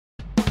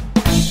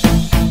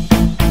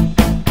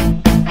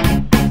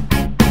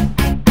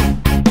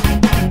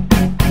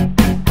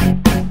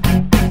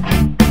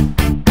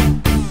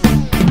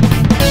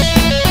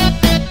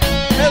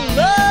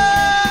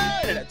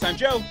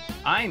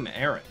I'm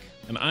Eric.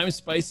 And I'm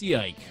Spicy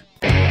Ike.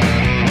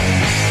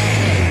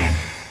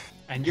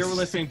 And you're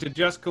listening to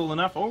Just Cool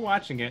Enough or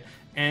watching it.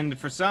 And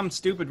for some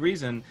stupid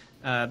reason,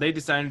 they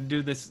decided to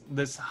do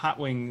this hot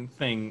wing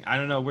thing. I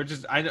don't know.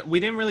 We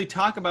didn't really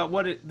talk about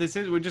what this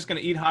is. We're just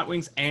going to eat hot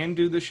wings and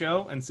do the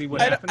show and see what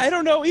happens. I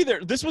don't know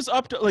either. This was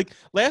up to, like,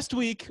 last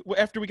week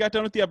after we got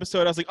done with the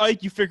episode, I was like,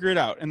 Ike, you figure it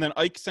out. And then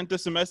Ike sent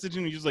us a message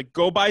and he was like,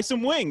 go buy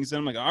some wings. And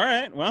I'm like, all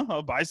right, well,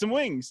 I'll buy some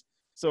wings.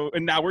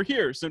 And now we're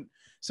here.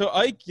 So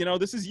Ike,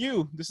 this is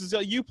you. This is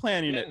you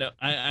planning it. No,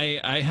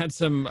 I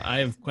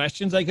have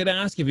questions I could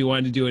ask if you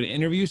wanted to do an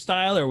interview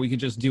style, or we could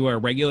just do our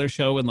regular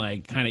show and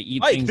like kind of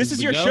eat Ike, things. this is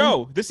your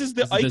show. This is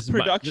the Ike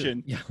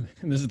production.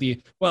 This is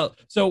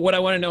so what I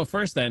want to know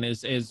first then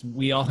is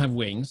we all have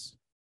wings.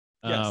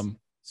 Yes.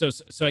 So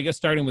I guess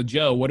starting with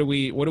Joe, what are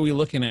we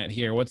looking at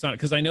here? What's not,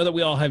 because I know that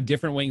we all have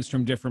different wings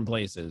from different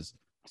places.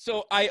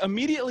 So I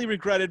immediately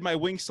regretted my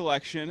wing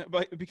selection,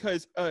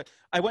 because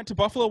I went to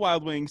Buffalo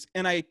Wild Wings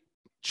and I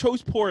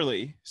chose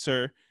poorly,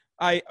 sir.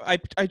 I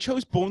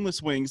chose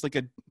boneless wings like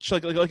a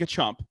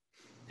chump.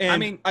 And I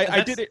mean,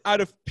 I did it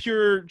out of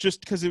pure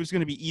just because it was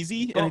going to be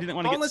easy, and I didn't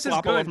want to get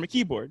slop all over my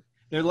keyboard.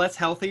 They're less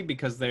healthy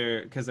because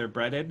they're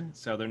breaded,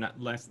 so they're not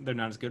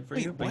as good for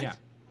you. But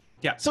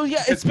yeah. So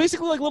yeah, it's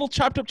basically like little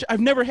chopped up. I've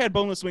never had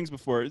boneless wings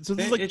before, so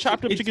this is like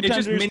chopped up chicken tenders.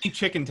 It's just mini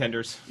chicken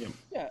tenders.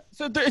 Yeah.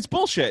 So it's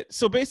bullshit.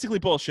 So basically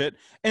bullshit.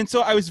 And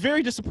so I was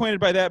very disappointed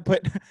by that,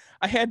 but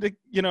I had to,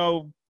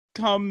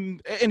 come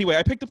anyway.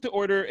 I picked up the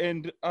order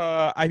and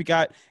I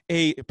got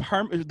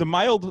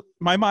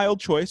my mild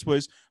choice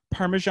was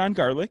Parmesan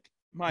garlic.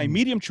 My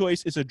medium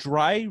choice is a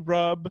dry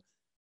rub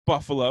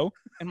buffalo,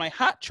 and my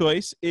hot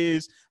choice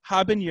is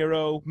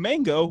habanero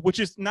mango, which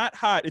is not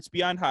hot. It's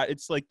beyond hot.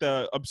 It's like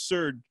the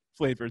absurd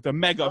flavor, the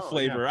mega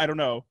flavor. Yeah. I don't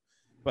know,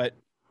 but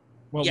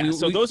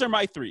so those are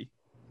my three.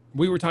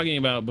 We were talking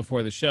about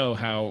before the show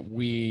how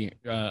we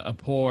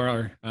abhor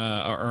or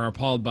are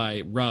appalled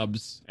by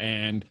rubs,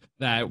 and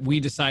that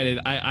we decided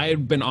I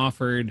had been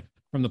offered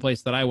from the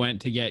place that I went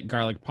to get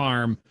garlic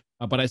parm,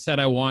 but I said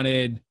I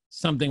wanted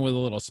something with a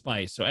little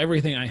spice. So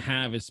everything I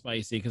have is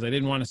spicy because I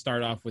didn't want to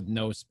start off with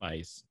no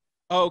spice.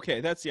 Oh, okay,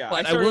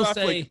 but I will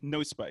say like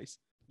no spice.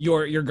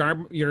 Your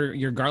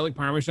garlic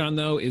parmesan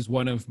though is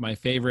one of my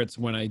favorites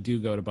when I do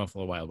go to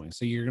Buffalo Wild Wings.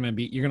 So you're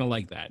gonna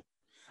like that.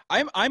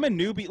 I'm a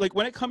newbie. Like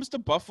when it comes to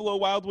Buffalo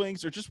Wild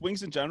Wings or just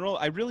wings in general,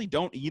 I really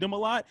don't eat them a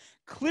lot.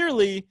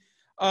 Clearly,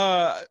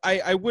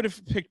 I would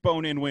have picked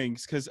bone-in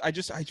wings because I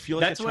feel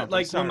like that's what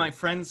when my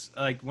friends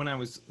when I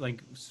was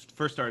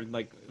first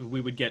started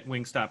we would get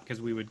Wingstop because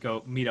we would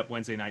go meet up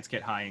Wednesday nights,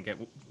 get high, and get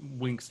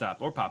Wingstop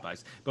or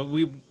Popeyes. But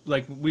one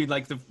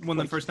of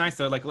the first nights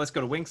they're like, let's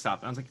go to Wingstop.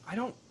 And I was like, I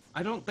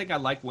don't think I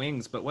like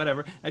wings, but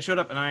whatever. I showed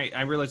up and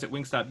I realized at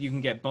Wingstop you can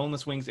get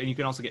boneless wings and you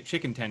can also get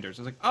chicken tenders.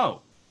 I was like,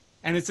 oh.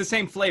 And it's the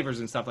same flavors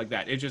and stuff like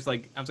that. It's just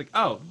I was like,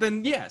 oh,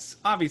 then yes,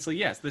 obviously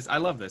yes. I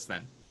love this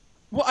then.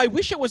 Well, I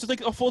wish it was like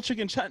a full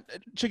chicken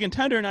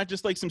tender, not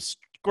just like some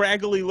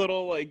scraggly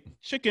little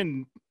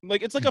chicken.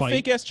 Like it's like a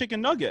fake ass chicken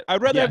nugget. I'd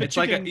rather have a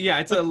chicken.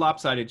 It's a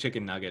lopsided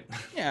chicken nugget.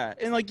 Yeah,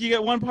 and you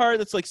get one part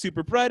that's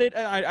super breaded.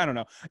 I don't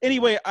know.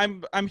 Anyway,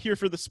 I'm here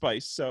for the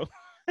spice. So.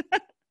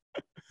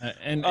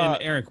 And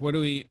Eric, what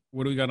do we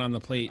got on the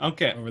plate?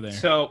 Okay, over there.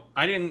 So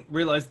I didn't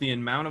realize the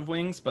amount of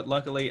wings, but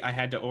luckily I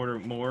had to order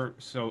more.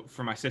 So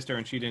for my sister,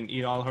 and she didn't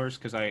eat all hers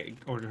because I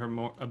ordered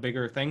her a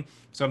bigger thing.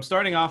 So I'm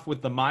starting off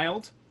with the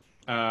mild,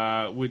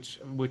 which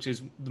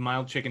is the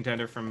mild chicken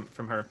tender from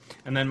her,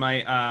 and then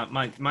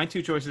my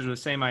two choices are the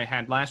same I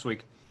had last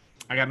week.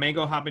 I got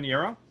mango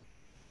habanero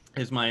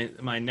is my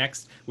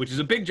next, which is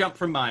a big jump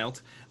from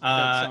mild,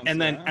 and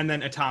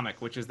then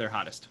atomic, which is their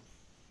hottest.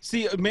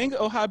 See,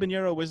 mango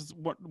habanero was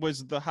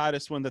the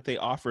hottest one that they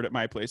offered at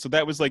my place. So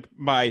that was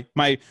my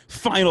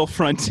final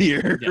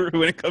frontier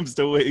when it comes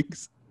to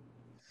wings.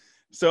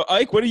 So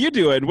Ike, what are you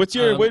doing? What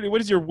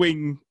does your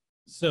wing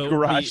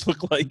garage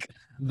look like?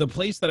 The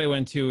place that I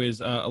went to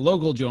is a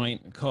local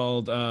joint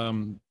called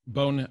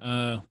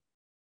Boneheads,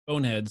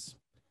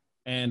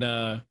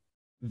 and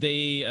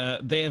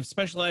they have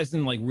specialized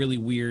in really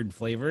weird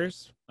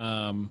flavors.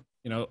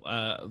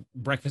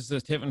 Breakfast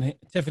at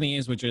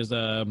Tiffany's, which is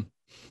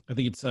I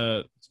think it's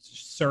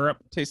syrup.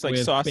 Tastes like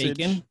with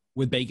sausage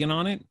with bacon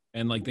on it,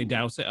 and they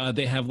douse it.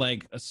 They have a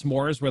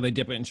s'mores where they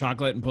dip it in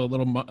chocolate and put a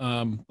little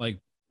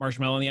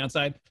marshmallow on the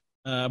outside.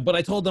 But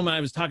I told them, I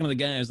was talking to the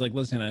guy, I was like,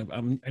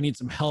 listen, I need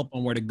some help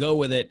on where to go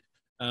with it.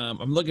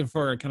 I'm looking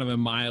for kind of a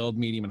mild,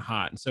 medium, and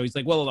hot. And so he's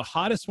like, well, the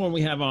hottest one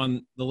we have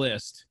on the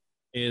list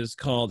is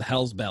called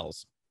Hell's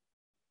Bells.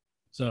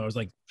 So I was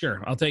like,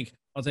 sure, I'll take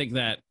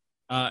that.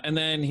 And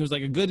then he was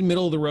like, a good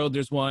middle of the road.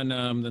 There's one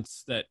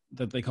that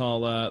they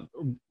call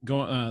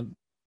going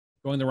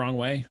the wrong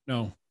way.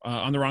 No,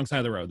 on the wrong side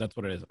of the road. That's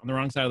what it is. On the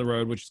wrong side of the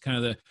road, which is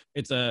kind of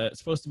it's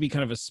supposed to be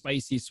kind of a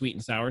spicy, sweet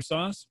and sour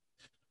sauce.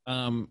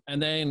 And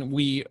then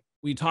we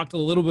talked a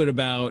little bit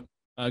about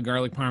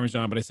garlic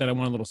parmesan, but I said I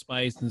want a little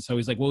spice, and so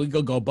he's like, well, we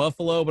go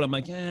buffalo, but I'm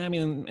like, yeah, I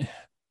mean,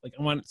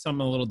 I want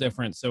something a little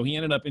different. So he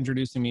ended up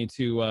introducing me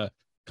to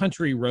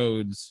Country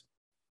Roads,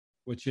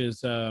 which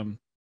is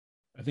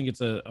I think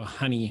it's a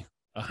honey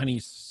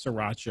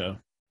sriracha.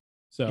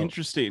 So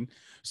Interesting.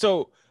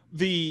 So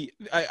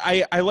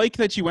I like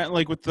that you went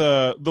like with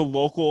the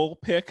local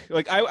pick.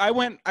 Like I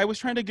was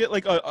trying to get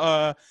like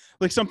a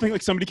like something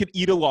like somebody could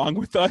eat along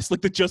with us,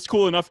 like the Just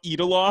Cool Enough eat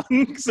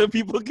along, so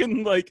people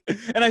can like.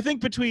 And I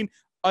think between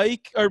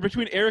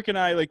Eric and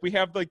I, like we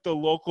have like the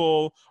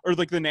local or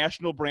like the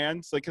national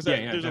brands, like because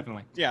Yeah,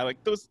 definitely.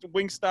 Like those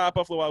Wingstop,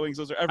 Buffalo Wild Wings,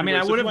 those are everywhere. I mean,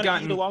 I so would if you have wanna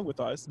gotten eat along with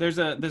us. There's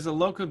a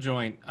local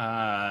joint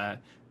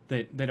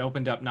that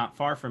opened up not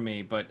far from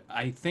me, but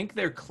I think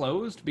they're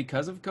closed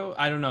because of COVID.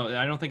 I don't know.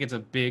 I don't think it's a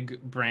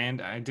big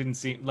brand. I didn't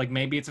see like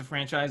maybe it's a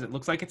franchise. It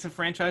looks like it's a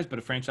franchise, but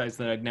a franchise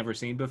that I'd never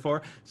seen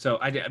before. So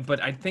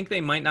but I think they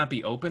might not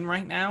be open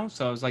right now.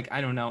 So I was like, I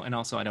don't know, and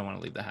also I don't want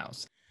to leave the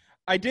house.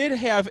 I did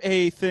have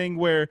a thing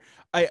where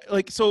I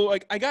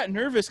got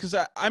nervous because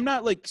I'm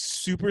not like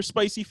super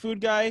spicy food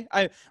guy.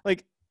 I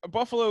like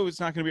buffalo is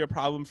not going to be a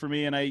problem for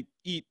me, and I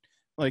eat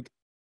like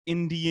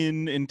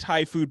Indian and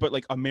Thai food, but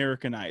like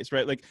Americanized,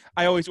 right? Like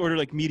I always order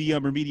like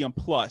medium or medium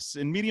plus,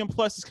 and medium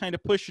plus is kind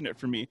of pushing it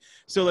for me.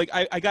 So like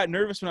I got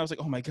nervous when I was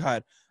like, oh my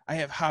god, I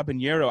have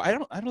habanero. I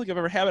don't think I've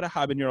ever had a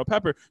habanero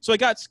pepper, so I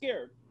got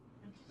scared.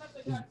 And because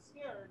I got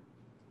scared,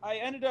 I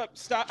ended up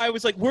I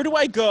was like, where do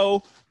I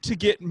go to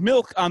get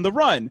milk on the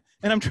run?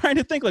 And I'm trying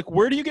to think like,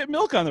 where do you get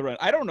milk on the run?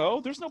 I don't know.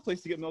 There's no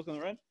place to get milk on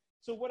the run.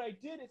 So what I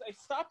did is I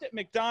stopped at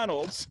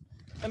McDonald's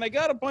and I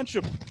got a bunch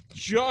of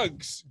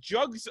jugs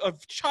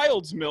of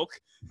child's milk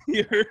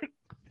here.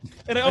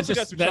 And I also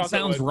got some chocolate. That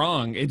sounds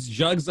wrong. It's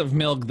jugs of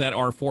milk that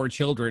are for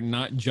children,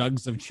 not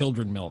jugs of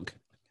children milk.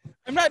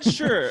 I'm not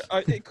sure.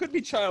 It could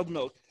be child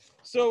milk.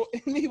 So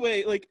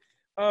anyway, like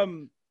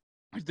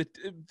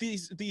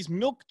these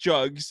milk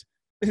jugs,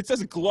 it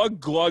says glug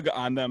glug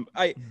on them.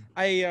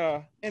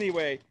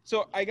 Anyway,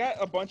 so I got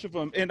a bunch of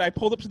them and I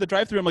pulled up to the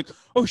drive-thru. I'm like,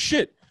 oh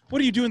shit, what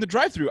do you do in the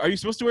drive-thru? Are you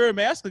supposed to wear a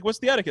mask? Like, what's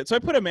the etiquette? So I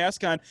put a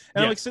mask on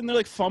and I'm like sitting there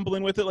like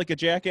fumbling with it like a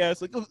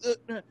jackass, like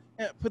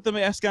put the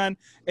mask on,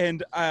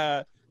 and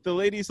the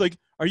lady's like,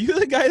 are you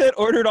the guy that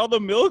ordered all the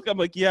milk? I'm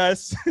like,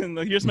 yes. And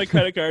like, here's my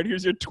credit card.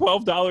 Here's your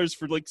 $12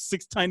 for like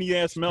 6 tiny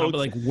ass milks.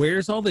 Like,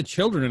 where's all the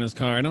children in his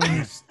car? I don't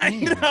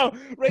understand. I know,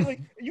 right?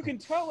 Like you can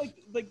tell, like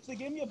they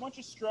gave me a bunch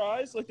of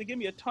straws. Like they gave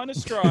me a ton of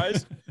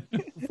straws.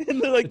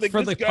 And they're like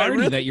for the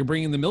party that you're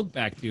bringing the milk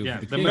back to. Yeah,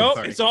 the milk.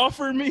 It's all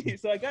for me.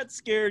 So I got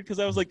scared because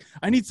I was like,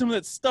 I need some of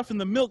that stuff in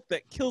the milk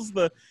that kills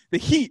the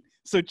heat.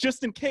 So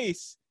just in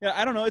case,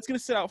 I don't know. It's gonna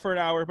sit out for an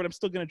hour, but I'm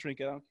still gonna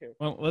drink it. I don't care.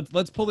 Well,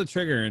 let's pull the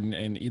trigger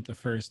and eat the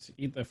first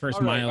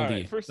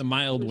mildie, the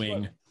mild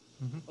wing.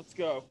 Mm-hmm. Let's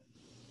go.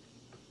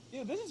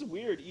 Dude, this is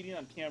weird eating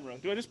on camera.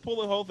 Do I just pull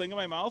the whole thing in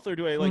my mouth, or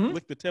do I like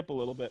lick the tip a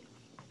little bit?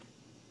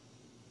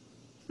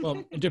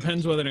 Well, it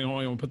depends whether they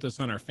want to put this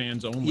on our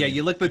fans only. Yeah,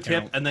 you lick the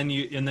tip and then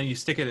you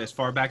stick it as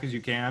far back as you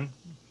can.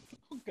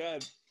 Oh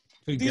god,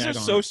 these are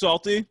so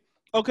salty.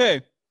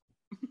 Okay.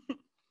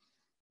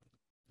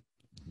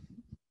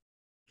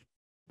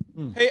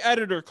 Hey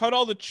editor, cut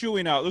all the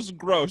chewing out. This is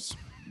gross.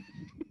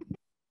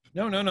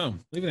 No.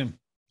 Leave it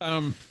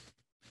in.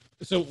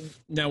 So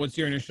now what's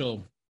your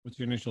initial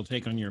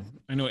take on your,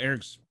 I know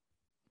Eric's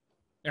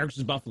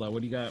is buffalo.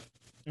 What do you got?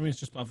 I mean, it's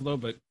just buffalo,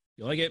 but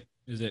you like it?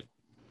 Is it?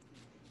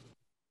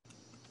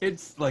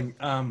 It's like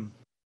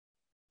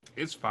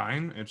it's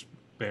fine. It's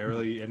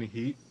barely any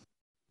heat.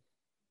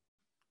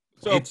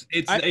 So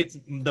it's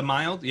the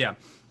mild, yeah.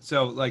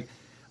 So like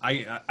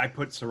I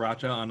put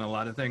sriracha on a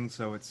lot of things,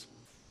 so it's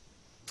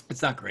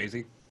not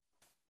crazy.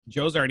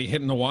 Joe's already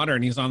hitting the water,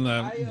 and he's on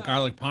the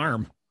garlic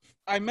parm.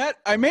 I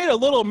made a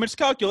little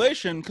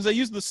miscalculation because I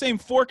used the same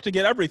fork to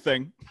get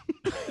everything.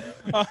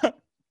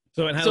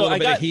 So it had a little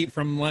bit of heat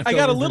from leftover. I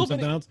got a little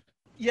bit. Else?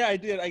 Yeah, I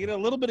did. I get a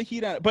little bit of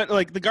heat on it, but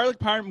like the garlic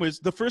parm was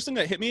the first thing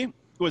that hit me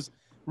was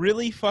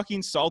really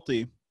fucking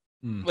salty,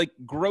 like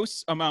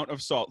gross amount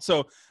of salt.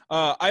 So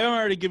I am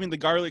already giving the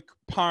garlic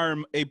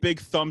parm a big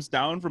thumbs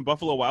down from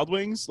Buffalo Wild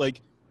Wings.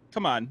 Like,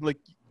 come on, like.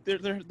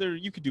 They're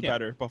you could do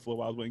better, Buffalo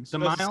Wild Wings.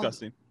 That's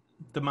disgusting.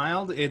 The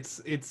mild, it's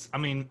I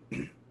mean,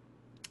 it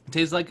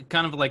tastes like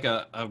kind of like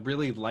a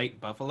really light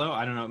buffalo.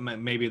 I don't know,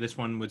 maybe this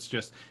one was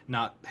just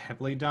not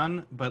heavily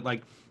done, but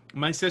like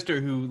my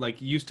sister who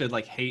like used to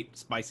like hate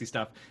spicy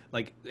stuff,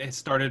 like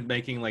started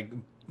making like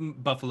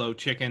buffalo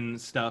chicken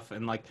stuff,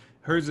 and like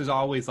hers is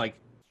always like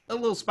a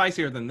little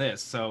spicier than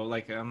this. So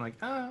like I'm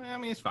like, I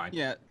mean it's fine.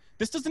 Yeah.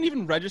 This doesn't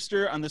even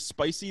register on the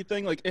spicy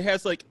thing. Like it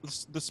has like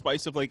the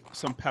spice of like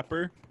some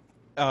pepper.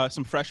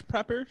 Some fresh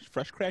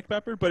cracked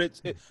pepper,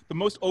 but the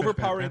most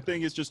overpowering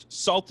thing is just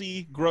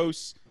salty,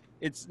 gross.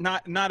 It's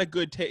not a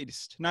good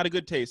taste.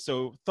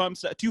 So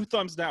 2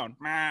 thumbs down.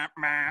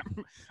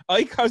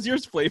 Ike, how's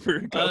yours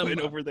flavor going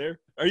over there?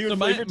 Are you in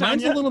flavor time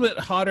mine's yet? A little bit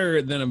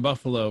hotter than a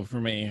buffalo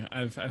for me.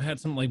 I've had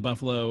some like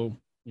buffalo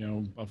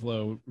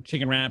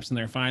chicken wraps, and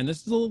they're fine.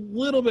 This is a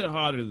little bit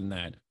hotter than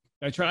that.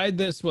 I tried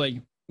this like.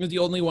 It was the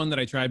only one that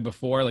I tried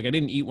before. Like I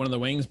didn't eat one of the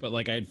wings, but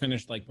like I had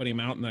finished like putting them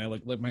out, and I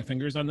like licked my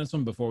fingers on this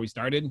one before we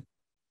started.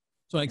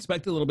 So I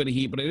expect a little bit of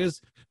heat, but it is,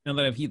 now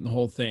that I've eaten the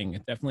whole thing,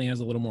 it definitely has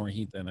a little more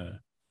heat than a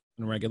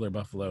regular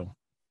buffalo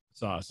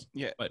sauce.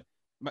 Yeah, but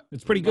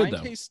It's pretty good Mine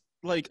though. tastes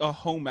like a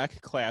home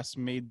ec class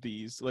made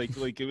these. Like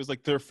it was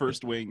like their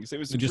first wings. It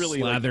was They just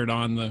really like, slathered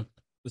on the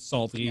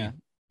salty. yeah,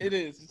 it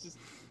is. It's just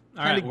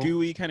All kind right, of well,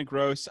 gooey, kind of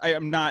gross. I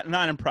am not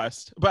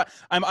impressed, but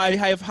I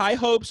have high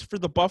hopes for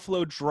the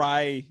Buffalo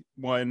Dry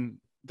one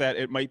that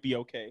it might be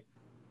okay.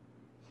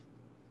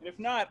 And if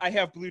not, I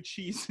have blue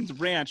cheese and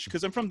ranch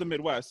because I'm from the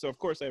Midwest, so of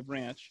course I have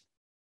ranch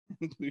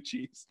and blue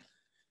cheese.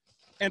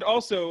 And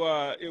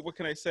also, what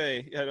can I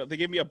say? They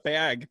gave me a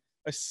bag,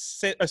 a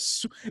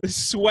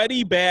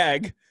sweaty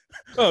bag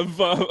of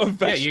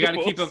vegetables. yeah,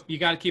 you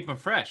got to keep them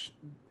fresh,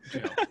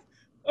 Joe.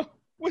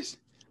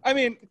 I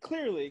mean,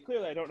 clearly,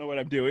 I don't know what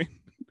I'm doing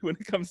when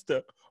it comes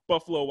to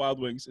Buffalo Wild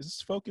Wings. Is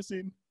this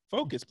focusing?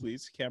 Focus,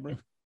 please, camera.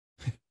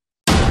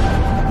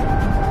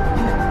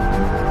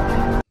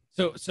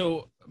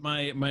 So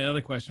my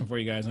other question for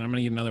you guys, and I'm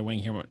gonna get another wing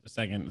here in a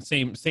second.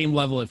 Same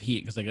level of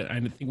heat because I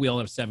think we all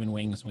have 7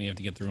 wings and we have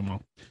to get through them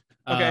all.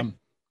 Okay.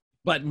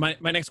 But my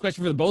next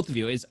question for the both of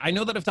you is: I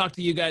know that I've talked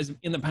to you guys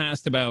in the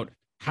past about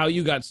how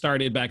you got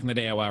started back in the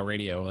day at WoW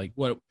Radio,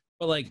 but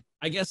like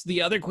I guess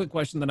the other quick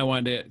question that I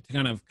wanted to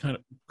kind of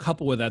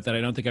couple with that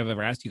I don't think I've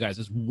ever asked you guys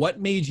is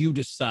what made you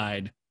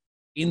decide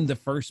in the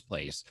first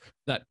place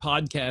that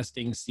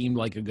podcasting seemed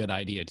like a good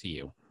idea to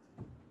you?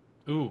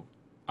 Ooh,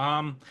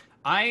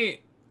 I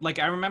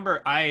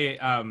remember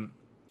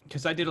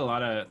because I did a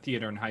lot of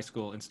theater in high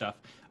school and stuff,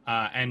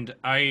 and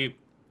I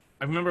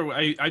remember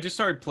I just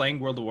started playing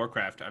World of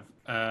Warcraft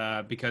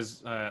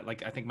because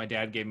I think my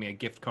dad gave me a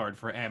gift card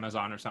for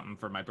Amazon or something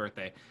for my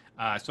birthday,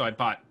 so I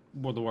bought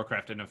World of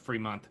Warcraft in a free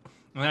month.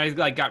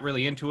 And I got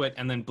really into it,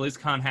 and then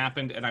BlizzCon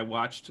happened, and I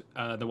watched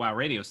the WoW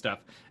Radio stuff,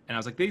 and I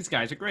was like, these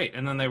guys are great.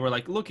 And then they were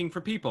looking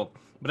for people,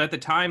 but at the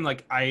time,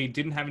 I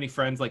didn't have any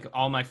friends.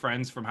 All my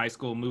friends from high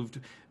school moved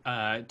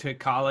to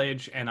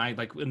college, and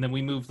and then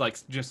we moved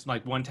just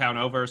one town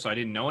over, so I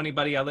didn't know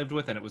anybody I lived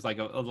with, and it was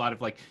a lot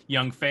of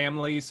young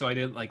families, so I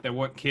didn't there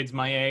weren't kids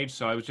my age,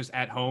 so I was just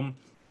at home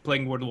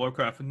playing World of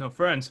Warcraft with no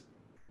friends.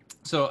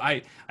 So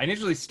I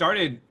initially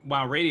started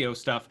WoW Radio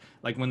stuff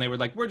when they were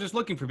we're just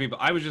looking for people.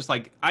 I was just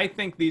I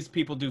think these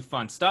people do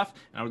fun stuff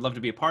and I would love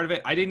to be a part of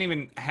it. I didn't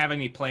even have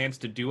any plans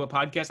to do a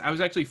podcast. I was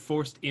actually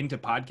forced into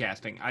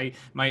podcasting. I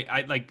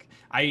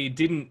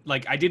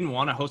didn't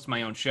want to host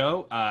my own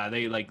show.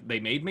 They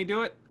made me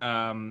do it.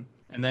 And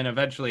then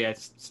eventually I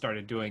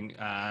started doing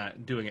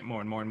it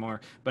more and more and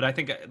more. But I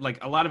think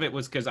a lot of it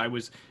was because I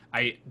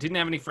didn't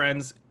have any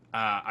friends.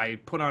 I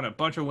put on a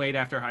bunch of weight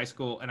after high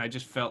school, and I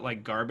just felt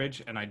like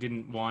garbage, and I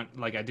didn't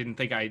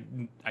think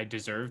I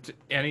deserved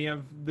any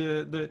of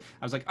the.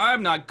 I was like,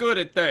 I'm not good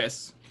at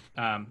this.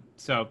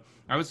 So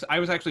I was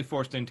actually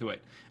forced into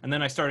it, and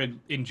then I started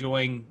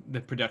enjoying the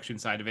production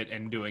side of it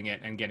and doing it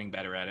and getting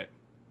better at it.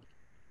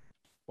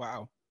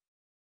 Wow.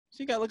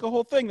 So you got a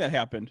whole thing that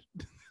happened.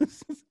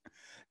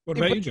 What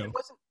about you, Joe?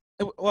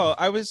 Well,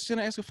 I was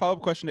gonna ask a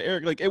follow-up question to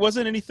Eric. It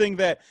wasn't anything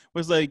that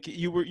was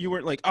you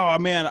weren't oh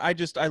man, I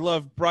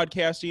love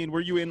broadcasting.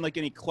 Were you in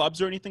any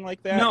clubs or anything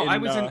like that? No, I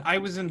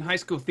was in high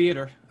school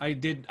theater. I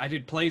did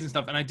plays and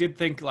stuff, and I did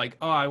think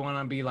I want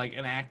to be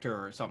an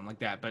actor or something like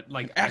that. But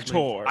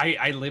actor.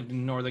 I lived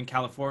in Northern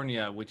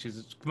California, which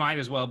might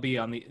as well be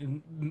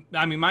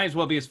might as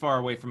well be as far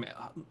away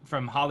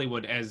from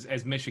Hollywood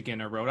as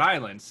Michigan or Rhode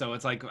Island. So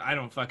it's I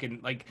don't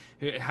fucking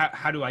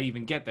how do I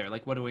even get there?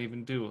 What do I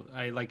even do?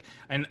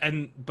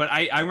 But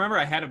I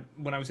remember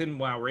when I was in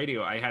WoW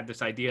Radio, I had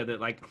this idea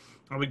that I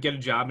would get a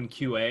job in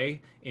QA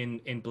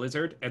in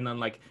Blizzard, and then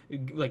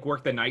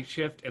work the night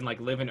shift and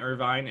live in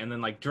Irvine, and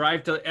then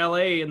drive to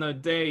LA in the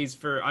days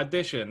for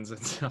auditions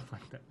and stuff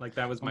like that.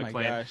 That was my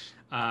plan.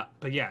 Gosh.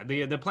 But yeah,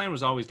 the plan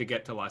was always to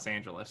get to Los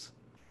Angeles.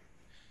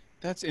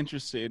 That's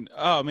interesting.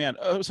 Oh man.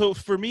 So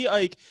for me,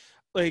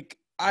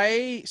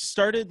 I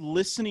started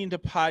listening to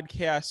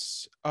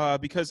podcasts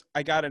because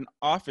I got an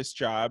office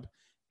job.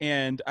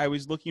 And I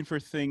was looking for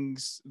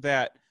things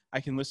that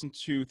I can listen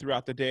to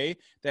throughout the day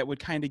that would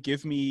kind of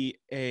give me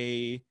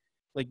a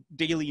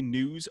daily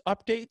news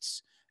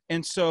updates.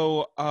 And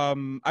so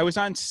I was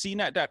on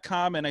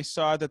cnet.com and I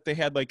saw that they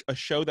had a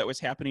show that was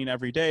happening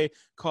every day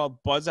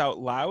called Buzz Out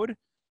Loud.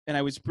 And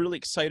I was really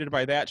excited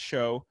by that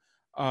show.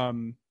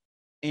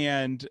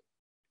 And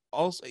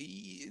also,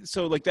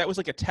 so that was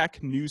a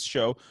tech news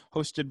show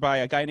hosted by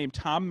a guy named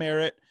Tom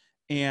Merritt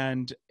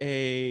and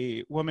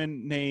a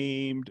woman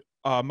named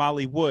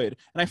Molly Wood.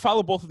 And I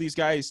follow both of these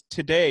guys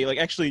today.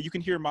 Actually, you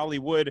can hear Molly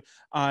Wood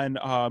on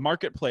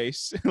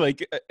Marketplace,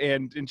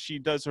 and she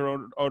does her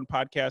own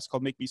podcast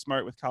called Make Me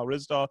Smart with Kyle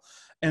Risdall.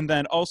 And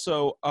then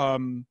also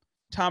Tom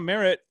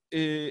Merritt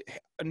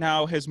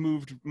now has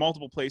moved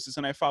multiple places,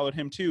 and I followed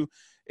him too.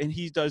 And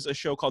he does a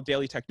show called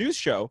Daily Tech News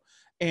Show.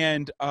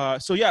 And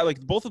so yeah,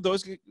 both of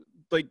those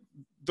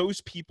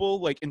those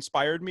people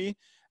inspired me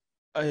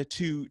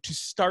to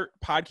start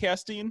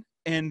podcasting.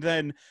 And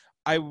then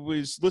I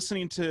was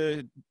listening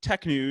to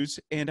tech news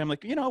and I'm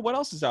what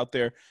else is out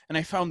there? And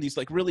I found these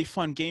really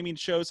fun gaming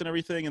shows and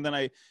everything. And then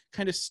I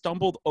kind of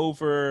stumbled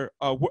over,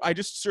 I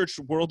just searched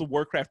World of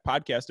Warcraft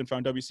podcast and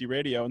found WC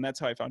Radio. And that's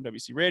how I found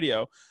WC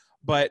Radio.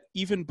 But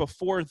even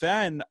before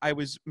then, I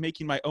was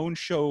making my own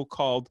show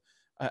called,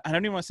 I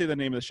don't even want to say the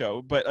name of the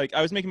show, but like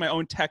I was making my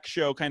own tech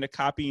show, kind of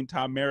copying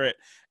Tom Merritt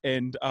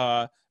and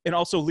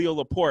also Leo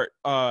Laporte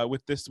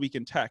with This Week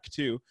in Tech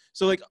too.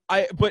 So like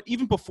but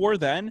even before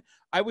then,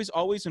 I was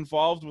always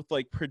involved with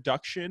like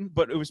production,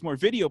 but it was more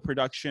video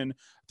production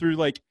through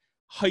like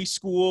high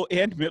school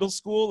and middle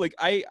school. Like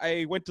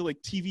I went to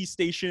like TV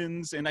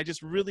stations, and I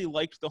just really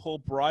liked the whole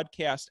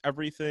broadcast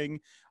everything.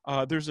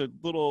 There's a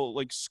little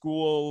like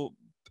school,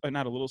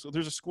 not a little school.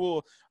 There's a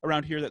school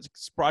around here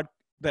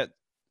that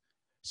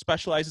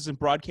specializes in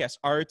broadcast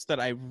arts that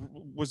I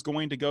was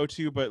going to go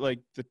to, but like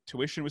the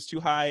tuition was too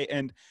high.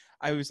 And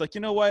I was like,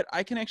 you know what?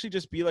 I can actually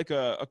just be like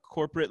a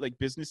corporate, like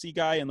businessy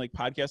guy and like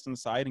podcast on the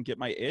side and get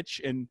my itch.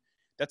 And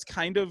that's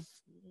kind of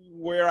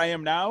where I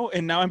am now.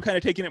 And now I'm kind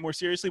of taking it more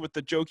seriously with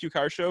the Joe Q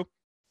Car Show,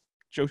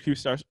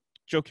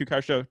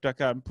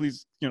 joeqcarshow.com.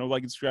 Please,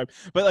 like and subscribe.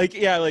 But like,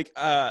 yeah, like,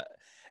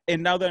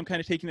 and now that I'm kind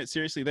of taking it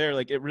seriously there,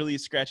 like it really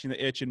is scratching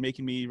the itch and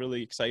making me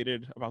really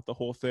excited about the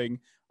whole thing.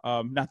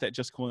 Not that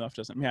Just Cool Enough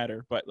doesn't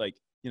matter, but like,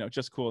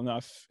 Just Cool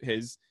Enough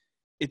it's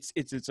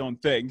its own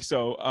thing.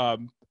 So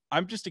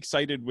I'm just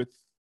excited with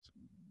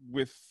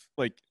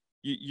like,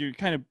 you're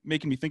kind of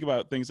making me think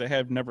about things I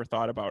have never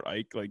thought about,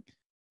 Ike. Like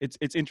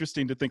it's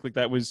interesting to think like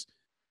that was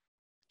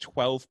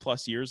 12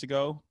 plus years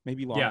ago,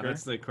 maybe longer. Yeah,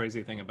 that's the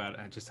crazy thing about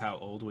it, just how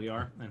old we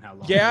are and how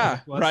long. Yeah,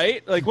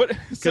 right. Like what?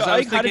 So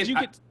Ike, how did you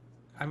get?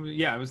 I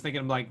was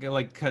thinking like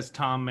because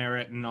Tom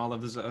Merritt and all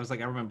of this. I was like,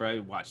 I remember I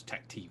watched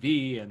Tech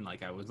TV, and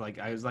like I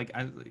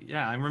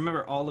I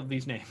remember all of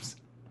these names.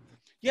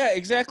 Yeah,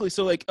 exactly.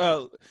 So like,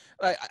 I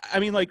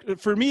mean, like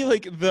for me,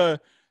 like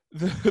the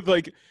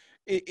like,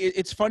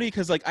 it's funny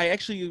because like I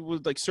actually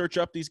would like search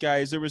up these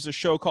guys. There was a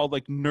show called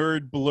like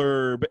Nerd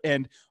Blurb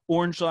and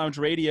Orange Lounge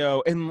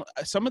Radio, and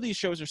some of these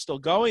shows are still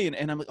going.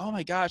 And I'm like, oh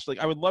my gosh, like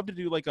I would love to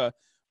do like a,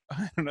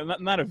 I don't know,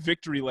 not a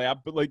victory lap,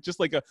 but like just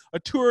like a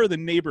tour of the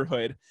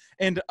neighborhood.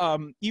 And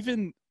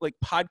even like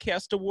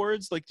podcast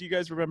awards, like do you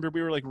guys remember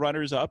we were like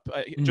runners up?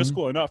 Just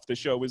Cool Enough, the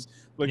show was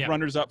like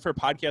runners up for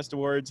podcast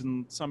awards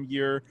in some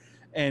year.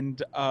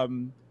 And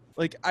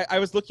like I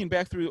was looking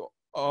back through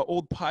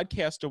old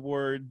podcast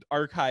award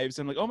archives,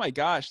 and like, oh my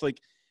gosh, like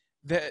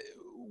that,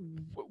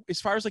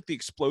 as far as like the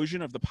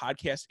explosion of the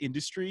podcast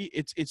industry,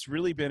 it's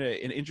really been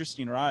an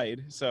interesting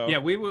ride. So yeah,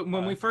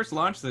 when we first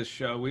launched this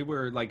show, we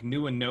were like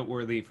new and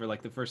noteworthy for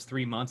like the first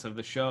 3 months of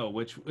the show,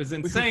 which was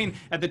insane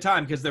at the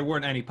time because there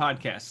weren't any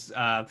podcasts.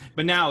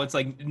 But now it's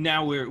like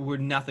we're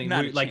nothing.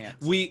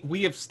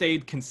 We have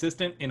stayed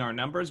consistent in our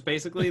numbers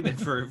basically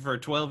for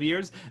 12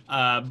 years.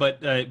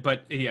 But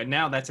yeah,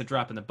 now that's a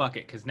drop in the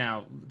bucket because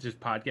now just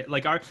podcast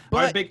like our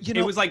big.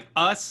 It was like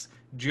us,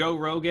 Joe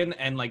Rogan,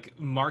 and like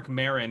Mark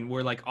Maron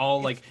were like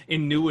all like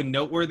in new and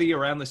noteworthy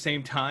around the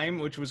same time,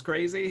 which was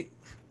crazy.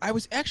 I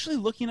was actually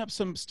looking up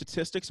some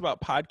statistics about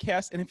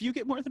podcasts, and if you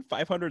get more than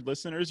 500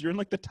 listeners, you're in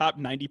like the top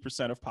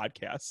 90% of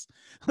podcasts.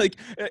 Like,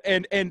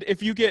 and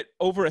if you get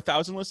over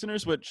 1,000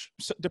 listeners, which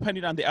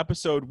depending on the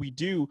episode we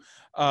do,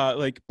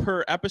 like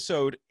per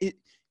episode,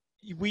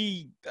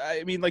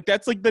 I mean, like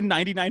that's like the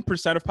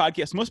 99% of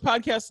podcasts. Most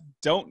podcasts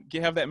don't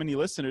have that many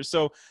listeners.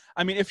 So,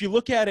 I mean, if you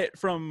look at it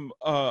from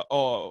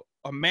a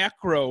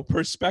macro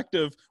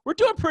perspective, we're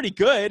doing pretty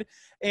good,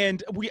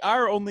 and we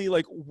are only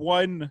like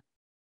one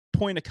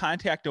point of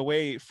contact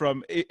away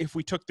from, if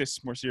we took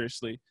this more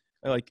seriously,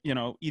 like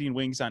eating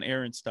wings on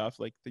air and stuff,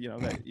 like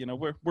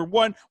we're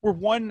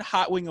one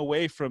hot wing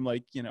away from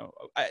like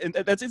and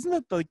isn't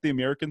that like the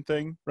American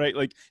thing, right?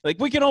 Like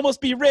we can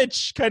almost be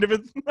rich, kind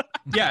of.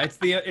 Yeah,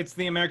 it's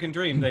the American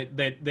dream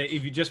that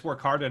if you just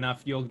work hard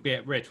enough, you'll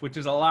get rich, which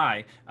is a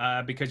lie,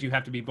 because you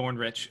have to be born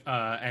rich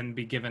and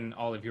be given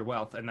all of your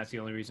wealth, and that's the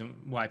only reason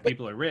why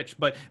people are rich.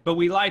 But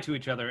we lie to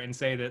each other and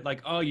say that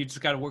like, oh, you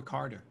just got to work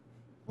harder.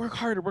 Work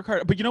harder.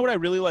 But you know what I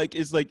really like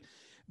is like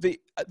the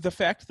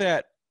fact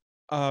that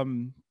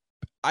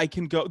I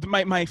can go,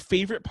 my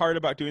favorite part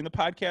about doing the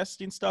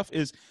podcasting stuff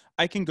is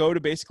I can go to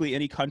basically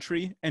any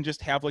country and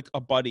just have like a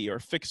buddy or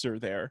fixer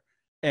there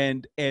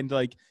and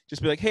like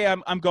just be like, hey,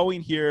 I'm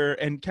going here,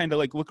 and kind of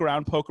like look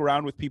around, poke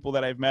around with people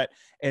that I've met,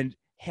 and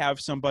have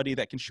somebody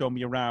that can show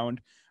me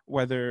around,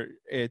 whether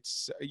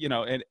it's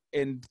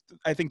and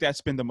I think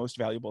that's been the most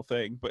valuable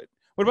thing. But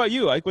what about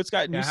you? Like, what's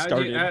gotten you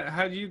started?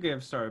 How do you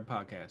get started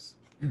podcasts?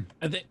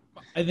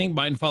 I think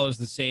mine follows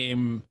the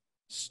same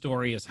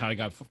story as how I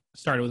got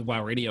started with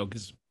WoW Radio,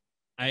 because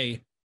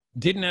I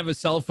didn't have a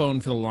cell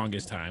phone for the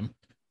longest time,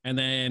 and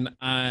then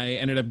I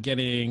ended up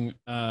getting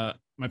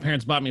my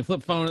parents bought me a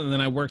flip phone, and then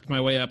I worked my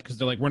way up because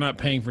they're like, we're not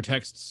paying for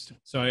texts,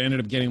 so I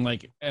ended up getting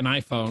like an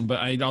iPhone, but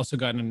I'd also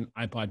gotten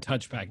an iPod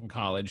Touch back in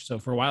college. So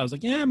for a while I was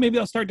like, yeah, maybe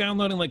I'll start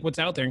downloading like what's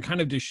out there, and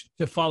kind of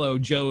to follow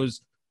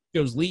Joe's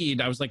lead,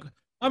 I was like,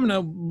 I'm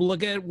going to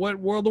look at what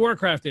World of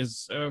Warcraft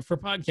is for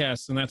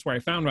podcasts. And that's where I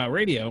found WoW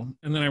Radio.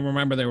 And then I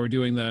remember they were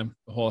doing the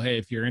whole, hey,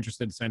 if you're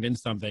interested, send in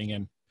something.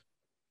 And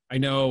I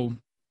know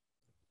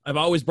I've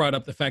always brought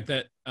up the fact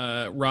that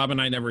Rob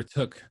and I never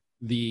took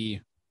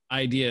the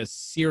idea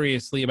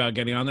seriously about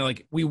getting on there.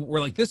 Like we were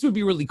like, this would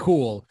be really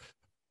cool,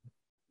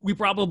 we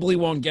probably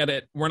won't get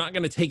it. We're not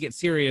going to take it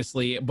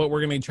seriously, but we're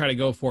going to try to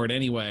go for it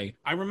anyway.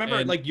 I remember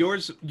And- like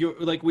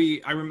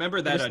I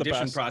remember that was the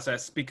audition best.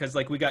 process because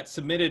like we got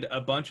submitted a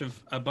bunch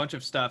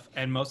of stuff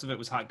and most of it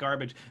was hot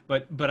garbage.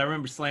 But I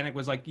remember Slanik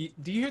was like,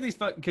 do you hear these?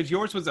 Because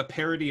yours was a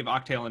parody of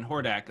Octail and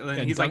Hordak, and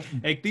Yeah, he's Dunk-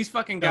 like these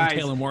fucking guys.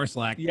 Taylor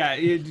Morslack.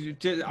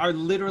 Yeah, are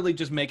literally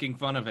just making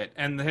fun of it,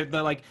 and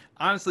they're like,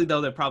 honestly though,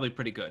 they're probably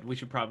pretty good. We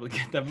should probably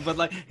get them. But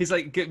like, he's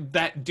like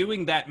that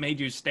doing that made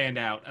you stand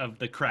out of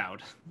the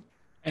crowd.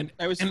 And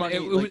It was and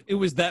funny, it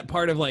was that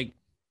part of like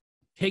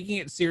taking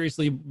it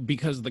seriously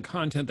because of the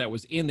content that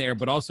was in there,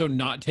 but also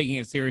not taking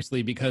it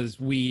seriously because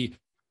we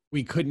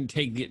couldn't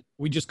take it.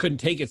 We just couldn't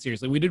take it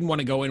seriously. We didn't want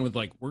to go in with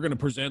like, we're going to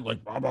present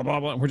like blah, blah, blah,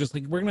 blah. And we're just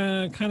like, we're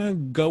going to kind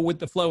of go with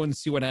the flow and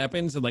see what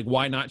happens. And like,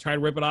 why not try to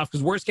rip it off?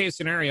 Because worst case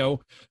scenario,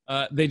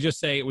 they just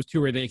say it was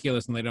too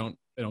ridiculous and they don't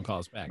call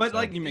us back. But So-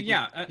 like,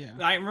 yeah.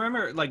 I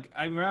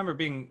remember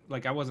being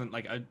like, I wasn't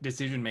like a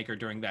decision maker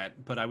during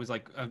that, but I was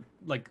like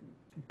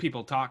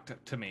people talked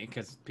to me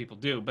because people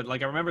do. But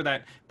like, I remember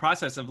that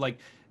process of like,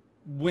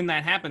 when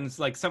that happens,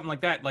 like something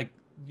like that, like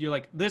you're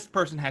like, this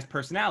person has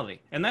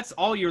personality, and that's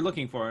all you're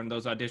looking for in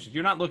those auditions.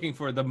 You're not looking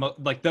for the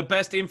the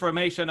best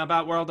information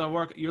about World of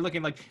Warcraft. You're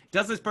looking like,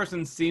 does this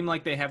person seem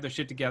like they have their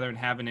shit together and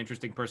have an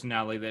interesting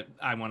personality that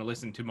I want to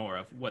listen to more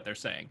of what they're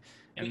saying?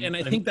 And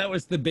I think that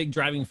was the big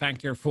driving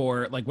factor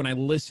for like when I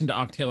listened to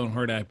Octail and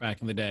Hordak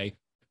back in the day.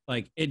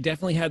 Like it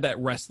definitely had that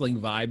wrestling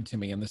vibe to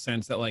me in the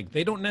sense that like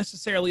they don't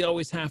necessarily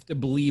always have to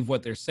believe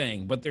what they're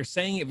saying, but they're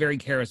saying it very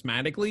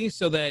charismatically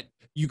so that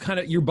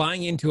you're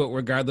buying into it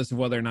regardless of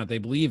whether or not they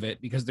believe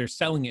it because they're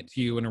selling it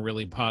to you in a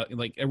really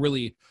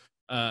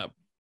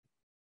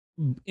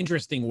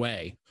interesting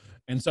way.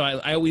 And so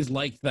I always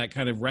liked that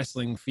kind of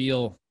wrestling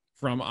feel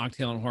from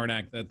Octail and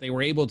Hordak, that they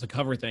were able to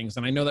cover things.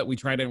 And I know that we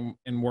tried it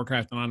in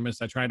Warcraft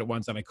Anonymous. I tried it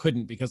once and I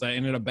couldn't because I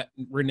ended up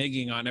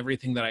reneging on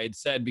everything that I had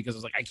said because I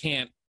was like, I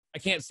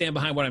can't stand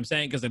behind what I'm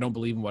saying because I don't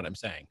believe in what I'm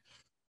saying.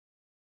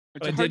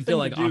 It's But a I hard did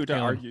feel thing like to do to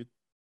Octail- argue.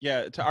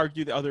 Yeah, to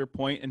argue the other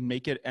point and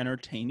make it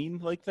entertaining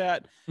like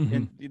that. Mhm.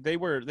 And they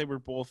were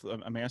both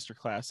a master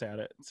class at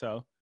it.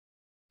 So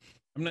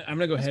I'm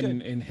gonna go That's ahead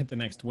good. and hit the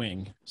next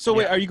wing.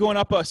 wait, Yeah. are you going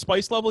up a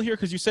spice level here?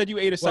 Because you said you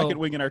ate a second Well,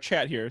 wing in our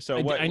chat here. So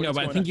I what? know, what's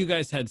but I going think on? you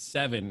guys had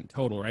 7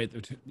 total, right?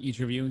 Each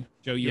of you,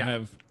 Joe, you Yeah.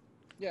 have.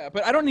 Yeah,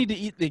 but I don't need to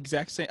eat the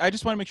exact same. I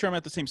just want to make sure I'm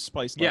at the same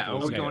spice yeah, level. are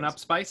we Okay. going up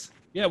spice?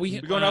 Yeah,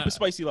 We're going up a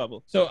spicy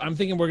level. So I'm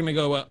thinking we're gonna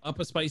go up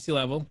a spicy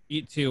level,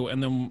 eat 2,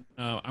 and then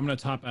I'm gonna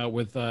top out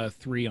with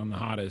 3 on the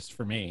hottest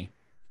for me.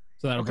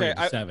 So that'll bring it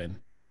to 7.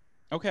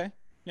 Okay.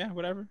 Yeah,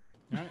 whatever.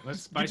 All right,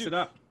 let's spice you- it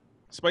up.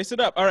 Spice it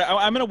up. All right,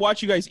 I'm gonna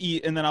watch you guys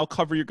eat, and then I'll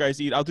cover your guys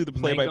eat. I'll do the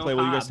play-by-play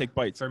while you guys Hob take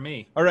bites. for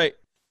me. All right.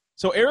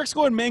 So Eric's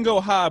going mango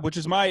hob, which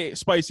is my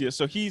spiciest.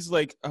 So he's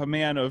like a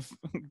man of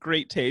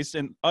great taste.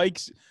 And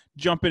Ike's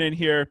jumping in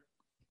here.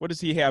 What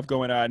does he have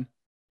going on?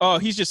 Oh,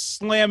 he's just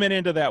slamming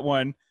into that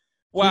one.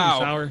 Wow.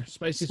 Sweet and sour,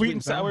 spicy, Sweet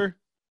and sour.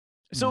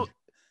 So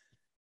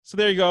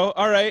there you go.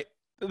 All right.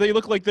 They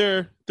look like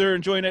they're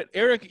enjoying it.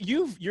 Eric,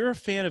 you're a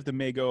fan of the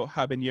mango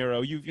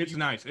habanero. It's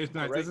nice. It's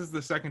nice. Right. This is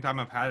the second time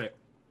I've had it.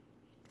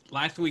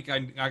 Last week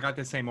I got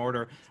the same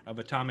order of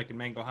atomic and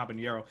mango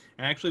habanero,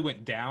 and I actually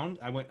went down.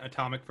 I went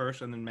atomic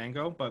first and then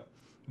mango, but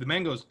the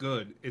mango's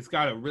good. It's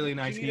got a really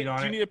nice heat on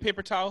Do you it. need a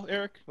paper towel,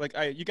 Eric? Like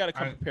you got to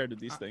come I- prepared to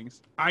these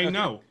things. I Okay.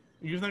 know.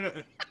 You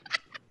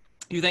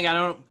think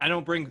I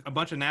don't bring a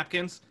bunch of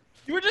napkins?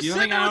 You were just You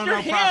sitting think there I with your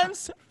don't know proper-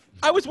 hands.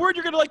 I was worried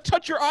you're gonna like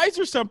touch your eyes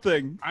or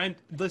something.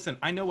 Listen.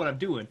 I know what I'm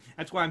doing.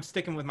 That's why I'm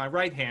sticking with my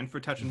right hand for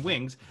touching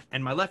wings,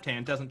 and my left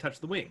hand doesn't touch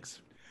the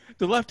wings.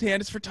 The left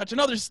hand is for touching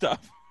other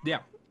stuff. Yeah.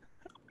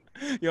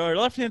 Your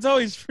left hand's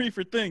always free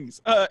for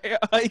things.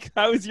 Like,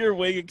 how was your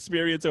wing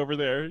experience over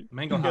there?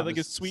 Mango You got, hob like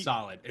is a sweet.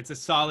 solid. It's a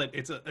solid.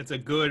 It's a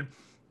good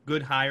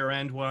higher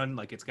end one.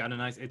 Like it's got a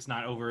nice. It's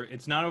not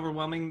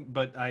overwhelming,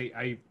 but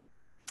I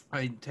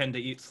tend to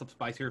eat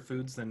spicier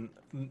foods than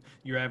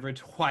your average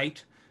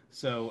white.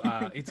 So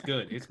it's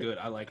good. It's good.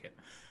 I like it.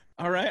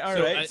 All right, all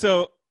So right. I-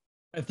 So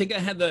I think I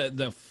had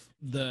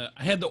the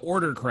I had the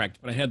order correct,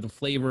 but I had the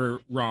flavor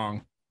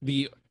wrong.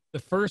 The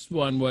first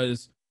one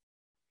was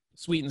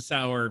sweet and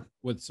sour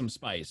with some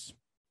spice,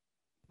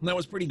 and that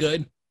was pretty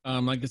good.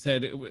 Like I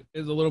said, it was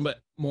a little bit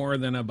more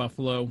than a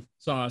buffalo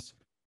sauce.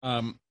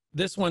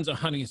 This one's a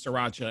honey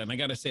sriracha, and I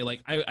gotta say, like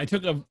I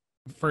took a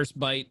first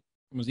bite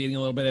and was eating a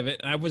little bit of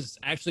it, and I was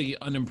actually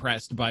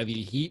unimpressed by the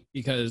heat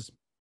because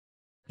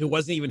it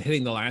wasn't even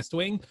hitting the last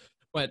wing.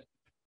 But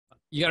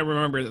you got to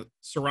remember,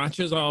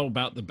 sriracha is all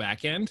about the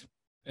back end,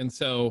 and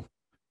so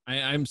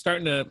I'm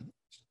starting to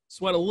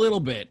sweat a little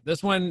bit.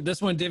 This one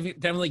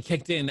definitely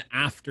kicked in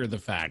after the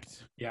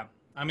fact. Yeah.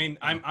 I mean,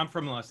 I'm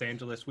from Los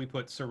Angeles. We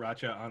put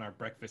sriracha on our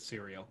breakfast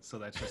cereal, so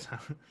that's just how.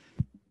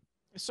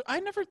 so I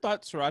never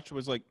thought sriracha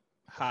was like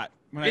hot.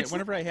 It's-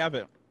 Whenever I have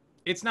it,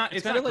 It's not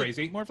kinda like,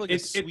 crazy. More of like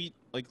It's- a sweet,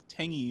 like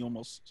tangy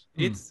almost.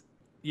 It's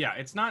yeah,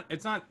 it's not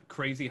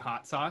crazy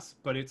hot sauce,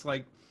 but it's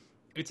like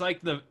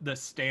the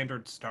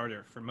standard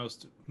starter for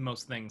most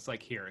things.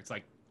 Like here, it's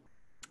like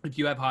if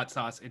you have hot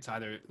sauce, it's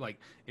either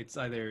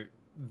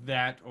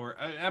that, or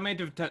I mean,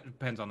 it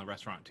depends on the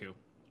restaurant too.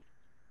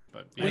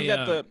 But yeah. We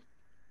got the.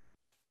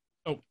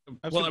 Oh,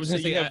 I was well, gonna I was going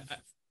to say say, you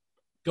have.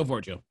 go for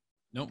it, Joe.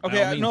 Nope. by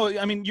Okay, all means. no,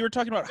 I mean you were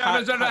talking about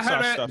hot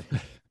sauce stuff.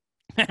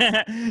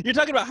 You're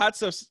talking about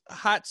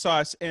hot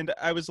sauce, and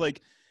I was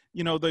like,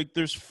 like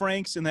there's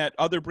Frank's and that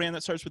other brand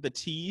that starts with a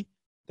T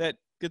that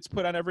gets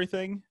put on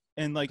everything,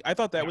 and like I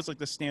thought that was like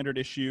the standard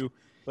issue.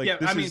 Like, yeah,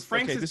 this I mean, is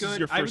Frank's okay. is This good. is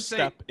your I would first say,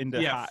 step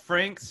into yeah, hot.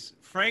 Frank's,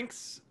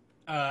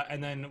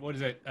 and then what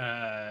is it?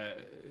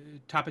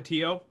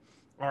 Tapatio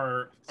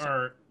are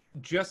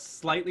just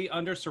slightly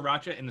under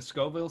sriracha in the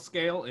Scoville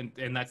scale,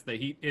 and that's the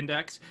heat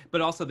index. But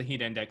also the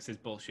heat index is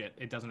bullshit.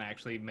 It doesn't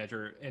actually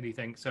measure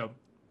anything. So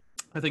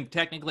I think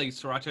technically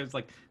sriracha is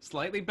like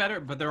slightly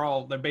better, but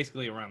they're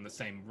basically around the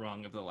same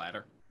rung of the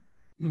ladder.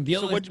 The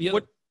So other,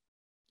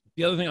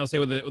 the other thing I'll say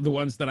with the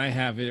ones that I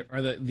have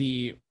are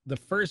the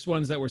first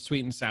ones that were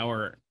sweet and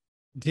sour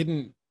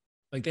didn't,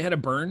 like, they had a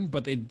burn,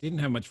 but they didn't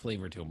have much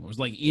flavor to them. It was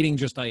like eating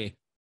just a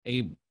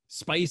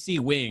spicy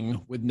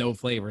wing with no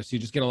flavor. So you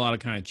just get a lot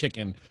of kind of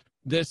chicken.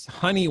 This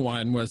honey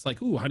one was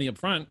like, ooh, honey up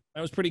front.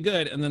 That was pretty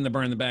good. And then the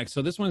burn in the back.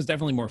 So this one is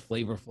definitely more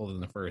flavorful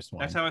than the first one.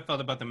 That's how I felt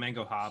about the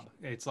mango hob.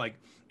 It's like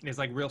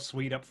real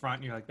sweet up front,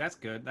 and you're like, that's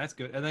good.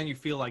 And then you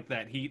feel like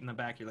that heat in the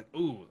back. You're like,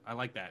 ooh, I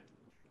like that.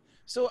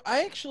 So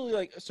I actually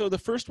like. So the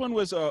first one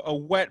was a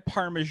wet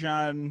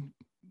Parmesan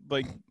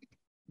like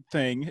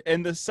thing,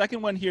 and the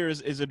second one here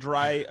is a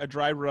dry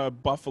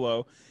rub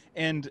buffalo,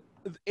 and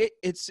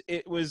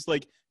it was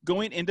like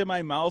going into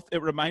my mouth.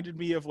 It reminded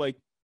me of like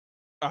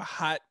a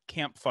hot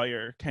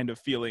campfire kind of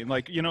feeling,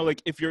 like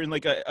like if you're in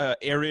like a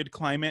arid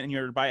climate and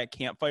you're by a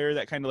campfire,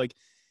 that kind of like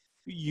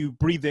you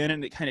breathe in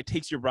and it kind of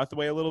takes your breath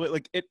away a little bit.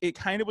 Like it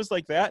kind of was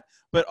like that,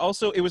 but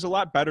also it was a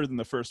lot better than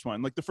the first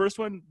one. Like the first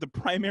one, the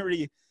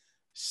primary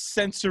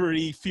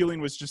sensory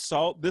feeling was just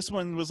salt. This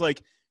one was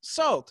like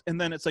salt,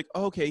 and then it's like,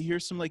 okay,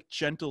 here's some like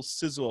gentle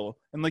sizzle,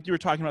 and like you were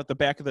talking about the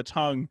back of the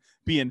tongue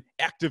being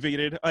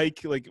activated,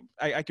 like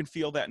I can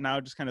feel that now,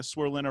 just kind of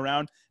swirling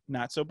around.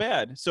 Not so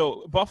bad.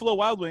 So Buffalo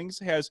Wild Wings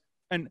has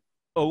an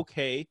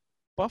okay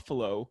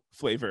buffalo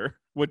flavor,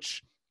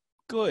 which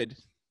good.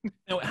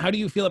 Now, how do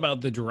you feel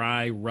about the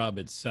dry rub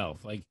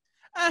itself? Like,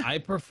 Ah. I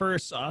prefer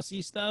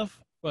saucy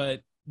stuff,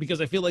 but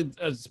because I feel like,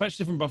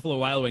 especially from Buffalo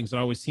Wild Wings, it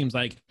always seems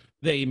like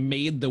they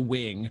made the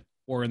wing,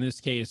 or in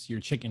this case, your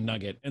chicken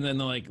nugget, and then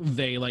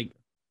they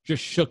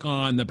just shook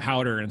on the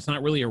powder, and it's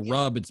not really a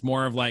rub. It's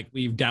more of like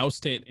we've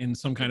doused it in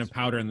some kind of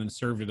powder and then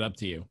served it up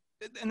to you.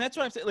 And that's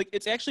what I'm saying. Like,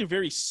 it's actually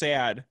very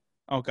sad.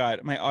 Oh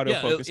God, my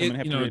autofocus. I'm gonna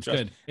have to it's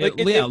readjust. good. Like,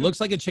 it looks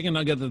like a chicken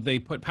nugget that they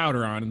put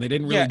powder on, and they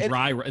didn't really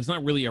dry. It's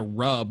not really a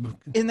rub.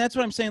 And that's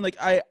what I'm saying. Like,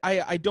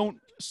 I don't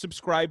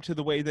subscribe to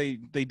the way they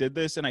did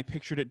this, and I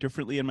pictured it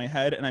differently in my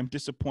head, and I'm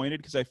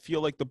disappointed because I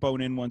feel like the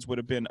bone-in ones would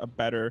have been a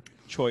better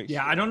choice.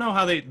 Yeah, I don't know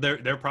how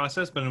their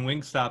process, but in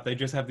Wingstop they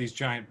just have these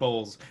giant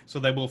bowls, so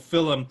they will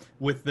fill them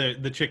with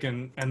the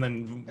chicken and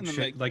then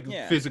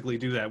physically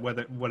do that,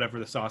 whatever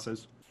the sauce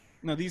is.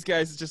 No, these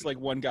guys, it's just like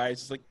one guy.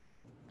 It's just like,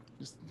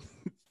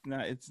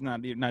 it's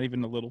not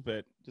even a little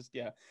bit. Just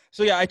yeah.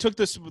 So yeah, I took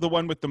the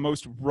one with the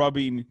most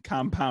rubbing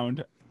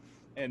compound,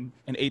 and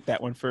ate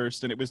that one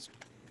first, and it was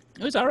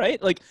all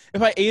right. Like,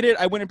 if I ate it,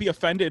 I wouldn't be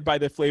offended by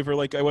the flavor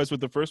like I was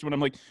with the first one. I'm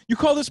like, you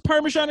call this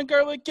Parmesan and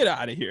garlic? Get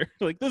out of here!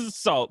 Like, this is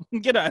salt.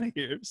 Get out of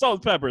here. Salt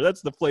and pepper.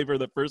 That's the flavor of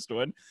the first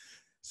one.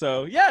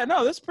 So yeah,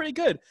 no, that's pretty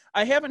good.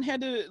 I haven't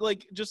had to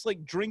just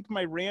drink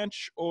my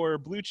ranch or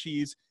blue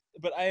cheese,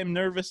 but I am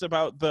nervous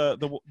about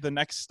the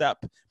next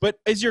step. But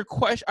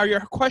are your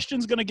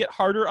questions going to get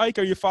harder, Ike?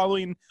 Are you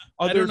following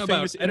other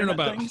famous I don't know internet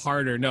about things?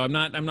 harder. No, I'm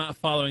not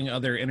following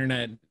other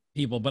internet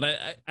people, but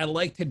I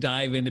like to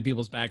dive into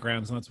people's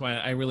backgrounds, and that's why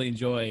I really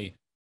enjoy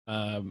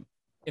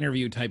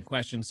interview type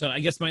questions. So I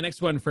guess my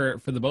next one for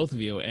the both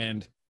of you,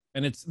 and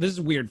this is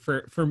weird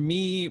for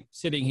me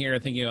sitting here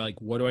thinking like,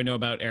 what do I know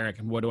about Eric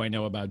and what do I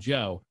know about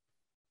Joe?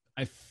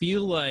 I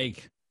feel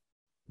like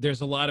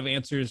there's a lot of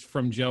answers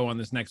from Joe on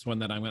this next one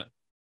that I'm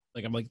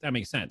like, that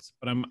makes sense.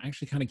 But I'm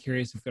actually kind of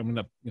curious if I'm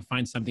going to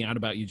find something out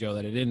about you, Joe,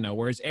 that I didn't know.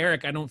 Whereas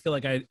Eric, I don't feel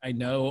like I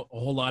know a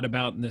whole lot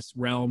about in this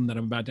realm that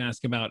I'm about to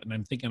ask about, and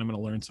I'm thinking I'm going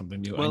to learn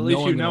something new. Well, at least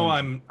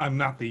I'm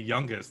not the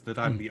youngest, that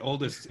I'm the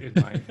oldest in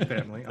my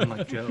family,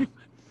 unlike Joe.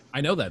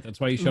 I know that. That's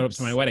why you showed up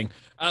to my wedding.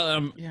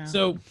 Yeah.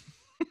 So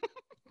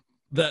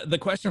the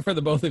question for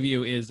the both of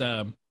you is,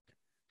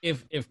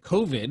 if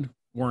COVID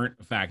weren't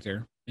a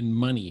factor and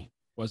money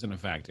wasn't a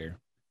factor,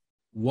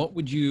 what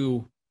would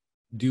you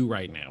do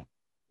right now?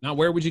 Not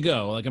where would you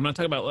go? Like, I'm not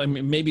talking about, I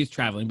mean, maybe it's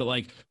traveling, but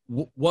like,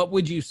 what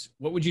would you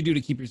do to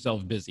keep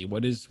yourself busy?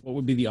 What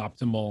would be the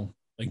optimal,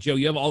 like, Joe,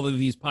 you have all of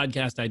these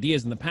podcast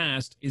ideas in the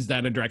past. Is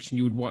that a direction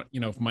you would want,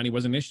 if money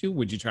was an issue?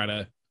 Would you try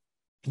to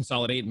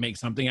consolidate and make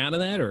something out of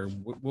that? Or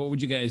what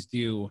would you guys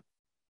do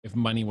if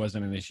money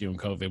wasn't an issue and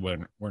COVID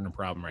weren't a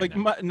problem right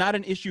now? Not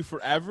an issue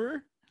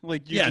forever?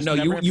 Like,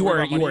 you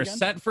are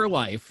set for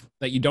life,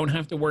 that you don't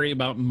have to worry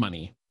about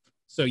money.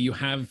 So you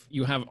have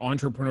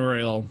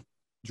entrepreneurial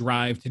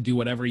drive to do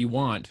whatever you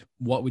want.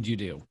 What would you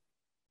do?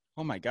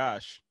 Oh my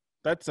gosh.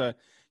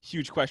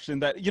 huge question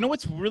that, you know,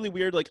 what's really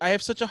weird? Like, I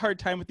have such a hard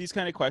time with these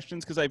kind of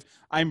questions because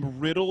I'm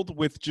riddled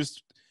with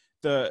just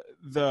the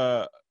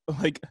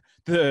like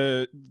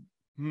the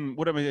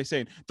what am I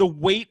saying? The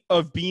weight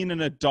of being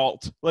an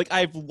adult. Like,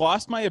 I've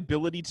lost my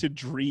ability to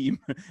dream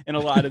in a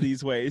lot of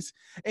these ways.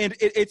 And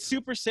it's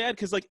super sad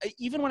because, like,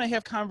 even when I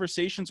have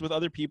conversations with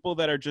other people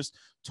that are just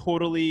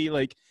totally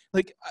like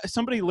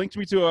somebody linked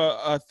me to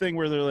a thing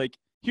where they're like,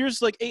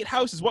 here's like 8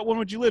 houses. What one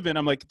would you live in?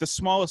 I'm like, the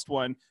smallest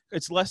one.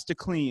 It's less to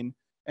clean.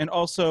 And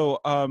also,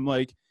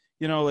 like,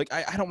 you know, like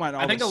I don't mind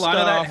all I think a this lot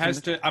of that stuff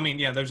has to. I mean,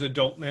 yeah, there's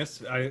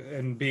adultness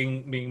and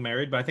being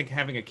married, but I think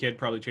having a kid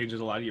probably changes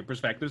a lot of your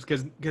perspectives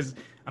because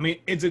I mean,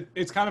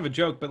 it's kind of a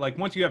joke, but like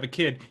once you have a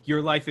kid,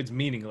 your life is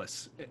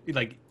meaningless.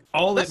 Like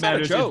all That's that not a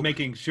matters is joke.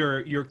 making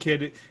sure your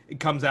kid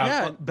comes out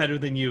Yeah. better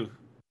than you.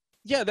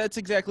 Yeah, that's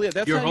exactly it.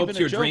 That's Your not hopes, even a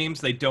your joke.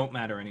 dreams, they don't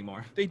matter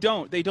anymore. They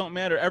don't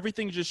matter.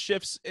 Everything just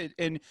shifts,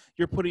 and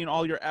you're putting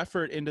all your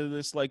effort into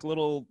this like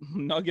little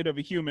nugget of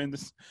a human.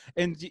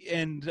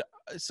 And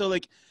so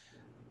like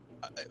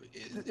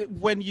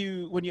when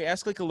you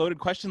ask like a loaded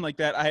question like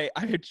that, I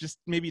just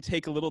maybe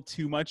take a little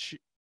too much.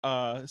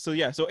 So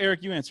yeah, so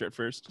Eric, you answer it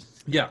first.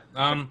 Yeah,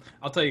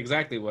 I'll tell you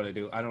exactly what I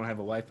do. I don't have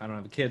a wife. I don't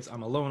have kids.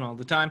 I'm alone all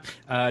the time.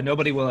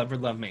 Nobody will ever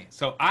love me.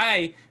 So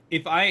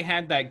if I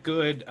had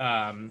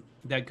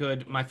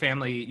my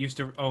family used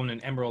to own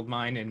an emerald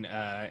mine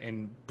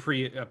in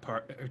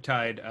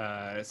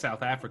pre-apartheid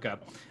South Africa,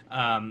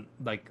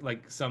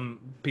 like some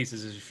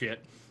pieces of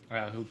shit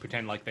who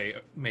pretend like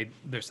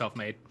they're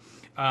self-made.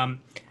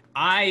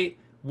 I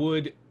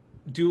would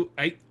do.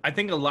 I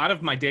think a lot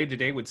of my day to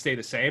day would stay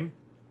the same.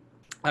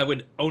 I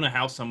would own a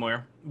house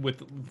somewhere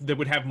that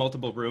would have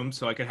multiple rooms,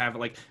 so I could have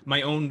like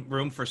my own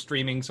room for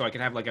streaming, so I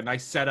could have like a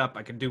nice setup.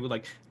 I could do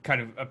like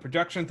kind of a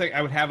production thing.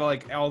 I would have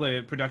like all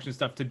the production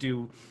stuff to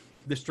do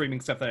the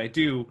streaming stuff that I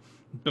do,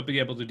 but be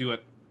able to do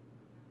it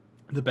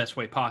the best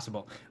way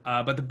possible.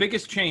 But the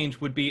biggest change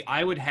would be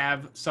I would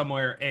have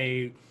somewhere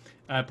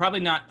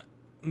probably not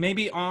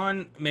maybe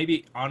on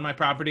my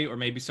property or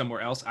maybe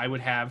somewhere else. I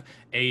would have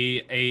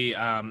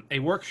a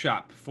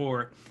workshop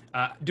for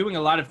doing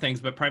a lot of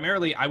things, but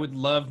primarily I would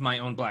love my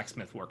own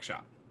blacksmith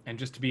workshop, and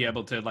just to be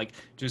able to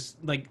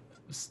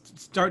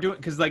start doing,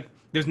 because like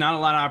there's not a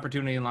lot of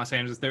opportunity in Los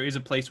Angeles. There is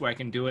a place where I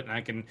can do it and I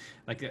can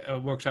like a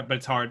workshop, but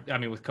it's hard. I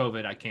mean, with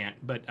COVID, I can't.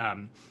 But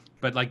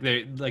like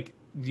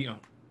you know,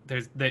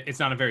 it's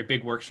not a very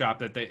big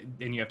workshop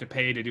and you have to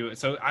pay to do it.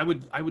 So I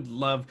would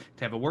love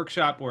to have a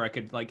workshop where I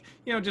could like,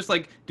 you know, just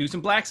like do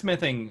some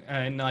blacksmithing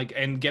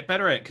and get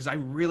better at it, because I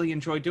really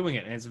enjoy doing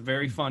it and it's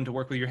very fun to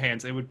work with your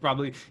hands. It would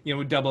probably, you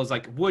know, double as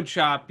like wood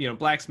shop, you know,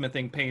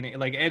 blacksmithing, painting,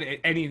 like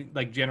any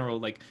like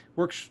general like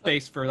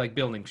workspace for like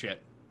building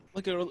shit.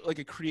 Like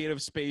a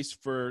creative space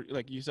for,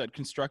 like you said,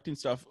 constructing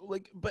stuff.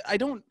 Like, but I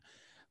don't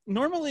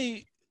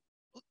normally.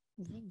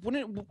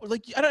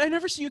 I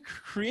never see you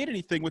create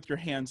anything with your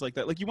hands like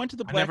that. Like, you went to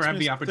the I never have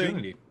the blacksmith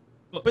opportunity.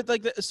 thing, but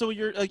like so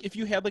you're like, if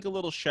you had like a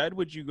little shed,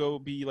 would you go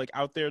be like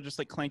out there just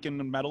like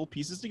clanking metal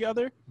pieces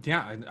together?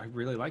 Yeah, I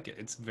really like it.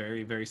 It's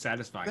very, very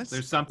satisfying.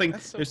 There's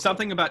cool.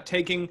 something about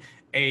taking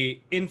a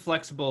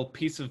inflexible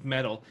piece of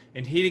metal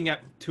and heating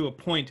it to a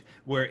point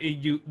where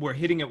we're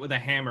hitting it with a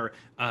hammer,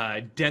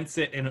 dents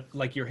it, and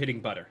like you're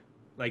hitting butter.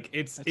 Like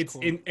it's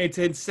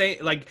insane.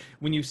 Like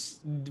when you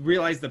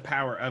realize the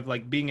power of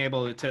like being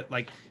able to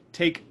like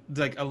take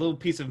like a little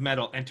piece of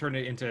metal and turn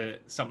it into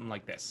something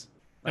like this.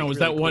 Like, Now, was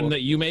really that one cool.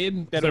 that you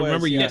made? That I was,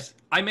 remember you. Yes,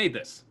 I made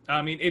this.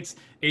 I mean, it's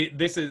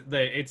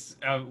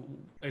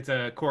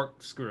a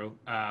corkscrew,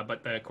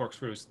 but the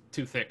corkscrew is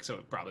too thick, so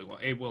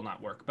it will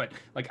not work. But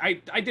like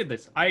I did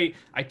this. I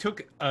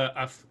took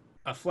a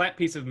flat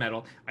piece of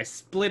metal, I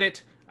split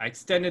it, I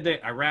extended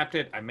it, I wrapped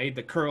it, I made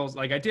the curls.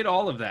 Like I did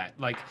all of that.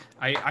 Like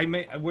I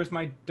made. Where's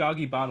my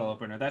doggy bottle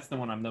opener? That's the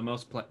one I'm the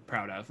most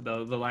proud of.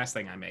 The last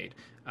thing I made.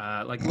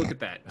 Like look at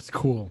that. That's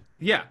cool.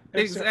 Yeah,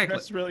 exactly.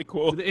 That's really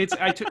cool.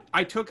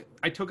 I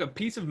took a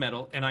piece of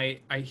metal and I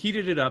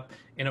heated it up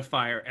in a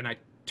fire and I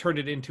turned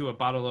it into a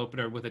bottle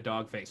opener with a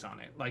dog face on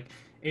it. Like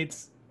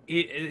it's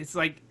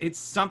like it's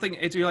something.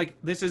 You're like,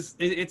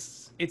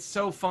 it's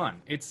so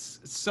fun. It's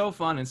so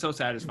fun and so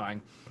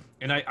satisfying,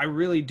 and I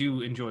really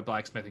do enjoy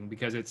blacksmithing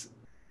because it's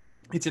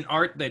an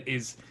art that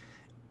is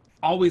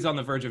always on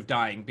the verge of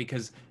dying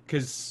because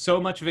so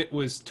much of it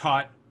was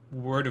taught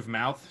word of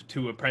mouth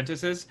to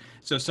apprentices.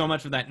 So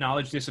much of that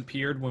knowledge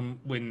disappeared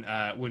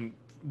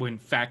when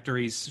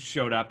factories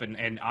showed up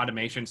and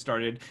automation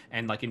started,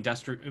 and like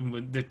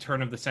the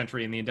turn of the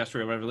century and the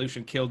Industrial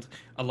Revolution killed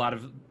a lot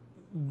of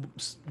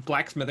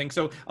blacksmithing.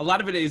 So a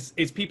lot of it is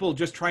people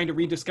just trying to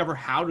rediscover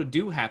how to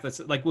do half this.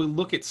 Like we'll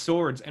look at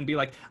swords and be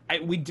like,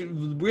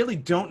 really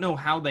don't know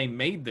how they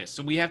made this.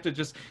 So we have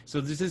to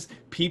so this is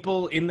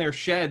people in their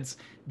sheds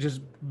just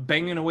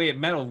banging away at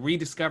metal,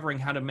 rediscovering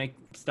how to make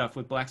stuff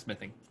with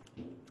blacksmithing.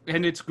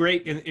 And it's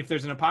great. If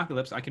there's an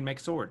apocalypse, I can make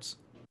swords.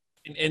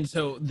 And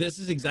so this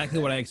is exactly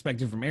what I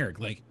expected from Eric.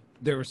 Like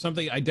there was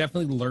something I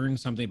definitely learned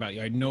something about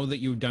you. I know that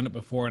you've done it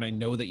before, and I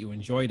know that you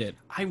enjoyed it.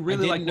 I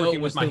really like didn't know working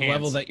it was with my the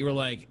level hands. that you were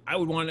like, I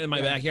would want it in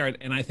my backyard,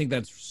 and I think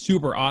that's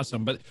super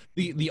awesome. But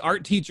the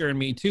art teacher in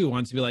me too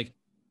wants to be like,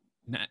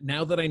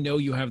 now that I know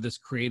you have this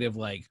creative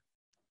like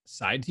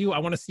side to you, I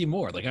want to see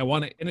more. Like I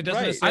want to, and it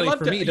doesn't Right. necessarily I love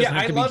for to- me. It doesn't yeah,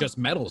 have I to love- be just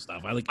metal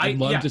stuff. I'd yeah.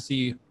 love to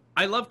see.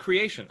 I love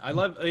creation. I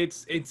love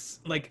it's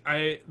like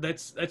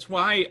that's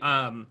why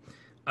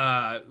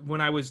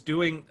when I was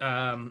doing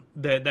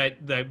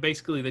that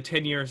basically the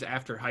 10 years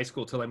after high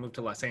school till I moved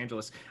to Los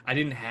Angeles, I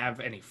didn't have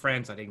any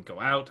friends. I didn't go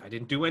out. I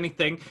didn't do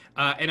anything.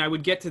 And I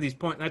would get to these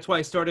points. That's why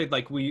I started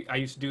I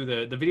used to do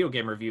the video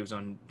game reviews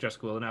on Just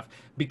Cool Enough,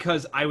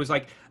 because I was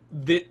like,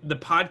 the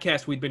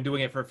podcast, we'd been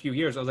doing it for a few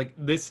years. I was like,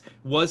 this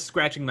was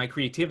scratching my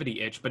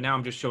creativity itch, but now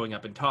I'm just showing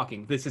up and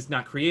talking. This is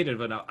not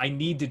creative enough. I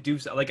need to do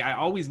so. Like I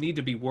always need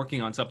to be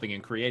working on something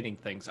and creating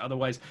things.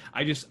 Otherwise,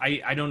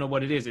 I don't know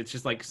what it is. It's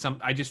just like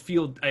I just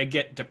feel I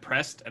get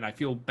depressed and I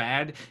feel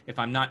bad if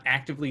I'm not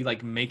actively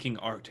like making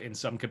art in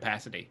some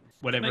capacity,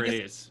 whatever it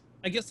is.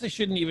 I guess I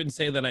shouldn't even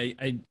say that I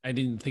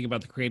didn't think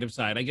about the creative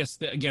side. I guess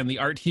again, the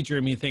art teacher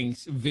in me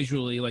thinks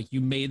visually like you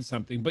made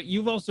something, but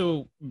you've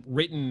also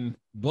written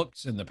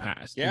books in the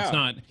past. Yeah.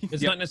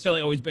 It's not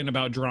necessarily always been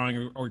about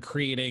drawing or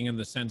creating in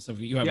the sense of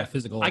you have a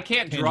physical. I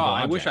can't tangible draw. I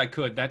object. wish I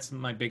could. That's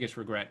my biggest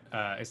regret,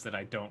 is that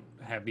I don't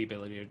have the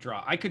ability to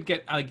draw. I could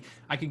get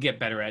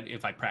better at it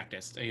if I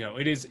practiced. You know,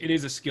 it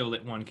is a skill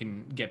that one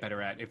can get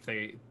better at if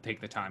they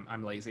take the time.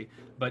 I'm lazy,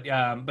 but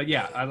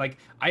yeah,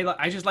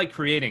 I just like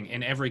creating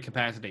in every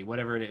capacity,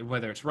 whatever it is,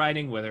 whether it's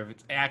writing, whether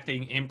it's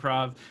acting,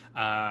 improv,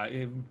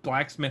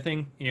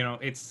 blacksmithing. You know,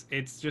 it's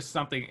just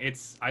something.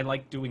 I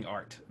like doing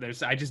art.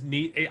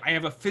 I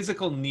have a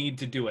physical need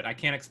to do it. I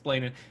can't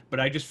explain it, but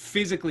I just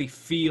physically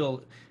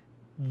feel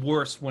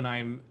worse when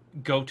I'm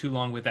go too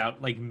long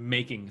without like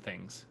making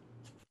things.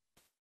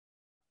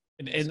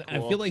 And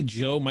cool. I feel like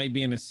Joe might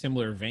be in a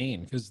similar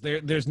vein because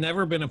there's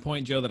never been a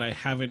point, Joe, that I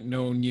haven't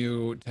known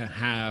you to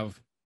have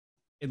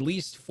at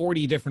least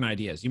 40 different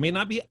ideas. You may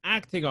not be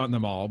acting on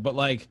them all, but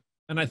like,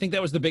 and I think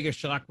that was the biggest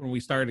shock when we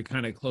started to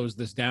kind of close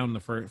this down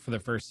for the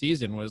first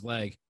season was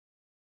like,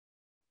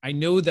 I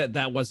know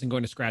that wasn't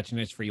going to scratch an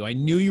itch for you. I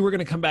knew you were going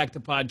to come back to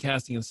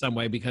podcasting in some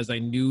way because I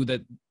knew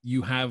that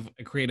you have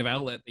a creative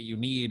outlet that you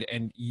need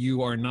and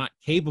you are not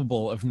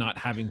capable of not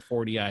having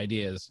 40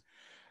 ideas.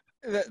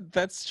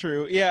 That's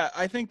true. Yeah,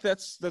 I think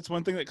that's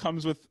one thing that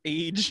comes with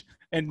age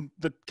and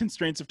the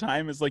constraints of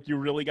time is like you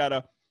really got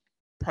to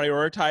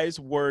prioritize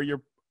where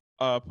you're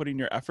putting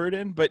your effort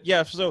in. But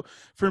yeah, so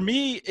for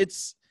me,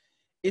 it's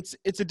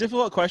a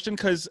difficult question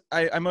because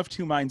I'm of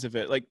two minds of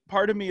it. Like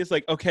part of me is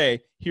like,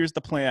 okay, here's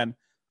the plan.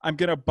 I'm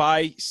going to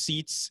buy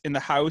seats in the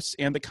House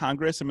and the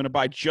Congress. I'm going to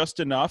buy just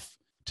enough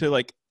to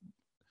like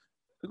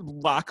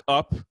lock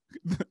up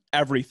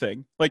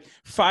everything. Like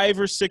 5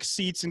 or 6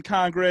 seats in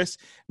Congress,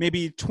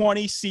 maybe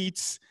 20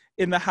 seats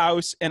in the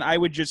House. And I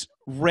would just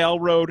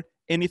railroad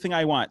anything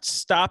I want,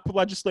 stop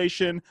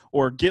legislation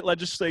or get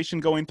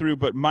legislation going through.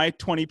 But my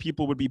 20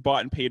 people would be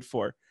bought and paid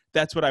for.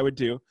 That's what I would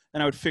do.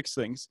 And I would fix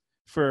things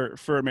for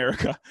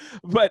America.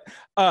 But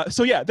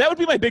so yeah, that would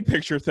be my big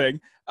picture thing.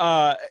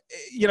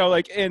 You know,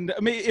 like, and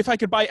I mean, if I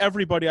could buy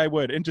everybody, I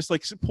would, and just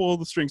like pull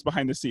the strings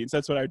behind the scenes.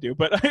 That's what I would do.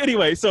 But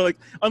anyway, so like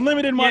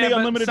unlimited money,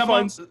 unlimited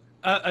funds.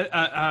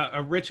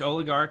 A rich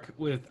oligarch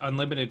with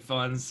unlimited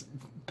funds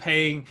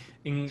paying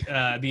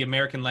the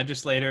American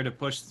legislator to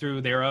push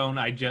through their own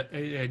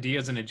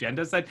ideas and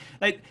agendas.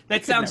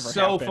 That sounds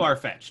so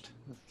far-fetched.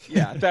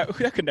 Yeah, that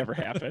could never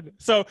happen.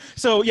 So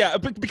yeah,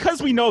 but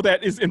because we know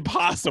that is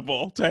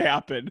impossible to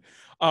happen,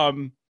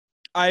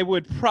 I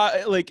would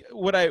like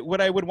what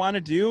I would want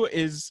to do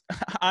is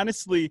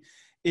honestly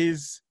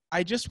is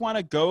I just want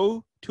to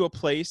go to a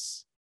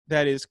place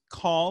that is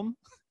calm,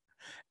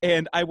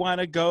 and I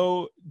want to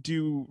go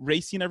do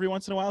racing every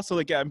once in a while. So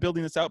like, yeah, I'm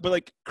building this out, but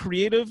like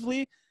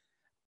creatively,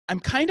 I'm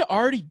kind of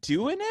already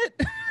doing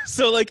it.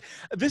 So like,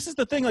 this is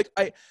the thing. Like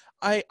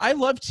I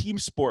love team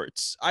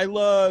sports. I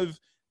love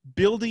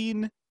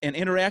building and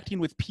interacting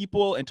with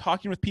people and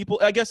talking with people.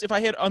 I guess if I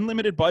had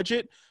unlimited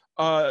budget,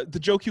 the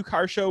Joe Q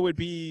Car Show would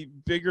be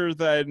bigger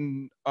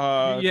than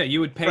you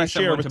would pay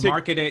someone to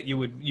market it. You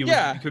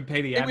could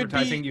pay the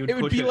advertising. You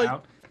would push it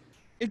out.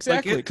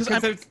 Exactly, because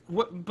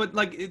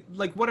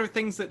what are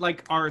things that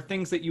like are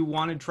things that you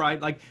want to try?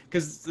 Like,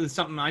 because there's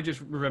something I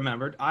just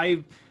remembered.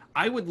 I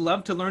would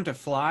love to learn to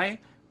fly,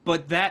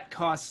 but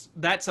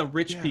that's a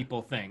rich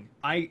people thing.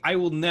 I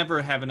will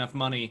never have enough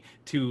money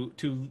to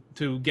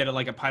get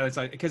a pilot's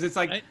license, because it's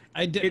like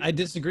I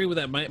disagree with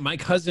that. My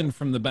cousin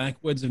from the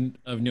backwoods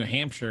of New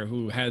Hampshire,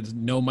 who has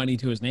no money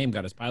to his name,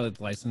 got his pilot's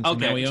license. Okay,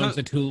 and now he owns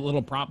a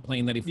little prop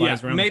plane that he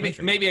flies around.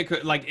 Maybe I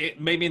could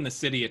maybe in the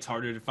city it's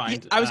harder to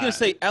find. I was gonna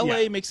say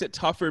LA makes it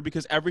tougher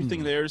because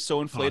everything there is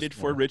so inflated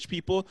for rich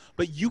people.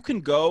 But you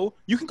can go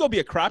be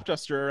a crop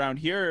duster around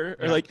here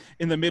or like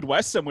in the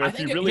Midwest somewhere if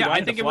you really want to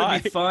fly. I think it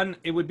would be fun.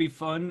 It would be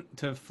fun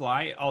to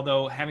fly.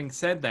 Although having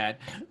said that,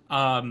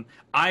 I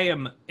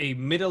am a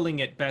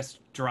middling at best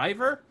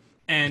driver,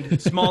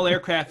 and small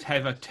aircraft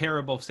have a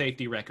terrible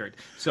safety record.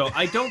 So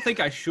I don't think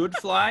I should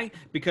fly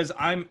because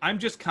I'm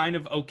just kind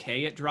of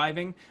okay at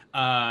driving.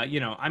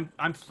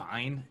 I'm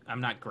fine.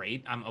 I'm not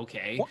great. I'm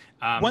okay.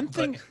 One But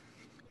thing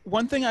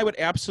one thing I would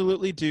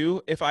absolutely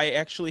do if I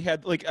actually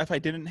had, like, if I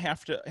didn't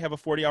have to have a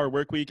 40-hour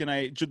work week and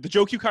the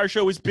Joe Q Car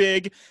Show was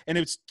big and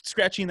it was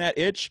scratching that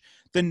itch,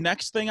 the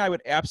next thing I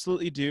would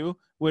absolutely do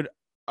would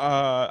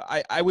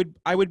I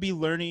would be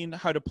learning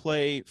how to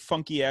play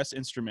funky ass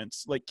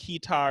instruments like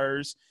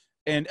guitars,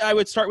 and I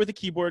would start with a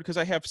keyboard because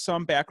I have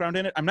some background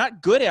in it. I'm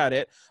not good at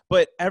it,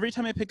 but every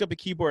time I pick up a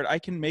keyboard, I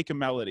can make a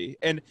melody.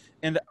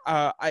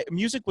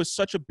 Music was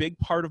such a big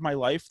part of my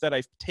life that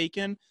I've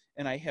taken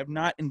and I have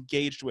not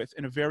engaged with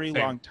in a very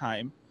Same. long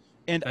time.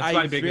 And That's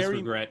my biggest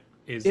regret.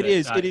 It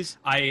is.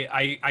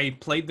 I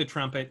played the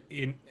trumpet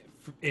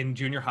in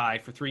junior high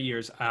for 3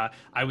 years.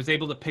 I was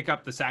able to pick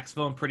up the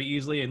saxophone pretty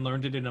easily and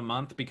learned it in a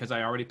month because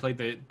I already played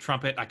the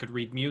trumpet. I could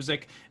read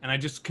music, and I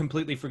just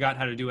completely forgot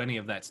how to do any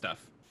of that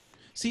stuff.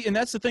 See, and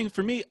that's the thing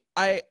for me.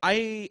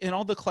 I in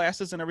all the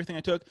classes and everything I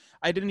took,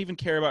 I didn't even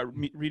care about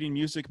reading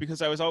music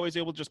because I was always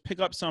able to just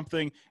pick up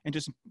something and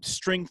just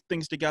string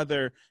things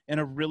together in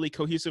a really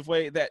cohesive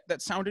way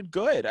that sounded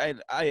good.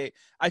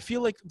 I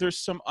feel like there's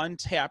some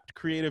untapped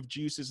creative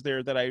juices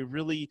there that I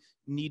really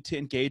need to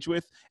engage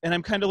with, and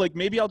I'm kind of like,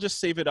 maybe I'll just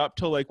save it up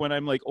till like when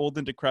I'm like old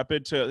and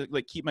decrepit to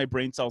like keep my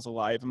brain cells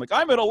alive. I'm like,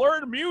 I'm gonna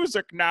learn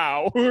music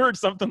now or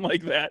something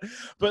like that.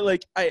 But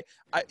like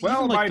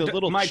Well, even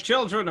like my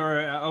children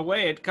are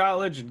away at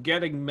college and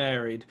getting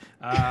married.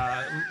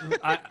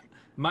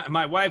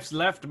 My wife's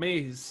left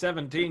me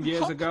 17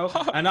 years ago,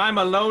 and I'm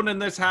alone in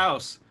this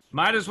house.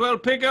 Might as well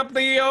pick up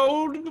the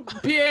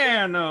old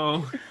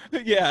piano.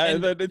 Yeah,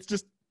 and then it's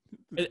just,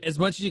 as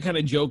much as you kind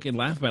of joke and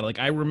laugh about it, like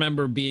I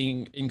remember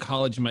being in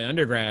college in my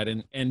undergrad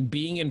and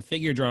being in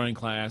figure drawing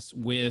class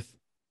with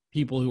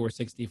people who were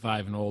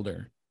 65 and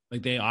older.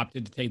 Like they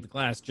opted to take the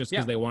class just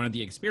because they wanted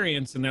the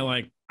experience, and they're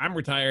like, I'm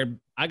retired,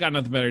 I got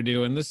nothing better to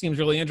do, and this seems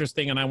really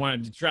interesting, and I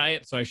wanted to try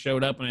it, so I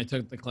showed up and I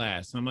took the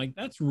class. And I'm like,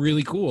 that's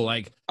really cool.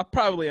 Like I'll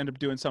probably end up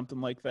doing something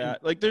like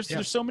that. Like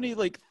there's so many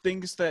like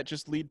things that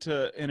just lead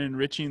to an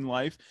enriching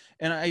life,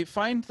 and I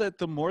find that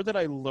the more that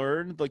I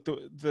learn, like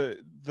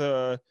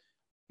the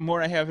more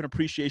I have an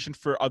appreciation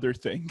for other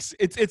things.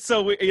 It's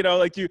so, you know,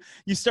 like you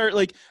start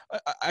like,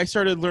 I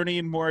started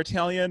learning more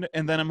Italian,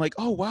 and then I'm like,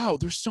 oh wow,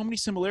 there's so many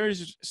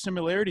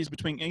similarities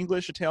between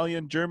English,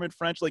 Italian, German,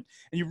 French, like,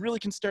 and you really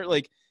can start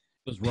like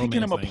those picking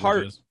them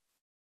apart.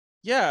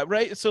 Yeah,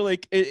 right. So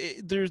like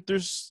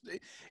there's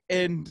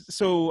and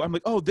so I'm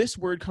like, oh, this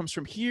word comes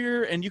from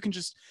here, and you can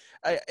just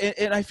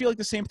and I feel like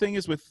the same thing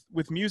is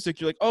with music.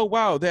 You're like, oh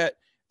wow, that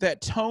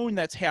tone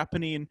that's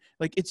happening,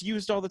 like it's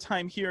used all the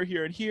time here,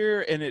 and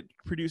here, and it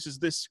produces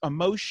this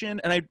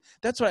emotion. And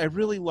that's what I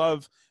really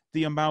love,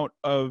 the amount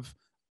of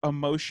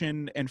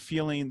emotion and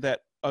feeling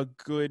that a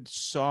good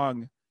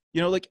song,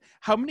 you know, like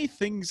how many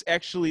things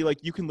actually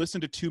like you can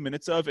listen to 2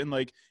 minutes of and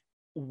like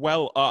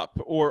well up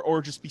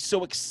or just be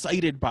so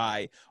excited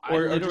by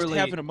or just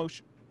have an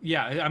emotion.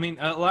 Yeah, I mean,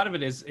 a lot of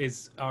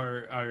it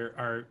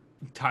are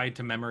tied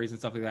to memories and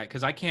stuff like that,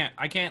 because I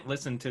can't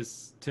listen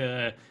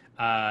to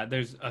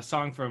there's a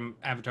song from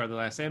Avatar: The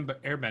Last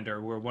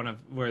Airbender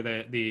where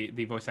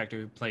the voice actor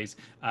who plays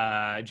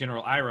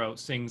General Iroh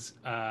sings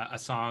a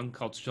song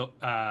called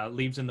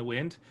 "Leaves in the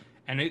Wind,"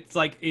 and it's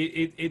like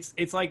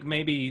it's like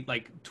maybe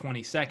like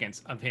 20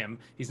 seconds of him.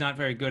 He's not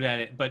very good at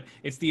it, but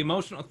it's the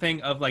emotional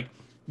thing of like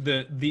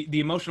the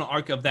emotional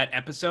arc of that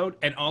episode,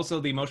 and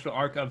also the emotional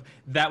arc of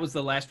that was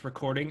the last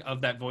recording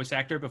of that voice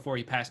actor before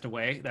he passed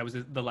away. That was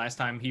the last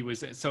time he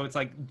was. So it's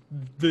like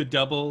the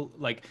double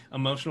like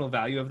emotional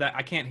value of that.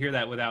 I can't hear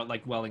that without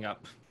like welling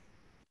up.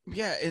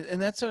 Yeah,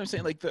 and that's what I'm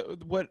saying. Like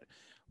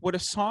what a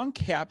song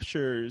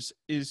captures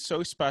is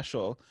so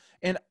special,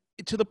 and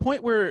to the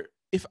point where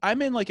if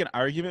I'm in like an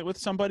argument with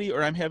somebody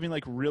or I'm having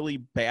like really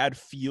bad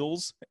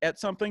feels at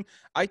something,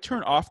 I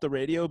turn off the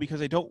radio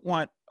because I don't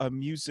want a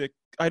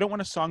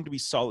song to be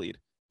sullied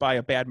by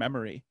a bad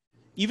memory.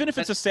 Even if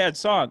it's a sad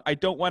song, I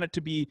don't want it to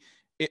be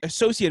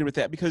associated with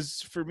that,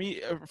 because for me,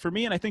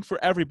 and I think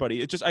for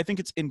everybody, I think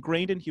it's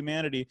ingrained in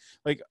humanity.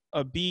 Like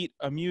a beat,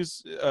 a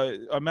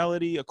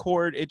melody, a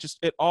chord,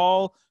 it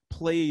all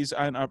plays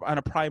on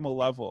a primal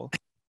level.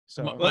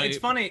 So well, it's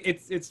funny.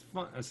 It's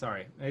fun.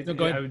 Sorry, No,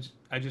 go ahead.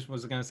 I just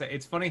was gonna say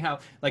it's funny how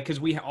like,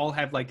 because we all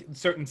have like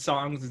certain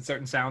songs and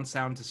certain sounds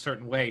sound a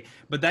certain way,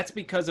 but that's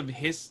because of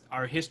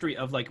our history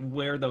of like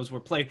where those were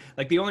played.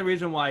 Like the only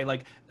reason why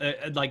like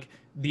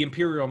the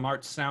Imperial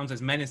March sounds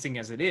as menacing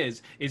as it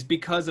is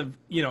because of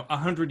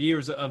 100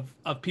 years of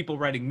people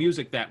writing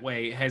music that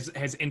way has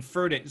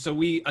inferred it. So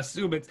we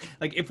assume it's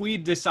like if we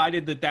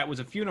decided that was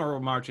a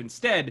funeral march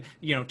instead,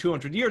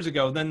 200 years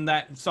ago, then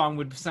that song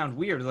would sound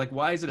weird. Like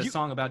why is it a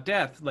song about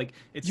death? Like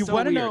it's you so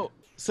want to weird. know.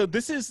 So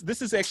this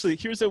is actually,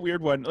 here's a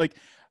weird one. Like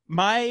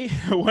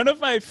one of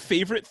my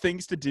favorite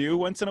things to do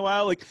once in a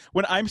while, like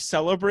when I'm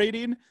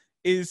celebrating,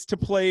 is to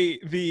play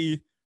the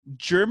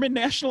German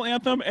national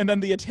anthem and then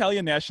the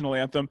Italian national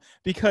anthem,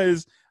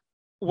 because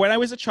when I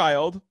was a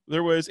child,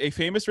 there was a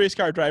famous race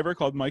car driver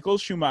called Michael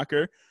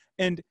Schumacher,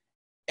 and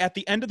at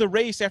the end of the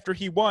race, after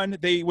he won,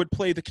 they would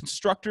play the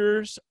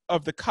constructors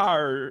of the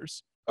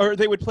cars, or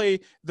they would play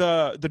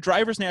the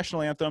driver's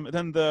national anthem,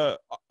 then the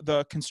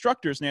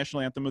constructor's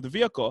national anthem of the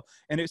vehicle,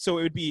 and so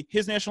it would be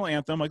his national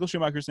anthem, Michael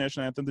Schumacher's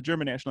national anthem, the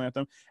German national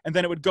anthem, and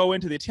then it would go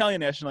into the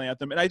Italian national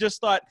anthem. And I just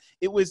thought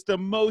it was the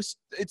most.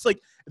 It's like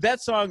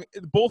that song,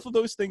 both of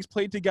those things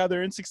played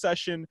together in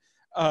succession.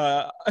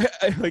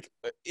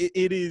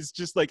 It is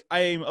just like I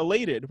am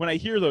elated when I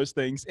hear those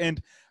things,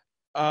 and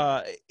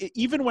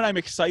even when I'm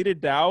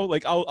excited now,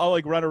 like I'll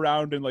like run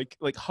around and like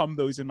hum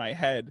those in my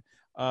head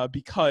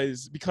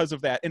because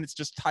of that, and it's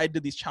just tied to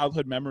these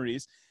childhood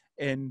memories.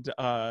 And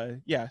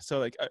yeah, so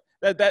like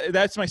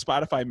that's my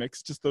Spotify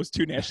mix, just those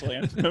two national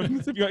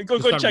anthems. If you want,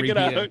 go check it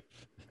out.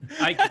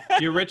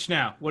 You're rich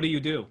now. What do you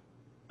do?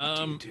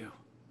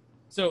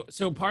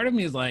 So part of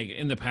me is like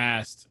in the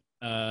past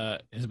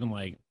has been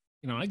like,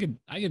 you know, I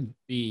could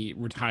be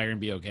retired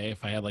and be okay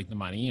if I had like the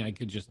money. I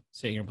could just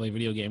sit here and play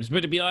video games.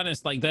 But to be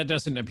honest, like that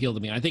doesn't appeal to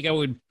me. I think it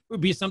would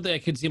be something I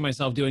could see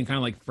myself doing kind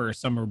of like for a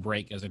summer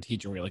break as a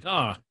teacher where you're like,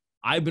 oh,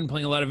 I've been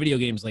playing a lot of video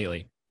games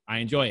lately. I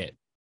enjoy it.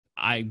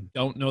 I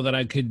don't know that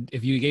I could,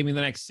 if you gave me the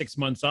next 6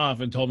 months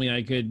off and told me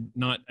I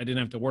didn't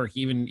have to work,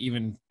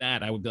 even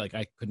that, I would be like,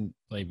 I couldn't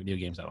play video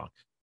games that long.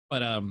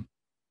 But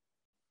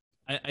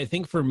I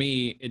think for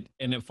me,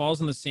 it falls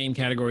in the same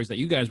categories that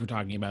you guys were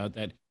talking about,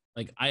 that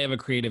like I have a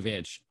creative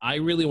itch. I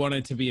really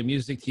wanted to be a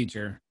music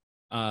teacher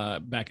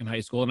back in high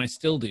school, and I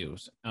still do.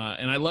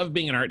 And I love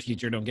being an art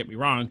teacher, don't get me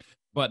wrong,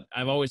 but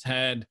I've always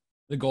had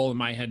the goal in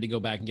my head to go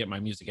back and get my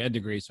music ed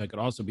degree so I could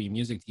also be a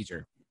music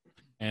teacher.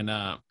 And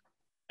I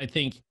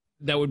think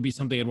that would be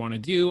something I'd want to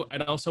do.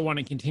 I'd also want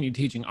to continue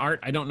teaching art.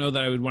 I don't know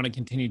that I would want to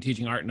continue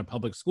teaching art in a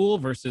public school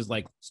versus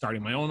like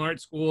starting my own art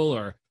school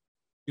or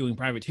doing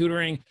private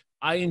tutoring.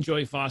 I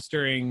enjoy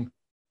fostering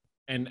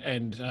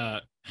and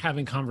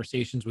having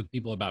conversations with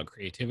people about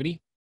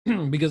creativity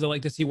because I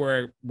like to see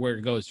where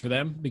it goes for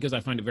them, because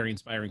I find it very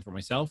inspiring for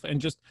myself. And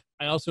just,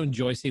 I also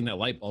enjoy seeing that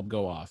light bulb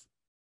go off.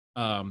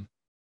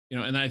 You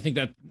know, and I think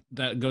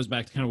that goes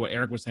back to kind of what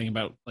Eric was saying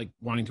about like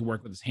wanting to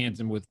work with his hands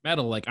and with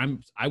metal. Like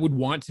I would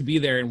want to be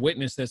there and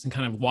witness this and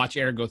kind of watch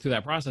Eric go through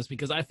that process,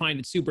 because I find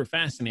it super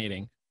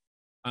fascinating.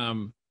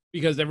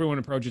 Because everyone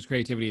approaches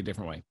creativity a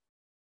different way.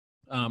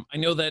 I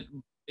know that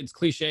it's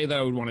cliche that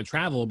I would want to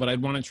travel, but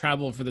I'd want to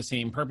travel for the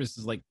same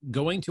purposes. Like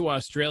going to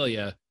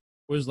Australia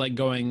was like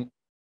going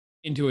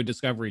into a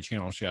Discovery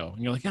Channel show,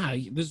 and you're like,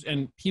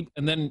 and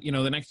then, you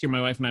know, the next year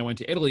my wife and I went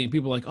to Italy, and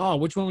people were like, oh,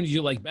 which one would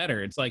you like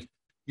better? It's like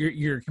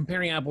you're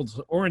comparing apples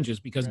to oranges,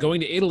 because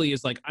going to Italy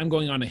is like I'm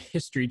going on a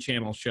History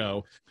Channel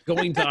show.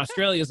 Going to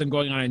Australia is I'm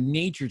going on a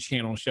Nature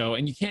Channel show,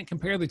 and you can't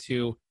compare the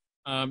two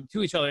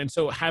to each other. And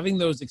so having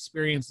those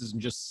experiences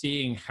and just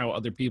seeing how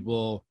other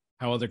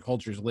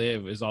cultures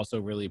live is also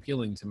really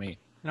appealing to me.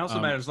 It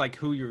also matters like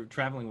who you're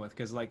traveling with,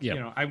 because like you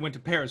know, I went to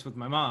Paris with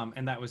my mom,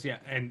 and that was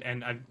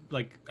and I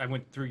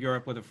went through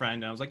Europe with a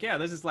friend, and I was like, yeah,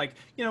 this is like,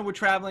 you know, we're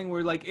traveling,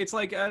 we're like, it's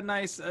like a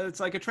nice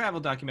it's like a travel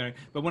documentary.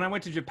 But when I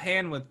went to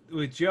Japan with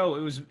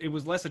Joe, it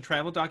was less a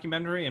travel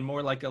documentary and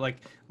more like a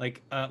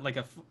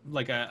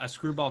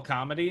screwball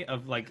comedy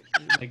of like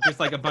just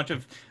like a bunch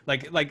of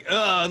like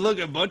look,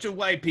 a bunch of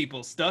white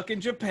people stuck in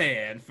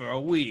Japan for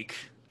a week.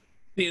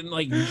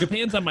 Like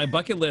Japan's on my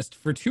bucket list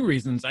for two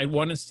reasons. I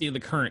want to see the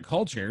current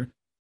culture,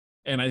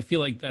 and I feel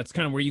like that's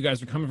kind of where you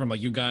guys are coming from.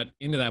 Like you got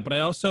into that, but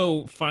I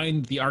also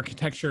find the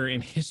architecture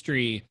and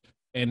history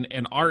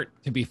and art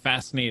to be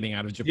fascinating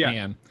out of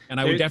Japan. And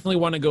I would definitely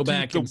want to go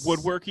back. The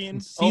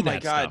woodworking. Oh my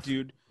God, stuff.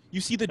 Dude. You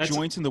see the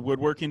joints in the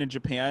woodworking in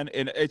Japan,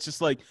 and it's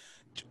just like,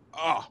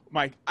 oh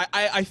my,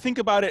 I think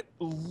about it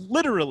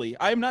literally.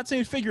 I'm not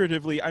saying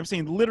figuratively, I'm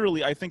saying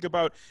literally. I think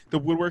about the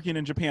woodworking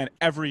in Japan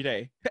every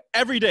day,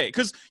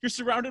 because you're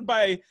surrounded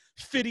by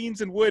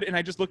fittings and wood, and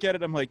I just look at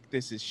it, I'm like,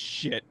 this is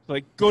shit.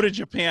 Like, go to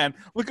Japan,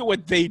 look at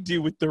what they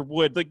do with their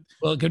wood. Like,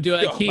 well, go do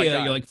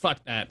IKEA. You're like,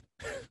 fuck that.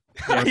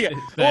 Yeah.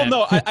 Well,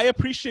 no, I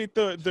appreciate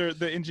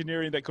the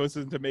engineering that goes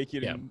into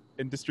making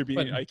and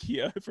distributing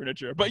IKEA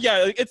furniture, but yeah,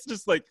 like, it's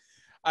just like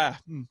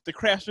the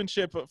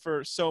craftsmanship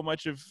for so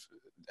much of,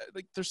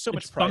 like, there's so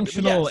much pride.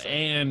 Functional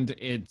and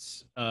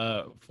it's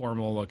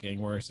formal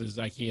looking, whereas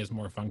IKEA is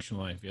more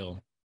functional, I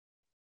feel.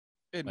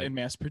 And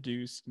mass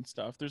produced and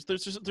stuff.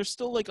 There's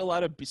still like a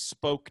lot of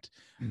bespoke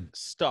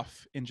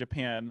stuff in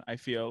Japan. I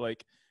feel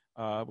like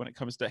when it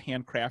comes to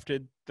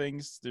handcrafted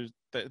things,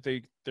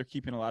 they're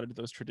keeping a lot of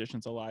those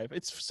traditions alive.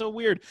 It's so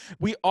weird.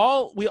 We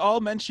all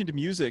mentioned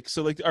music,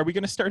 so like, are we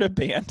gonna start a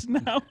band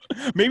now?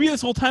 Maybe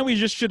this whole time we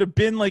just should have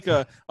been like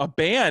a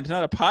band,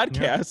 not a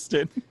podcast.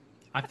 Yeah.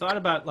 I thought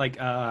about like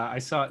I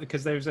saw,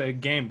 because there's a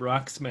game,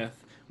 Rocksmith,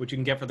 which you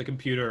can get for the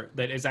computer,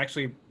 that is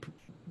actually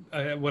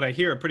what I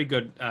hear, a pretty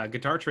good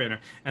guitar trainer.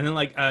 And then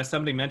like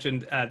somebody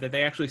mentioned that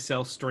they actually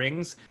sell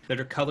strings that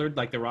are colored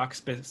like the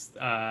Rocksmith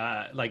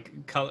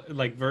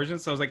like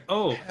versions. So I was like,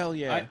 oh, hell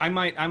yeah, I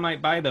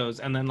might buy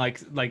those and then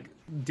like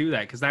do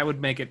that, because that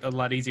would make it a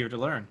lot easier to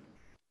learn.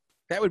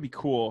 That would be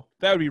cool.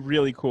 That would be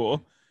really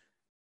cool.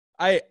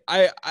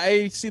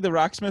 I see the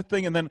Rocksmith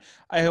thing, and then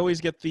I always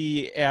get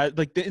the ad,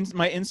 like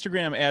my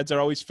Instagram ads are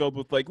always filled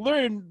with like,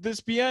 learn this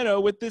piano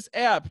with this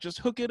app, just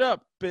hook it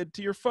up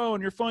to your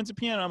phone. Your phone's a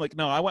piano. I'm like,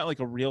 no, I want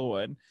like a real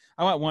one.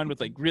 I want one with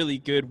like really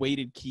good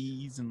weighted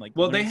keys and like.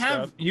 Well, they learn have.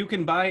 stuff. You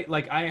can buy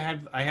like I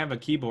have a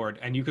keyboard,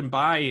 and you can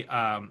buy.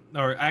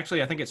 Or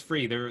actually, I think it's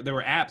free. There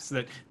were apps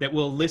that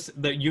will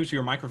listen, that use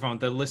your microphone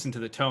to listen to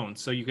the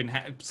tones. So you can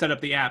set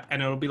up the app,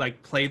 and it'll be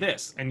like play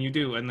this, and you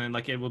do, and then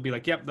like it will be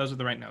like, yep, those are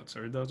the right notes,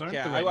 or those aren't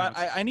the right notes.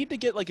 I need to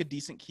get like a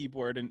decent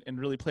keyboard and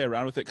really play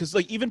around with it, because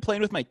like even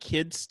playing with my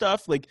kids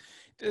stuff, like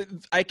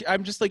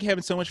I'm just like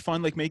having so much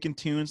fun like making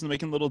tunes and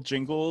making little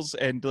jingles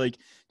and like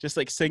just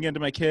like singing to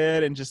my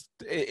kid, and just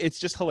it's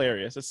just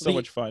hilarious. It's so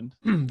much fun.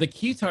 The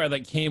guitar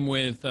that came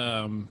with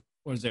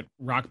what is it,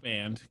 Rock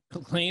Band,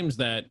 claims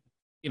that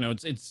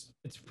it's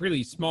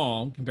pretty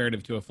small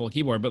comparative to a full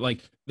keyboard, but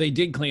like they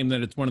did claim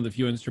that it's one of the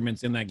few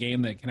instruments in that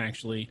game that can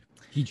actually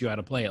teach you how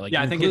to play it. Like, yeah,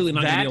 I you're think clearly it's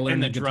not going that to learn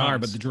and the the guitar,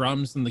 drums. but the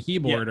drums and the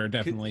keyboard are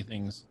definitely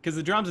things. Because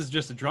the drums is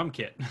just a drum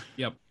kit.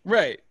 Yep.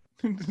 Right.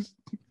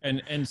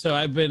 And so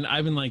I've been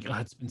like, oh,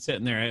 it's been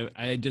sitting there.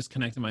 I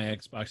disconnected my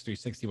Xbox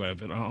 360, but I've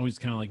been always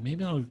kind of like,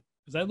 maybe I'll,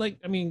 because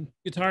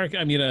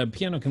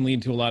piano can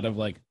lead to a lot of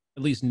like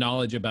at least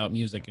knowledge about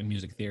music and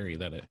music theory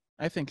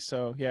I think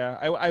so. Yeah.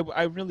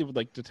 I really would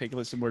like to take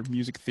some more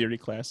music theory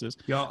classes.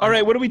 Yo, All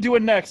right. What are we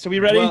doing next? Are we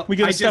ready? Well, we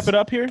gonna step it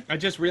up here? I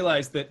just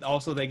realized that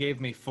also they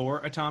gave me 4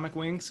 atomic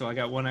wings, so I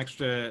got 1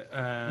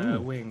 extra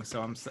wing.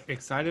 So I'm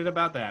excited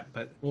about that.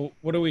 But well,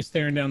 what are we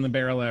staring down the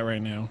barrel at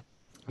right now?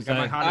 I got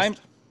my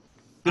hottest.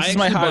 This is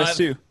my hottest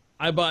too.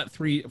 I bought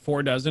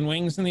 4 dozen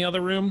wings in the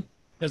other room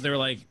because they were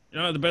like,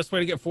 the best way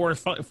to get four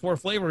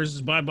flavors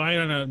is by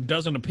buying a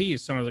dozen a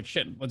piece. So I was like,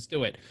 shit, let's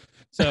do it.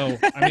 So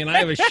I mean, I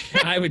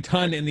have a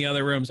ton in the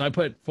other room, so I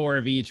put 4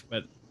 of each.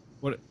 But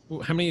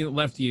how many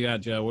left do you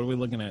got, Joe? What are we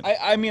looking at?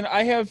 I mean,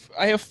 I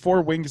have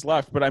 4 wings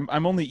left, but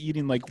I'm only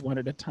eating like 1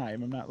 at a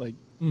time. I'm not like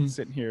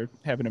sitting here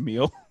having a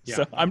meal. Yeah.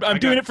 So I'm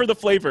doing it for the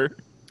flavor.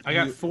 I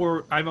got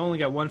 4. I've only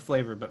got 1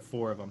 flavor, but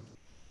 4 of them.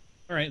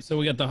 All right, so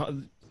we got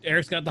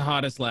Eric's got the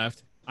hottest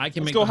left. I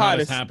can make go the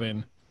hottest hottest.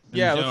 happen.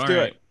 Yeah, let's do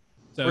it.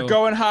 So We're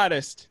going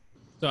hottest.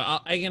 So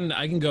I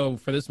can go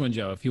for this one,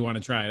 Joe, if you want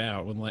to try it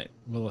out.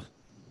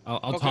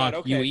 I'll talk.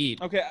 Okay. You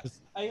eat. Okay.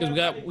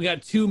 Because we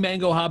got 2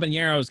 mango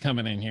habaneros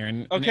coming in here.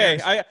 And okay.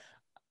 Eric's,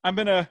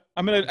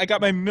 I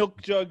got my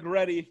milk jug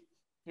ready.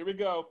 Here we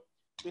go.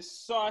 This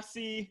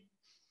saucy.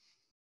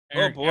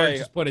 Eric, oh boy. Eric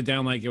just put it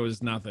down like it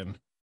was nothing.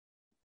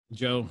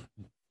 Joe's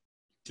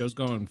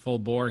going full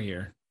bore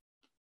here.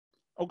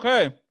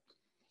 Okay.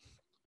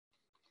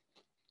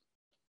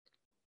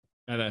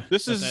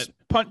 This got is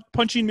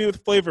punching me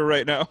with flavor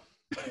right now.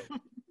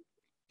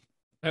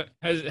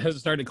 Has it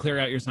started to clear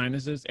out your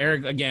sinuses?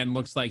 Eric, again,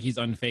 looks like he's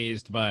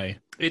unfazed by...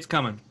 It's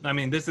coming. I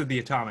mean, this is the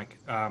atomic.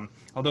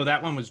 Although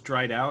that one was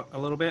dried out a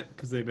little bit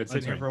because they've been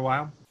sitting here for a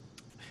while.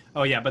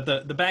 Oh, yeah, but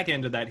the back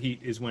end of that heat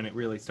is when it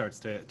really starts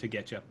to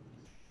get you.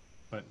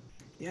 But,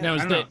 yeah,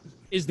 now,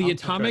 is the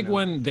atomic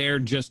one there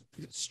just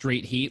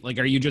straight heat? Like,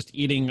 are you just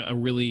eating a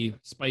really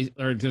spicy...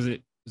 Or is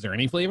there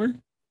any flavor?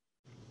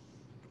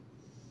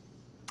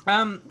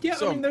 Yeah,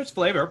 I mean, there's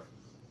flavor.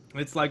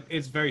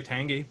 It's very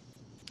tangy.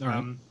 All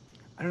right.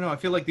 I don't know. I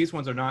feel like these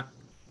ones are not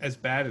as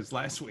bad as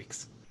last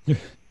week's.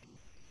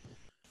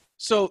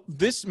 So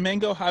this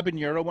mango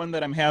habanero one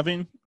that I'm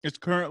having is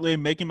currently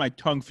making my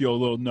tongue feel a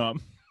little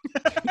numb.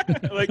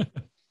 Like,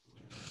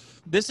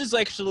 this is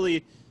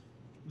actually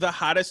the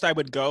hottest I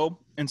would go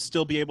and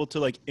still be able to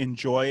like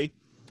enjoy,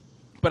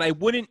 but I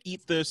wouldn't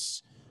eat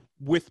this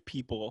with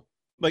people.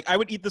 Like, I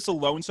would eat this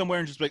alone somewhere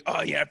and just be like,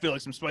 oh yeah, I feel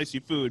like some spicy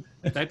food.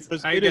 I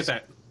get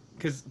that.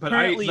 But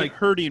currently like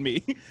hurting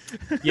me.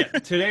 Yeah,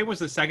 today was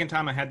the second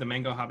time I had the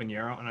mango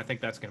habanero, and I think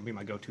that's going to be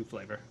my go-to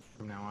flavor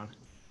from now on.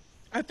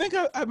 I think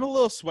I'm a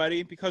little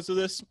sweaty because of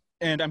this,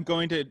 and I'm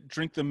going to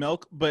drink the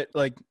milk, but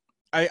like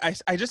I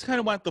just kind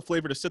of want the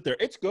flavor to sit there.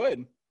 It's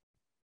good.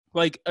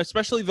 Like,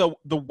 especially the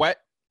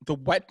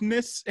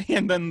wetness,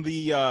 and then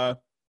the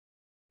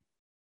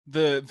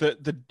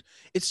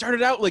it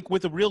started out like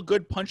with a real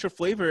good punch of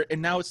flavor, and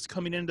now it's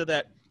coming into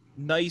that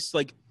nice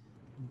like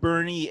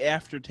burny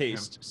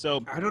aftertaste. Yeah.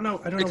 So I don't know.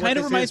 It kind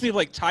of reminds me of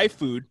like Thai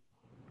food,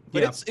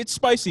 but it's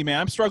spicy, man.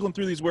 I'm struggling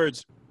through these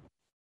words.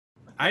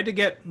 I'd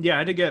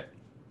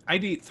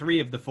eat 3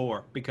 of the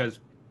 4 because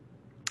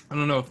I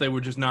don't know if they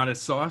were just not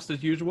as sauced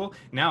as usual.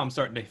 Now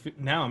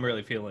I'm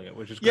really feeling it,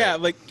 which is great. Yeah,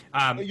 like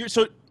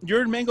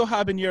your mango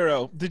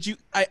habanero.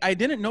 I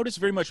didn't notice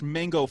very much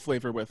mango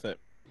flavor with it.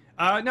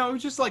 No, it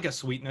was just like a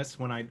sweetness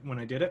when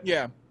I did it.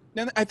 Yeah.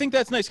 And I think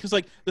that's nice because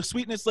like the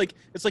sweetness, like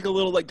it's like a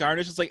little like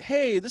garnish. It's like,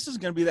 hey, this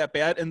isn't gonna be that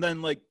bad. And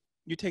then like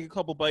you take a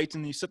couple bites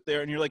and you sit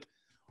there and you're like,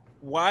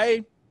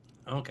 why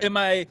am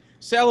I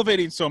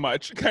salivating so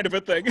much? Kind of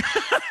a thing.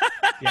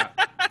 Yeah.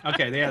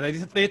 Okay. Yeah.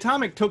 The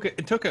atomic took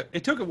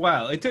a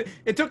while. It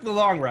took the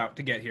long route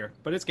to get here,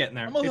 but it's getting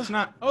there. It's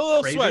not. A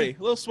little crazy. sweaty.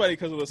 A little sweaty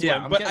because of this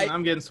one. But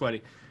I'm getting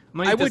sweaty.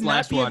 I'm gonna eat this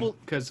last one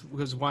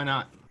because why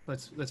not?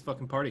 Let's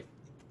fucking party.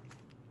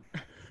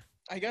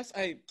 I guess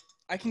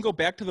I I can go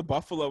back to the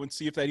buffalo and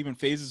see if that even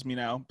phases me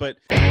now. But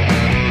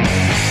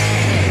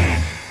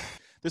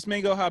this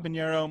mango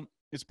habanero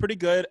is pretty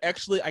good.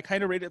 Actually, I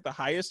kind of rate it the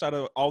highest out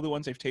of all the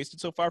ones I've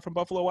tasted so far from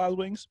Buffalo Wild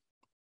Wings.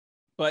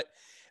 But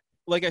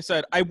like I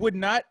said, I would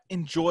not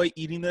enjoy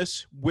eating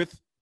this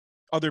with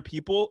other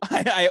people.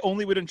 I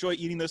only would enjoy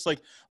eating this like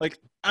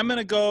I'm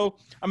gonna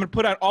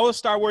put on all the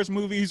Star Wars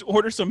movies,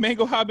 order some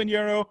mango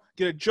habanero,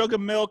 get a jug of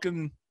milk,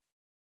 and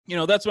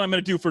that's what I'm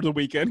gonna do for the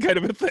weekend, kind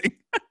of a thing.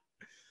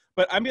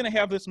 But I'm gonna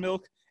have this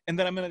milk, and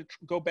then I'm gonna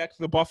go back to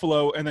the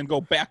buffalo, and then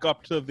go back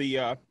up to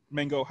the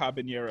mango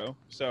habanero.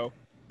 So,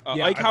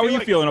 Ike, how are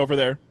you feeling over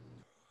there?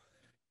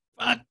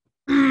 Oh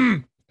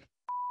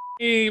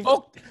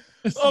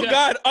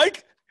God,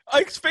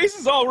 Ike's face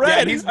is all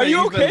red. Yeah, are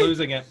you okay? Been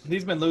losing it.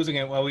 He's been losing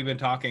it while we've been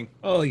talking.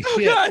 Holy Oh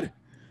shit. God.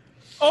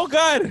 Oh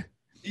God.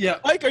 Yeah.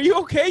 Ike, are you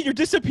okay? You're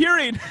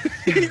disappearing.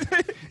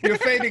 You're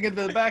fading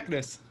into the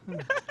backness.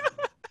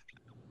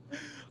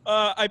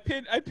 I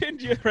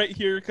pinned you right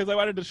here because I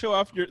wanted to show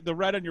off the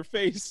red on your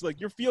face. Like,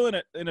 you're feeling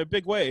it in a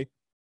big way.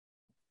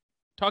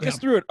 Talk us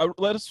through it.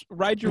 Let us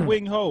ride your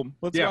wing home.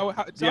 Let's go.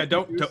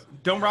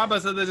 Don't rob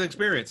us of this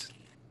experience.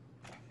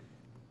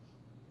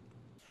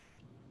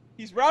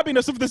 He's robbing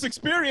us of this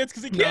experience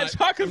because he can't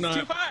talk us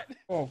too hot.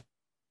 Oh.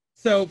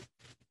 So,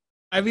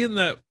 I've eaten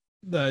the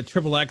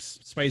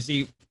XXX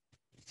spicy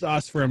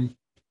sauce from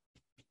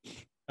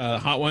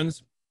Hot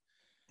Ones.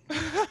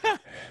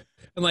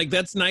 And like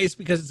that's nice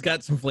because it's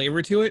got some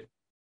flavor to it.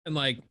 And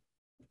like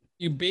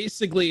you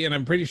basically, and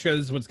I'm pretty sure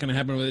this is what's gonna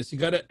happen with this, you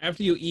gotta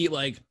after you eat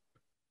like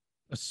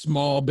a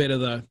small bit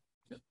of the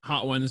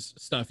Hot Ones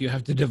stuff, you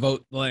have to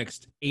devote the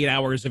next 8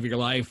 hours of your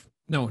life.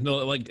 No,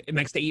 like the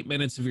next 8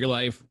 minutes of your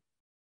life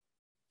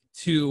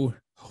to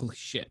holy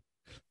shit.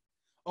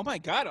 Oh my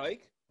God,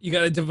 Ike. You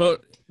got to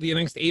devote the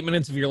next 8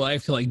 minutes of your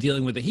life to like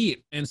dealing with the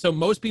heat. And so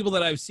most people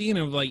that I've seen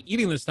of like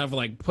eating this stuff are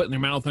like putting their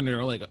mouth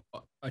under like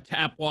a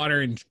tap water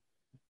and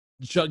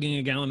chugging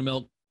a gallon of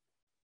milk.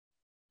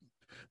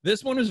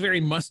 This one was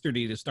very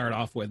mustardy to start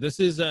off with. This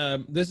is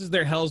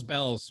their Hell's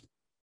Bells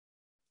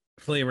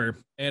flavor.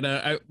 And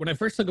when I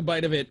first took a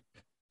bite of it,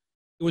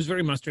 it was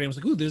very mustardy. I was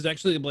like, ooh, this is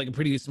actually like a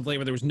pretty decent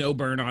flavor. There was no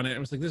burn on it. I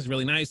was like, this is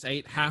really nice. I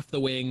ate half the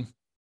wing.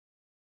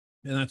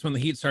 And that's when the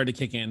heat started to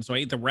kick in. So I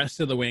ate the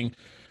rest of the wing.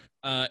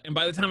 And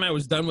by the time I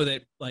was done with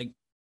it, like,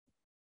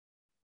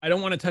 I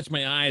don't want to touch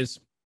my eyes,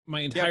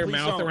 my entire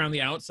mouth around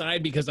the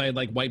outside because I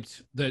like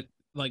wiped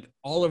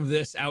all of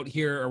this out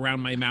here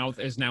around my mouth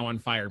is now on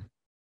fire.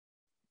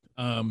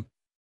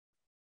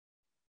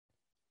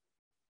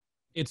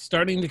 It's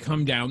starting to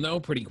come down though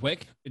pretty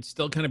quick. It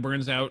still kind of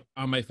burns out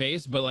on my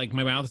face, but like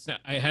my mouth,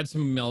 I had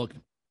some milk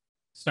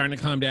starting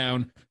to calm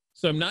down.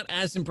 So I'm not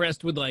as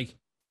impressed with like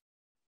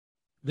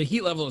the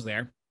heat level is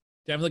there.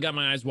 Definitely got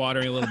my eyes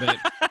watering a little bit.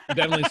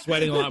 Definitely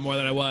sweating a lot more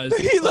than I was.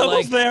 The heat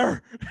level's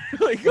there.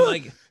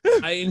 like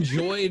I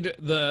enjoyed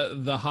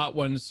the Hot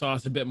Ones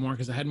sauce a bit more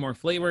because it had more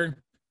flavor.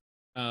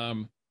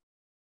 There's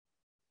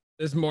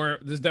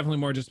definitely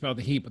more just about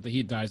the heat, but the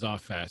heat dies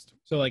off fast.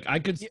 So like I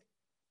could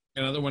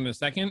another one in a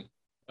second,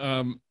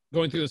 going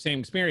through the same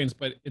experience,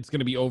 but it's going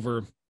to be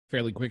over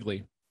fairly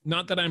quickly.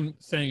 Not that I'm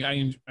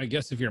saying I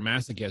guess if you're a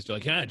masochist, you're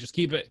like, yeah, just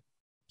keep it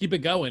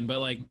going. But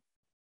like,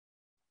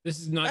 this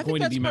is not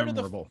going to be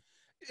memorable.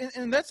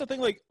 And that's the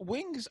thing, like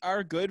wings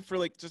are good for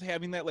like just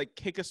having that like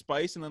kick of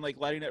spice and then like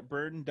letting it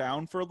burn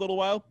down for a little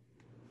while.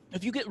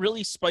 If you get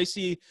really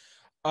spicy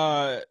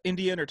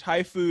Indian or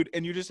Thai food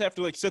and you just have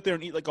to like sit there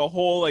and eat like a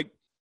whole like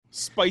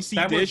spicy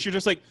dish, you're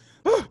just like,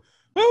 oh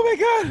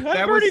my God,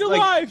 I'm burning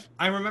alive.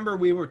 I remember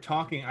we were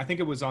talking, I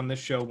think it was on this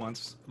show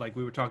once, like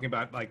we were talking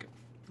about like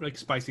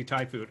spicy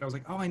Thai food. I was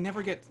like, oh, I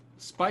never get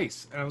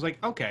spice. And I was like,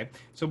 okay.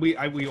 So we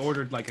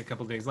ordered like a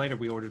couple days later,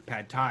 we ordered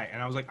pad Thai.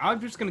 And I was like, I'm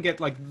just going to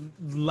get like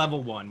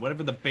level 1,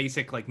 whatever the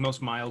basic, like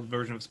most mild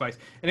version of spice.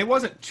 And it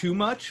wasn't too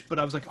much, but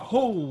I was like,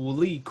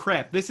 holy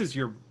crap, this is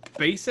your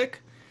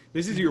basic?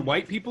 This is your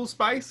white people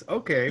spice?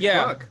 Okay,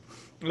 fuck.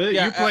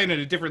 You're playing at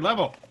a different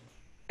level.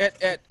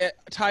 At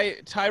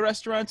Thai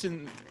restaurants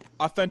and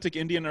authentic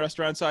Indian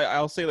restaurants,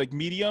 I'll say like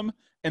medium.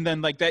 And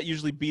then like that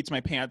usually beats my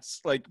pants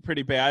like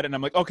pretty bad. And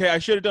I'm like, okay, I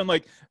should have done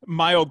like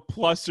mild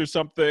plus or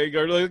something,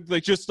 or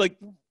like just like,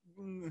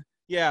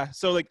 yeah.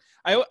 So like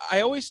I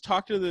always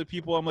talk to the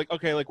people. I'm like,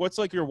 okay, like what's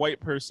like your white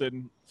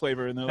person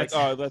flavor? And they're like,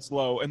 oh, that's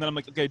low. And then I'm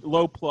like, okay,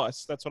 low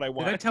plus. That's what I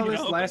want. Did I tell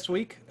this last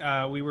week?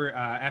 We were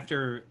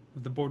after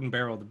the Board and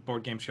Barrel, the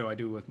board game show I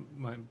do with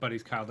my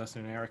buddies Kyle,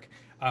 Dustin, and Eric.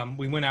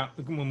 We went out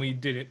when we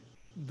did it.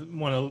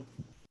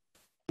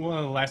 One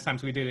of the last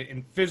times we did it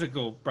in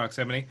physical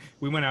proximity,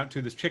 we went out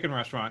to this chicken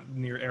restaurant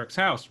near Eric's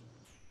house,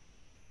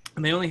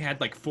 and they only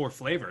had like 4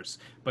 flavors,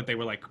 but they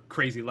were like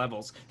crazy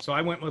levels. So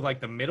I went with like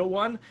the middle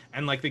one,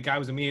 and like the guy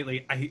was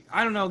immediately,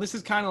 I don't know, this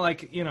is kind of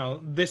like, you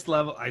know, this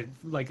level, I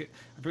like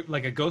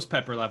a ghost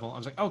pepper level. I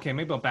was like, okay,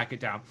 maybe I'll back it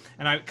down,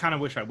 and I kind of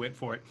wish I went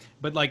for it,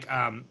 but like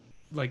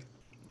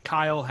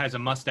Kyle has a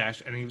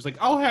mustache, and he was like,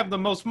 I'll have the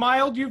most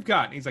mild you've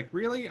got. And he's like,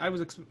 really? I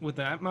was with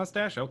that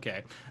mustache?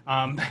 Okay.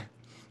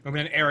 And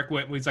then Eric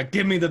was like,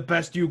 "Give me the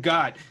best you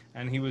got,"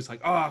 and he was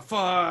like, "Oh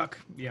fuck."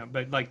 Yeah,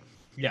 but like,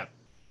 yeah.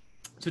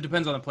 So it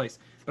depends on the place.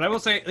 But I will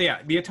say,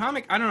 yeah, the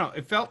Atomic. I don't know.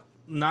 It felt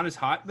not as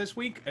hot this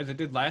week as it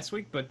did last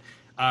week, but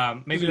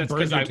maybe that's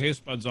burned because your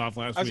taste buds off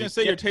last I was week. gonna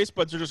say your taste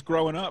buds are just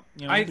growing up.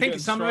 You know, I you're think getting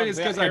some of it strong, is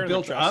that because hair I in the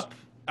built chest. up.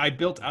 I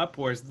built up,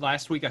 whereas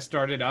last week I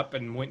started up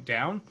and went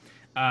down.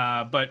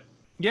 But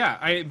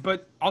yeah,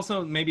 but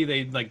also maybe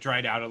they like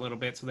dried out a little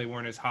bit, so they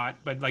weren't as hot.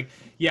 But like,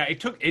 yeah, it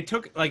took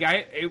like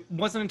it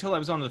wasn't until I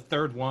was on the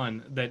third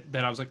one that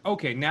I was like,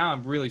 okay, now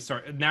I'm really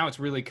starting. Now it's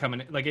really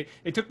coming. Like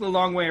it took the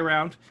long way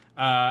around,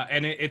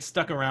 and it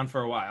stuck around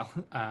for a while.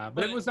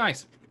 But it was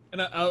nice.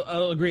 And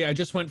I'll agree. I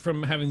just went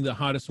from having the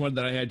hottest one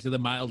that I had to the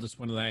mildest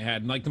one that I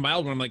had. And like the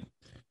mild one, I'm like,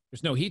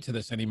 there's no heat to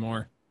this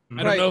anymore.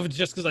 I don't know if it's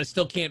just because I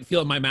still can't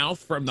feel my mouth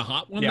from the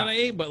hot one that I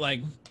ate, but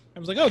like, I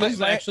was like, oh, this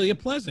is actually a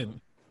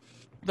pleasant.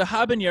 The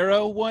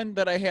habanero one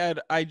that I had,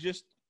 I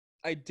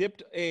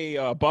dipped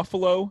a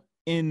buffalo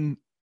in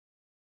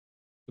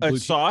a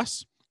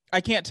sauce. I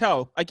can't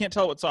tell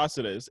what sauce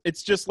it is.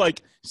 It's just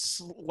like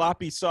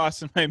sloppy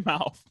sauce in my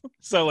mouth.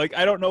 So like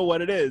I don't know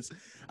what it is.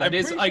 That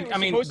is like sure I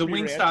mean supposed the to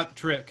be Wingstop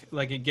trick,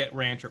 like you get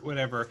ranch or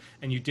whatever,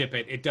 and you dip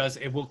it.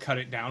 It will cut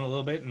it down a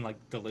little bit and like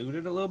dilute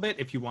it a little bit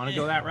if you want to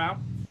go that route.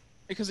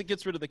 Because it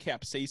gets rid of the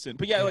capsaicin.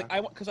 But yeah, like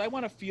I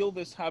want to feel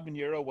this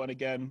habanero one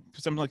again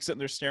because I'm like sitting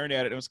there staring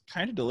at it. It was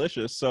kind of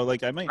delicious. So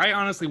like I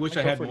honestly wish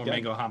I had more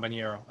mango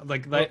habanero.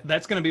 Like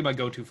that's gonna be my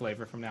go-to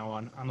flavor from now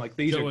on. I'm like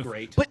these are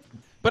great.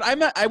 But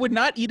I would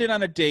not eat it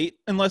on a date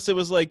unless it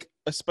was like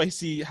a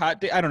spicy hot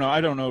date. I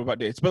don't know about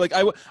dates, but like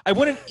I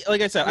wouldn't,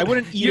 like I said, I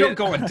wouldn't eat it. You don't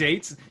go on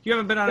dates. You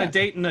haven't been on a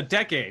date in a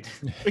decade.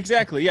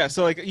 Exactly. Yeah.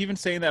 So like even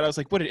saying that, I was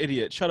like, what an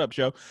idiot. Shut up,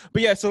 Joe.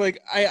 But yeah, so like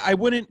I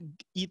wouldn't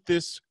eat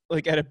this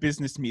like at a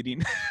business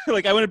meeting.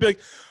 Like I wouldn't be like,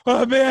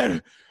 oh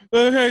man,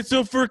 okay,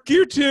 so for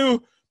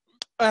Q2,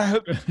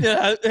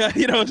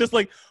 you know, just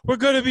like we're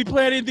gonna be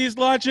planning these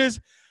launches,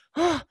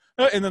 and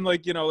then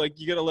like you know like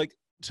you gotta like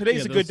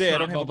today's a good day. I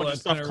don't have a bunch of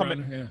stuff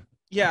coming.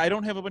 Yeah, I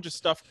don't have a bunch of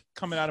stuff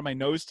coming out of my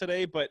nose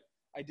today, but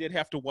I did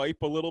have to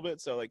wipe a little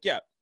bit. So like, yeah.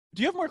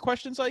 Do you have more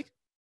questions, Ike?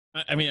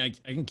 I mean, I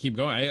can keep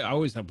going. I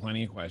always have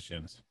plenty of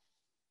questions.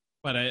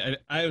 But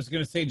I was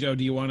gonna say, Joe,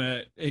 do you want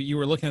to? You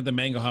were looking at the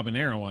mango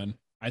habanero one.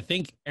 I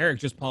think Eric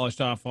just polished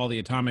off all the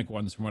atomic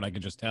ones, from what I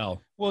could just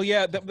tell. Well,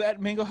 yeah,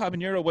 that mango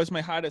habanero was my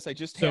hottest. I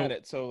just had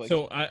it, so like.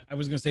 So I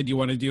was gonna say, do you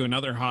want to do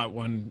another hot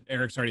one?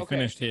 Eric's already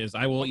finished his.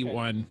 I will eat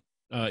one.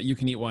 You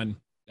can eat one,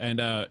 and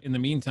in the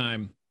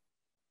meantime,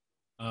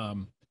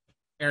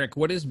 Eric,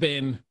 what has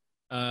been,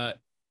 and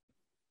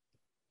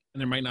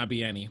there might not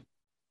be any.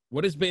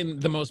 What has been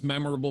the most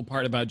memorable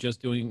part about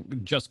just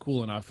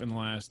cool enough in the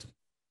last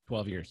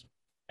 12 years?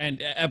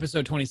 And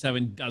episode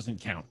 27 doesn't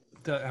count.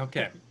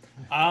 Okay.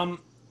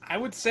 I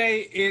would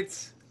say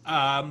it's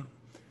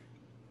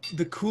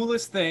the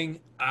coolest thing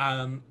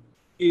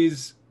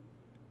is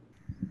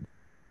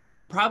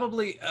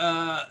probably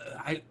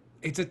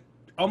it's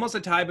almost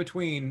a tie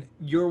between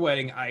your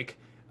wedding, Ike,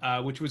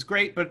 which was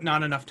great but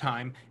not enough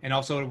time, and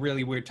also a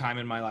really weird time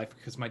in my life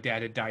because my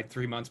dad had died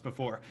 3 months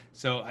before.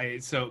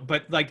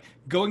 But like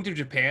going to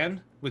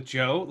Japan with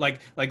Joe, like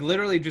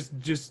literally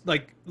just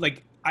like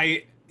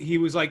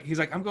he's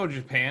like I'm going to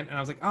Japan, and I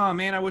was like, oh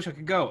man, I wish I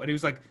could go, and he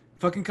was like,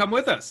 fucking come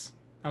with us.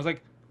 I was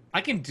like,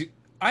 I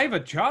have a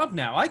job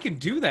now. I can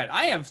do that.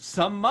 I have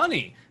some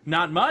money,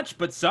 not much,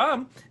 but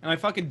some, and I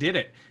fucking did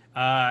it.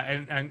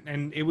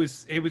 And it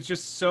was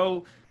just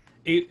so,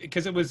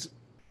 because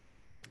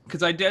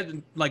I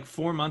did like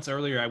 4 months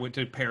earlier. I went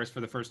to Paris for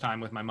the first time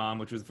with my mom,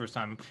 which was the first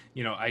time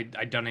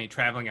I'd done any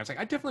traveling. I was like,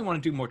 I definitely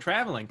want to do more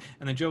traveling.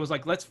 And then Joe was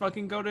like, let's go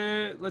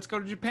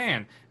to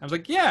Japan. I was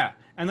like, yeah.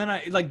 And then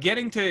I like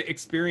getting to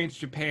experience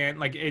Japan.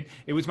 Like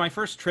it was my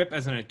first trip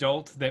as an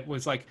adult that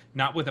was like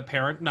not with a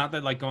parent. Not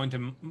that like going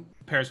to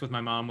Paris with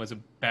my mom was a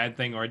bad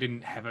thing, or I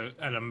didn't have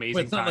an amazing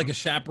But it's not time. like a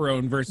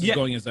chaperone versus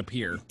going as a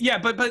peer. Yeah,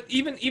 but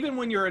even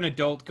when you're an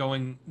adult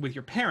going with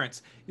your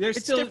parents, you're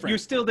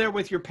still there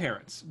with your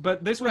parents.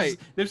 But this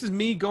is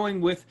me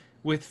going with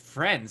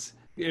friends,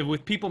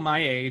 with people my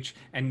age,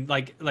 and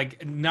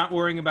like not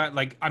worrying about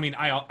like, I mean,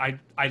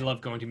 I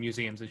love going to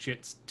museums and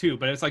shit too,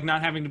 but it's like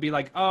not having to be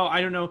like, oh, I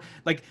don't know,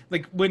 like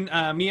when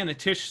me and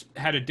Atish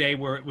had a day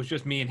where it was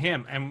just me and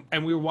him,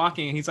 and we were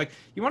walking, and he's like,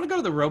 you want to go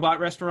to the robot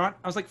restaurant?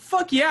 I was like,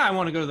 fuck yeah, I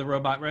want to go to the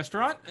robot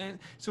restaurant. And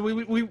so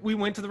we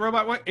went to the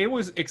robot. It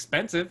was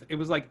expensive. It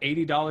was like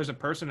 $80 a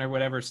person or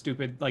whatever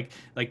stupid like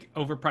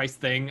overpriced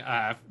thing.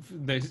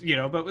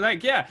 But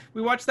like, yeah,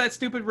 we watched that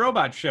stupid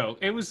robot show.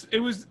 It was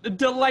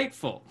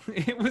delightful.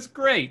 It was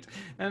great,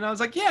 and I was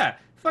like, yeah,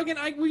 fucking,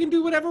 we can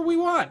do whatever we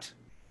want.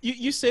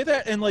 You say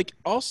that, and like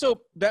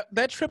also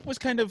that trip was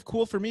kind of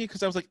cool for me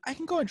because I was like, I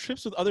can go on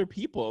trips with other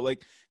people.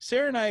 Like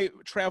Sarah and I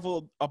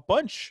traveled a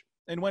bunch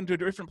and went to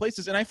different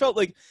places, and I felt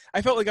like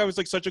I was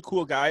like such a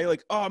cool guy.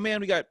 Like, oh man,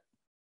 we got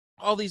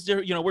all these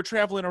different, we're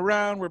traveling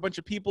around, we're a bunch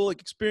of people like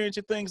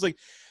experiencing things. Like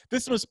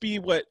this must be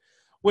what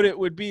it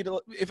would be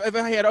to, if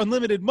I had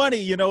unlimited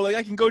money, like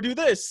I can go do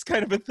this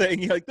kind of a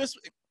thing. Like this,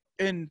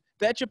 and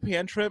that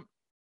Japan trip,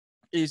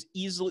 is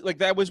easily like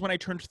that was when I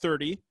turned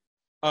 30.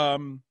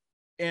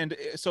 And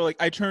so like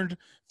I turned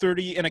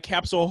 30 in a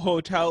capsule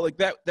hotel, like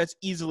that's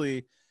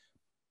easily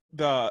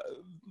the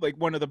like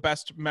one of the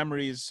best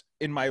memories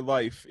in my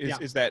life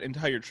is that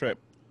entire trip.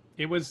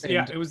 It was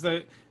And it was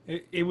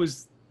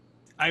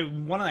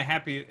one of the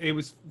happy. It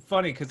was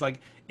funny because like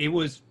it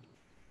was.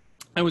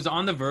 I was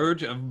on the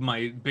verge of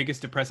my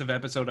biggest depressive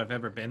episode I've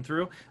ever been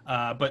through,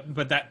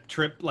 but that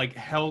trip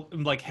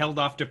held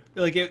off to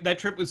that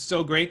trip was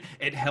so great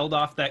it held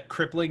off that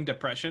crippling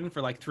depression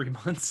for like 3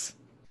 months.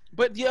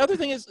 But the other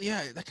thing is,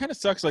 yeah, that kind of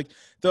sucks. Like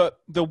the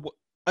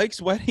Ike's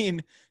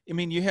wedding. I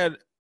mean, you have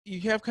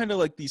kind of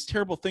like these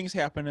terrible things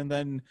happen, and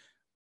then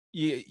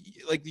you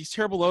like these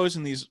terrible lows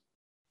and these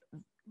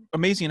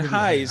amazing Really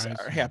highs highs,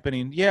 are yeah.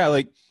 happening. Yeah,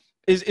 like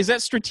is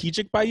that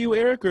strategic by you,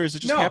 Eric, or is it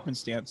just No.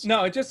 happenstance?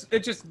 No, it just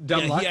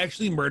dumb Yeah, luck. he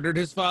actually murdered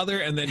his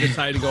father and then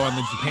decided to go on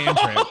the Japan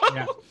trip.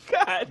 Yeah.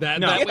 God.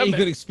 That way he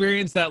could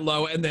experience that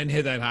low and then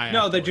hit that high.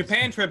 No, the afterwards.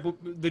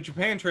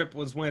 Japan trip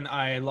was when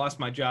I lost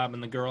my job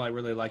and the girl I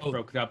really liked Oh.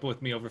 broke up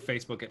with me over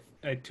Facebook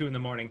at 2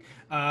 a.m.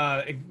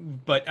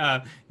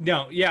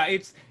 No, yeah,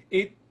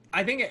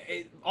 I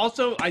think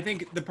also I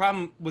think the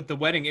problem with the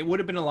wedding, it would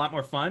have been a lot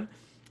more fun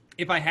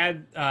if I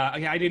had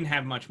I didn't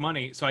have much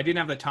money, so I didn't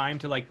have the time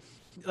to like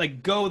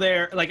go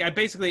there. Like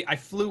I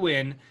flew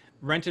in,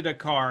 rented a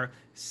car.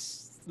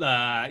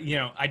 I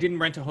didn't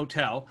rent a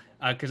hotel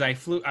because I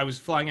was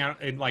flying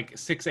out at like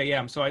 6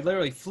 a.m. So I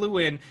literally flew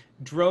in,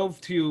 drove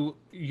to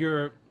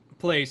your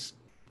place,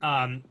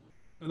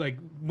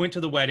 went to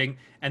the wedding,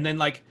 and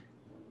then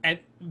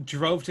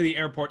drove to the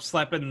airport,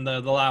 slept in the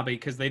lobby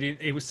because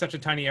it was such a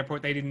tiny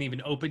airport, they didn't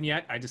even open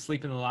yet. I just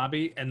sleep in the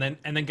lobby and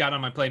then got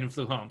on my plane and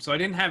flew home. So I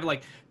didn't have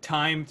like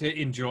time to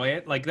enjoy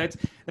it. Like that's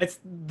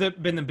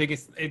been the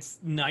biggest. It's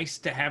nice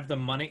to have the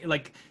money.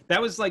 Like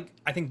that was like,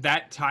 I think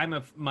that time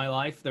of my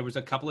life, there was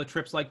a couple of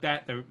trips like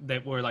that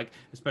that were like,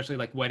 especially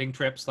like wedding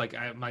trips. Like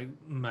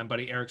my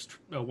buddy Eric's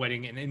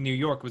wedding in New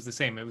York was the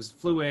same. It was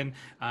flew in,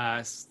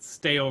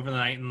 stay over the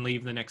night and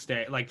leave the next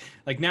day. Like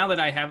now that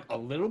I have a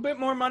little bit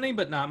more money,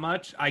 but not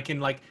much, I can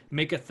like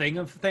make a thing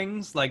of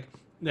things. Like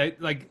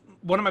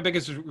one of my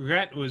biggest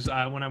regret was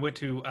when I went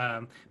to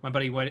my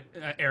buddy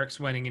Eric's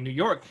wedding in New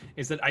York,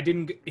 is that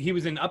he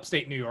was in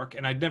upstate New York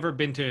and I'd never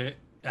been to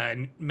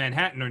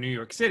Manhattan or New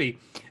York City.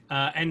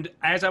 And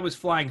as I was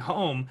flying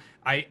home,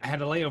 I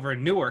had a layover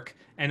in Newark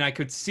and I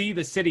could see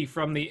the city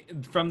from the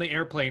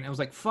airplane. I was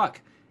like, fuck.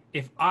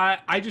 If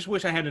I just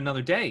wish I had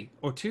another day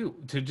or two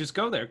to just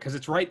go there because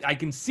it's right. I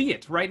can see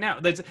it right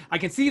now. I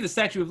can see the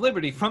Statue of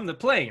Liberty from the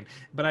plane,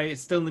 but I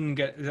still didn't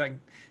get like.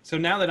 So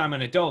now that I'm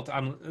an adult,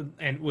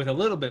 and with a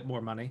little bit more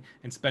money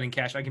and spending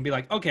cash, I can be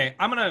like, okay,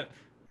 I'm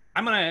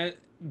gonna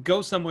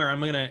go somewhere.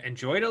 I'm gonna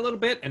enjoy it a little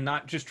bit and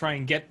not just try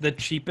and get the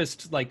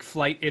cheapest like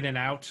flight in and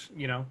out.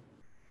 You know.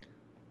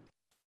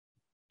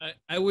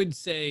 I would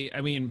say,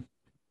 I mean,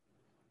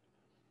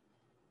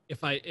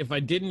 if I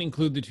didn't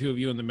include the two of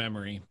you in the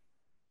memory.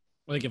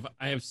 Like if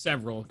I have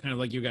several, kind of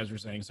like you guys were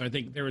saying. So I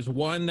think there was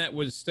one that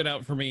stood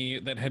out for me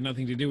that had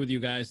nothing to do with you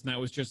guys. And that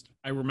was just,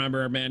 I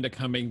remember Amanda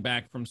coming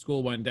back from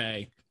school one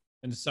day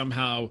and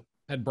somehow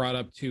had brought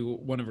up to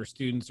one of her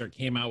students or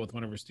came out with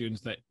one of her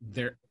students that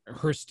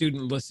her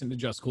student listened to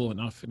Just Cool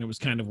Enough. And it was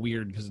kind of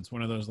weird because it's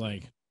one of those,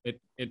 like, it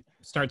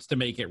starts to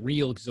make it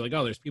real because you're like,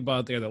 oh, there's people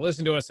out there that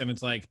listen to us. And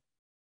it's like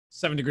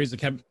 7 degrees of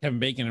Kevin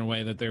Bacon in a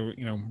way that they're,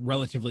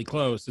 relatively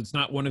close. It's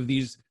not one of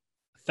these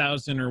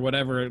 1,000 or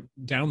whatever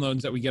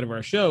downloads that we get of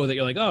our show that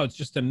you're like, oh, it's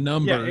just a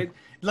number. Yeah,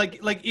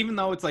 like even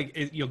though it's like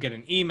you'll get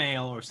an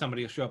email or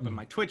somebody will show up in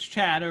my Twitch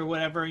chat or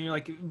whatever, and you're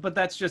like, but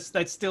that's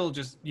still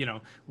just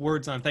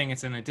words on a thing.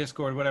 It's in a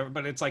Discord, whatever.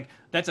 But it's like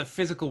that's a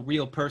physical,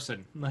 real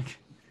person. Like,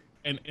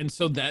 and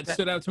so that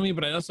stood out to me.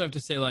 But I also have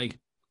to say, like,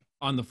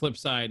 on the flip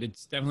side,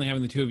 it's definitely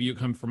having the two of you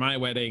come for my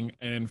wedding,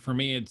 and for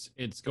me,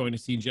 it's going to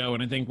see Joe.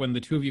 And I think when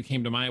the two of you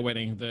came to my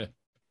wedding,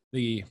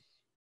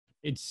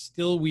 it's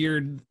still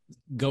weird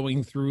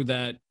going through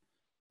that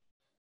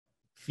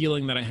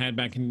feeling that I had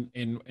back in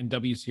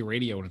WC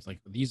radio. And it's like,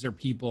 these are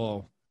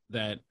people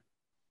that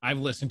I've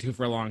listened to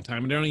for a long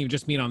time. And I don't even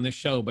just mean on this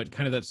show, but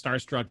kind of that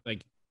starstruck,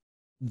 like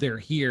they're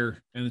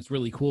here. And it's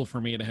really cool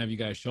for me to have you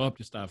guys show up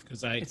to stuff.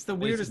 Cause it's the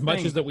weirdest as much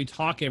thing. as that we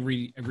talk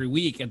every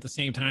week at the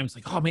same time, it's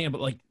like, oh man,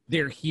 but like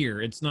they're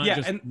here. It's not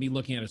just me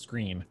looking at a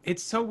screen.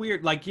 It's so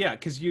weird. Like, yeah.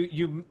 Cause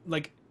you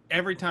like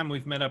every time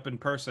we've met up in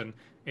person,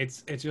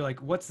 it's you're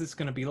like, what's this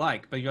going to be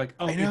like? But you're like,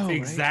 oh, it's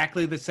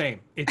exactly the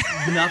same. It's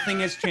nothing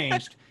has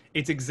changed.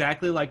 It's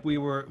exactly like we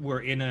were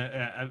in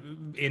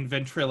in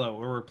Ventrilo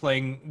or we're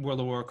playing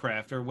World of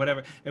Warcraft or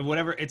whatever. And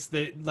whatever. It's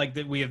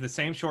we have the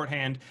same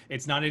shorthand.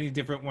 It's not any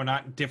different. We're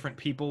not different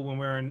people when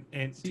we're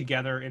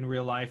together in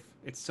real life.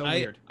 It's so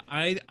weird.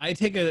 I'm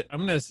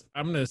gonna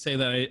say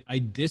that I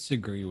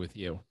disagree with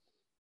you.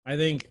 I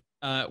think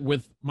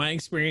with my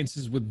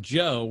experiences with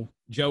Joe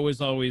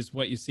is always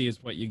what you see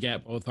is what you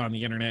get, both on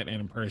the internet and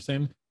in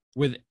person.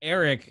 With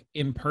Eric,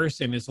 in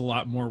person is a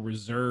lot more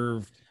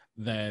reserved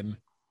than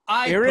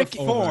I Eric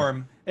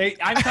perform.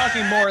 I'm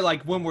talking more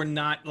like when we're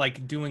not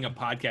like doing a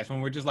podcast,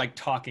 when we're just like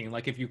talking,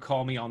 like if you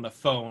call me on the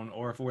phone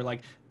or if we're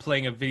like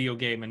playing a video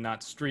game and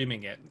not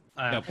streaming it.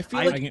 Yep. I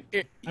feel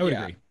like I would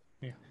agree.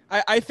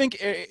 I think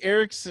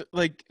Eric's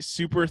like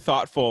super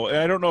thoughtful, and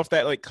I don't know if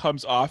that like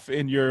comes off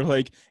in your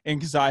like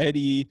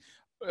anxiety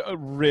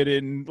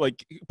ridden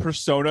like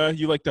persona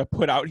you like to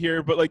put out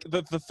here, but like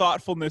the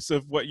thoughtfulness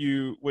of what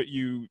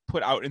you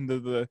put out into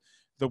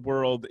the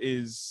world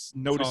is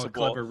noticeable. It's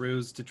all a clever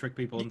ruse to trick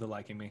people into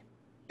liking me.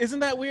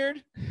 Isn't that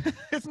weird?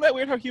 Isn't that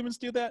weird how humans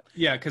do that?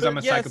 Yeah, because I'm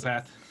a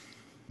psychopath.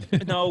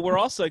 No, we're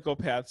all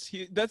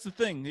psychopaths. That's the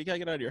thing. You gotta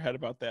get out of your head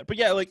about that. But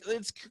yeah, like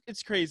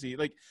it's crazy.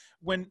 Like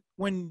when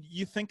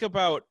you think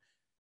about,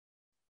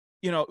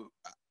 you know,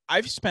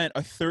 I've spent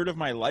a third of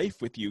my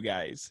life with you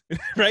guys,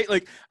 right?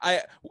 Like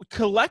I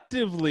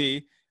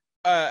collectively,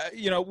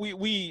 you know,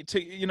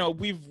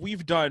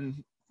 we've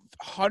done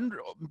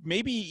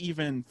maybe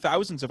even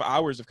thousands of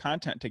hours of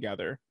content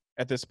together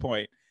at this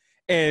point,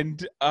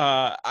 and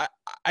I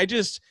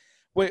just.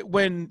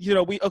 When you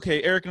know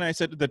Eric and I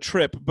said the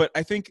trip, but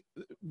I think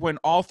when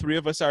all three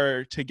of us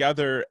are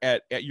together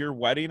at your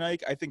wedding,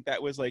 Ike, I think that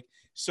was like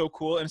so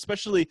cool, and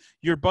especially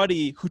your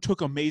buddy who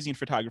took amazing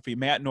photography,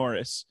 Matt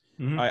Norris.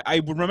 Mm-hmm.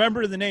 I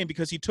remember the name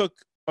because he took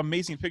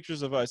amazing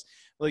pictures of us.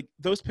 Like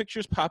those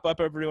pictures pop up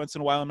every once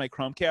in a while in my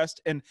Chromecast,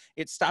 and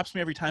it stops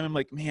me every time. I'm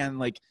like, man,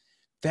 like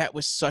that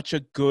was such a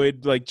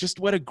good, like just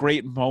what a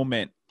great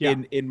moment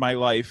in my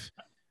life.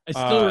 I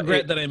still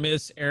regret that I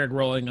miss Eric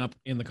rolling up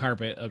in the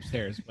carpet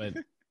upstairs, but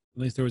at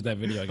least there was that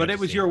video. But it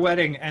was your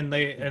wedding, and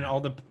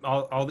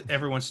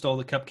everyone stole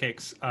the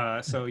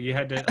cupcakes, so you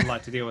had a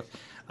lot to deal with.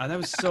 That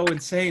was so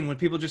insane when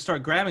people just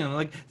start grabbing them.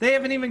 Like they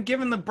haven't even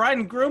given the bride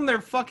and groom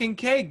their fucking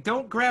cake.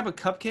 Don't grab a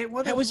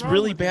cupcake. That was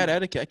really bad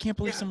etiquette. I can't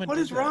believe someone. What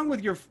is wrong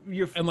with your?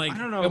 And like, I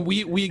don't know. And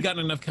we got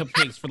enough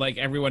cupcakes for like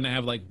everyone to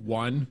have like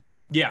one.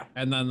 Yeah.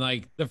 And then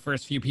like the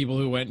first few people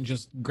who went and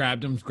just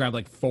grabbed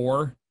like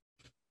 4.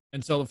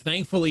 And so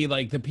thankfully,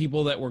 like the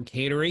people that were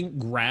catering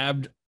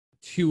grabbed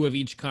 2 of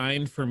each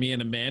kind for me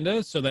and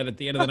Amanda, so that at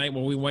the end of the night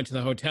when we went to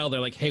the hotel,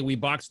 they're like, hey, we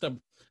boxed up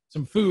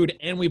some food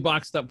and we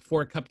boxed up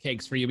 4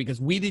 cupcakes for you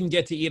because we didn't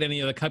get to eat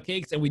any of the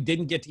cupcakes and we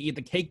didn't get to eat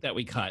the cake that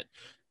we cut.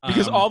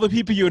 Because all the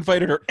people you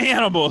invited are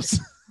animals.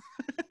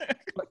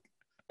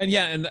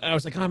 And I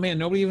was like, oh man,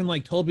 nobody even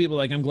like told people,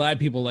 like, I'm glad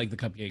people like the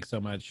cupcakes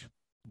so much.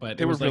 But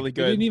they were really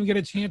good. We didn't even get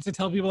a chance to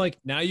tell people like,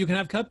 now you can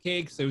have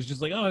cupcakes. It was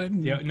just like, oh,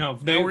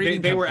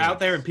 they were out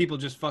there and people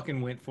just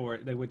fucking went for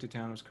it. They went to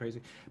town. It was crazy.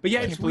 But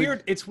yeah, it's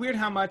weird. It's weird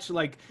how much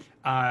like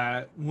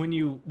when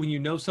you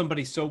know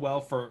somebody so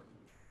well for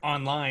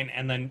online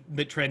and then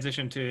the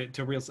transition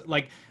to real,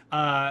 like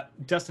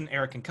Dustin,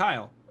 Eric, and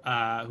Kyle,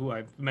 who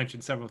I've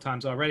mentioned several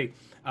times already.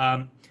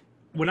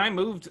 When I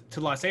moved to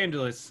Los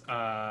Angeles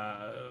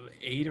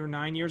 8 or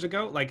 9 years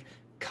ago, like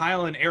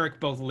Kyle and Eric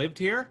both lived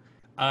here.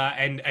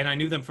 And I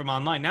knew them from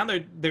online. Now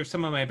they're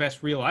some of my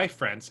best real life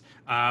friends.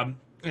 And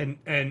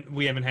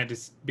we haven't had to,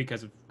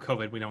 because of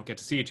COVID, we don't get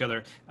to see each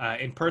other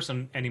in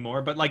person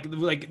anymore. But like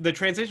the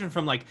transition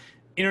from like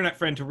internet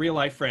friend to real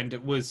life friend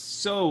was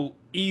so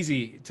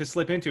easy to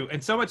slip into,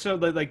 and so much so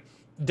that like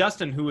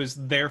Dustin, who is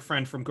their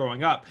friend from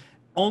growing up,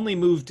 only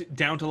moved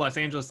down to Los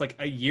Angeles like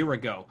a year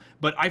ago,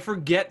 but I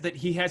forget that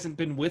he hasn't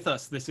been with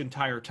us this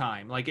entire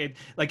time.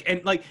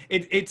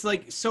 It's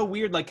like so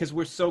weird, like, cause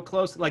we're so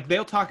close. Like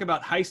they'll talk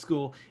about high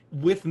school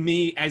with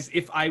me as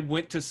if I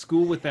went to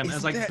school with them. I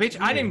was like, bitch, weird?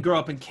 I didn't grow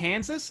up in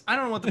Kansas. I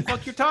don't know what the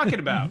fuck you're talking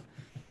about.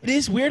 It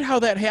is weird how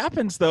that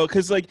happens though.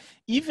 Cause like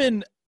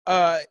even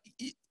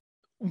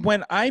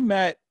when I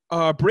met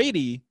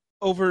Brady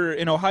over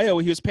in Ohio,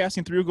 he was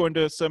passing through going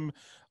to some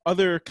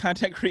other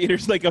content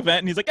creators like event,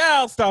 and he's like,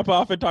 I'll stop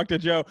off and talk to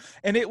Joe.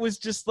 And it was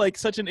just like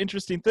such an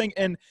interesting thing.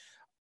 And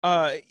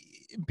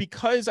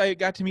because I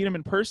got to meet him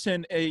in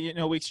person,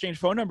 we exchanged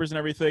phone numbers and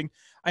everything.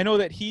 I know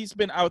that he's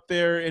been out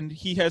there and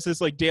he has this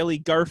like daily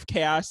Garf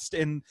cast,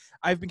 and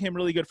I've become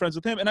really good friends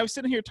with him. And I was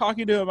sitting here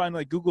talking to him on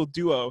like Google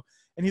Duo,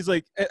 and he's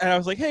like, and I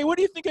was like, hey, what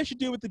do you think I should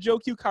do with the Joe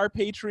Q Car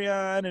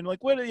Patreon? And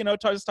like, what,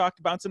 just talk,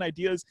 bouncing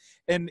ideas.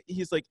 And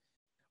he's like,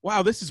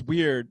 wow, this is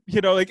weird.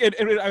 And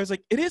I was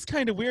like, it is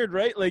kind of weird,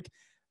 right? Like,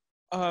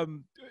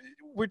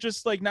 we're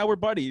just like, now we're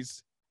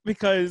buddies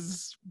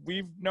because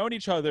we've known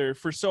each other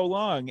for so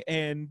long.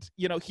 And,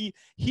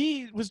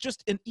 he was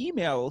just an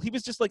email. He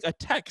was just like a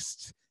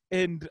text,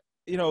 and,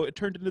 it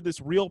turned into this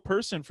real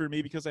person for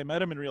me because I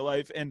met him in real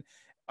life, and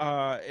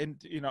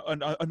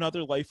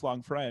another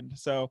lifelong friend.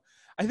 So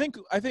I think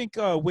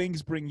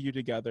wings bring you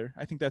together.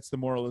 I think that's the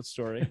moral of the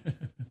story.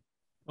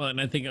 Well,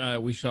 and I think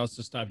we should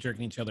also stop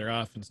jerking each other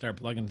off and start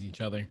plugging with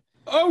each other.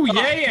 Oh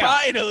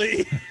yeah!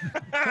 Finally.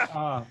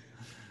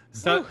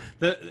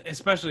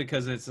 Especially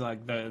because it's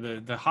like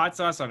the hot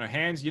sauce on our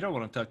hands. You don't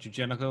want to touch your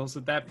genitals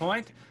at that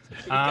point.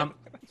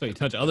 So you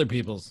touch other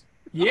people's.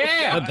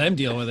 Yeah. Let them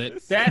deal with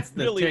it. That's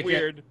the really ticket.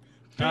 Weird.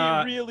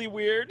 Really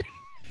weird.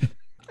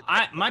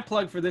 My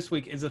plug for this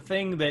week is a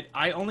thing that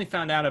I only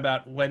found out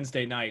about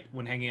Wednesday night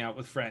when hanging out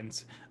with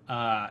friends.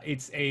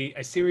 It's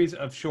a series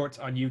of shorts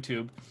on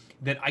YouTube.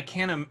 that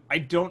I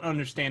don't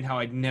understand how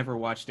I'd never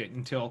watched it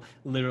until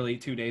literally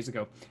 2 days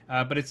ago.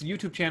 But it's a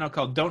YouTube channel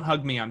called Don't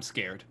Hug Me, I'm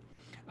Scared.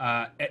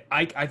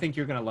 I think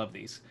you're gonna love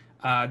these.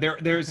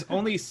 There's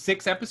only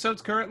 6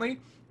 episodes currently,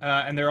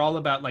 and they're all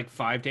about like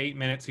 5 to 8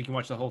 minutes. So you can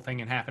watch the whole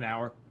thing in half an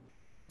hour.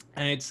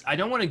 And I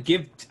don't want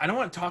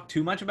to talk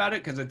too much about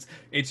it because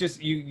it's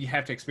just you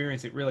have to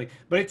experience it really.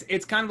 But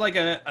it's kind of like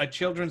a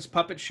children's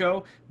puppet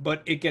show,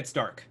 but it gets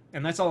dark,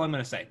 and that's all I'm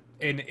gonna say.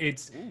 And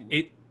it's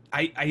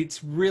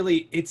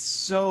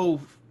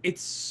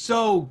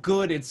so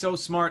good. It's so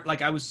smart.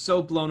 Like, I was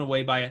so blown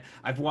away by it.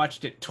 I've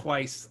watched it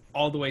twice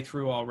all the way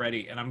through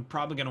already, and I'm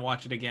probably gonna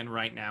watch it again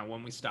right now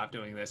when we stop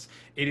doing this.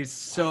 It is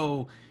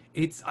so.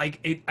 It's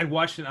like I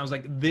watched it and I was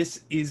like,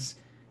 this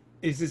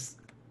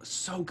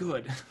so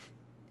good.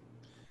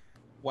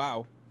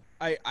 Wow.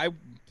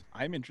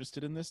 I'm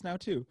interested in this now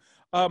too.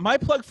 My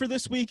plug for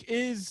this week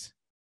is,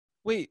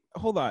 wait,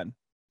 hold on.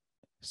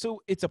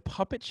 So it's a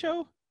puppet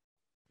show?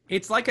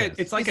 It's like a Yes.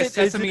 it's like Is a it-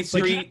 Sesame is it-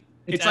 like- Street.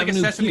 it's It's like a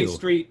Avenue Sesame Q.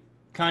 Street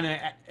kind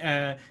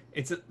of.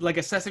 It's like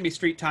a Sesame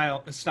Street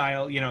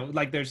style. You know,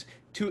 like there's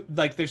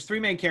three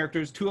main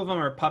characters. Two of them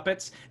are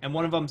puppets, and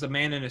one of them's a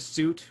man in a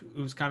suit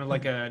who's kind of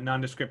like a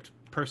nondescript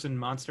person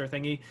monster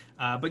thingy.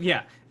 But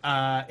yeah,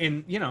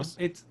 and you know,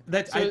 it's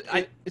that's So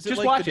I is it just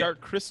like watch the it.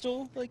 Dark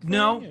Crystal? Like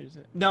No, thing, or is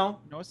it- no,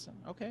 no, it's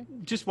okay.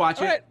 just watch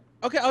All it. right.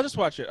 Okay, I'll just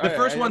watch it. The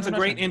first one's a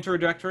great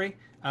introductory.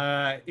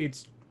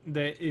 It's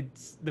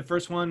the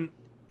first one.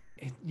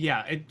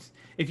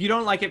 If you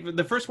don't like it,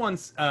 the first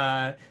one's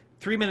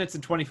 3 minutes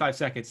and 25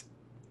 seconds.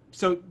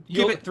 So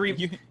give it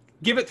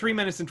 3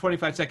 minutes and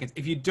 25 seconds.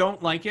 If you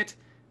don't like it,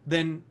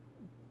 then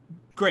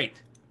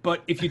great.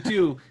 But if you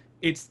do,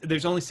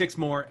 there's only 6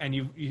 more, and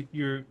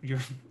you're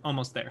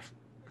almost there.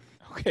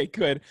 Okay,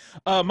 good.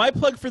 My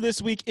plug for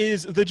this week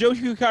is the Joe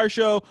Kukar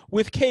Show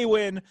with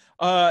Kaywin,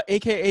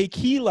 aka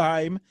Key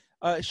Lime.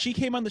 She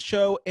came on the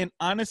show, and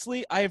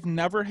honestly, I have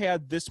never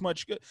had this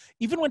much good.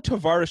 Even when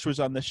Tavarish was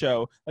on the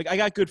show, like, I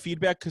got good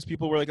feedback because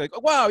people were like,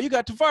 oh, "Wow, you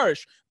got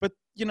Tavarish!" But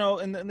you know,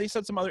 and they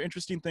said some other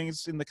interesting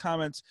things in the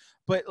comments.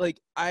 But like,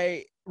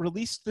 I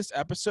released this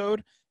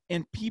episode,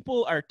 and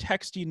people are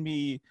texting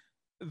me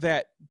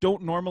that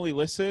don't normally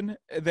listen,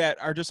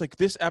 that are just like,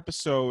 "This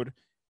episode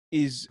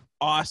is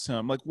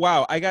awesome!" Like,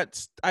 wow,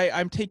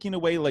 I'm taking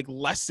away like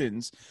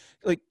lessons.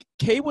 Like,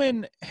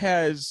 Kaywin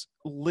has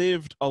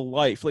lived a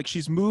life. Like,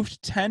 she's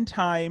moved 10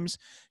 times.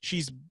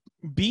 She's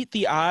beat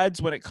the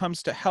odds when it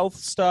comes to health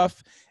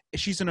stuff.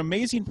 She's an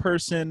amazing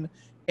person.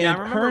 And Yeah, I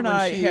remember her and when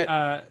I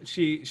had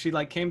she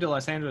like came to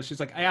Los Angeles. She's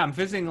like, yeah, I'm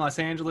visiting Los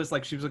Angeles.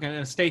 Like, she was going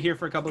to stay here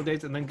for a couple of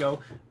days and then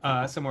go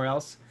somewhere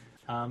else.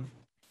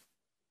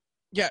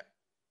 yeah.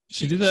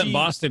 She did that in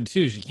Boston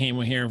too. She came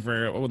here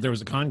for there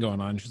was a con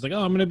going on. She's like,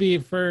 "Oh, I'm gonna be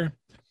for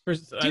I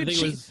think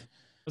it was."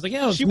 I was like,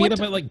 "Yeah, let's meet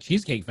up at like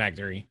Cheesecake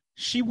Factory."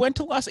 She went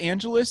to Los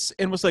Angeles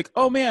and was like,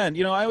 "Oh man,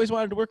 you know, I always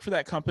wanted to work for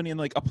that company," and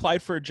like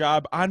applied for a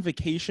job on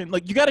vacation.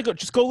 Like, you got to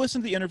just go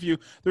listen to the interview.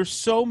 There's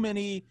so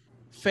many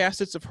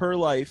facets of her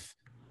life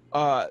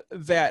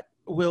that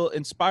will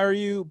inspire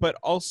you, but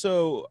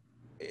also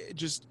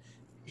just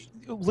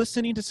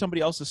listening to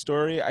somebody else's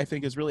story, I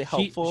think, is really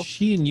helpful.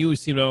 She and you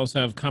seem to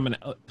also have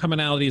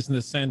commonalities in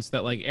the sense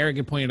that, like Eric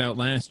had pointed out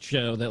last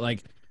show, that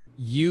like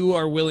you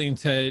are willing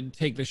to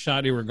take the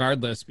shoddy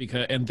regardless,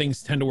 because and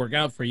things tend to work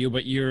out for you,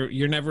 but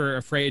you're never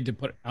afraid to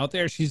put it out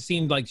there. She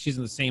seemed like she's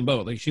in the same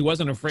boat. Like, she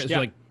wasn't afraid. She's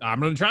like,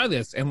 I'm gonna try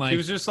this, and like She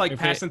was just like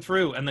passing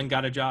through and then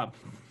got a job.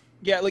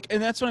 Yeah, like,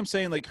 and that's what I'm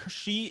saying. Like,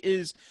 she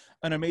is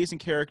an amazing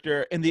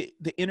character, and the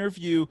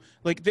interview,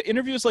 like, the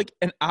interview is like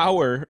an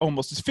hour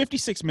almost. It's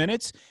 56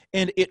 minutes,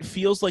 and it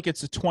feels like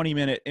it's a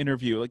 20-minute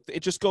interview. Like, it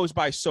just goes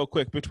by so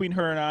quick between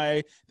her and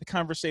I. The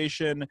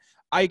conversation,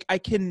 I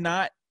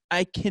cannot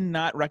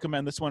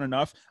recommend this one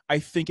enough. I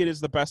think it is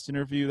the best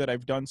interview that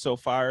I've done so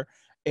far,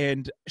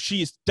 and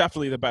she's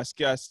definitely the best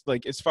guest.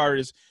 Like, as far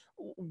as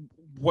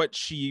what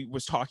she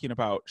was talking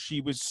about,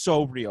 she was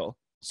so real.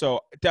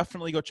 So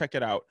definitely go check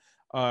it out.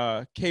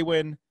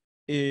 Kaywin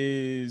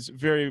is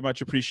very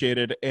much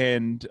appreciated,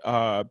 and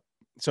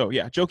so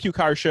yeah, Joe Q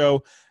Car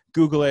Show.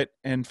 Google it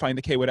and find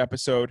the Kaywin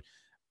episode,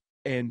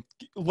 and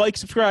like,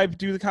 subscribe,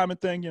 do the comment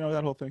thing, you know,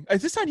 that whole thing.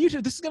 Is this on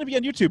YouTube? This is going to be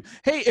on YouTube.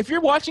 Hey, if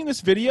you're watching this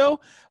video,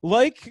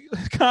 like,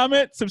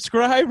 comment,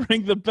 subscribe,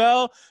 ring the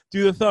bell,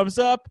 do the thumbs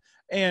up,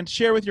 and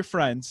share with your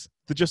friends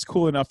the Just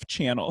Cool Enough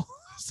channel.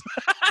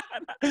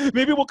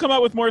 Maybe we'll come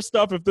out with more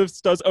stuff if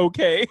this does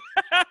okay.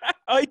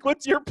 Like,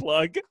 what's your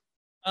plug?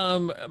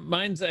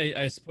 Mine's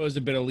I suppose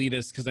a bit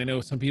elitist, because I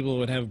know some people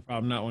would have a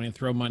problem not wanting to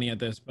throw money at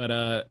this, but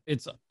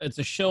it's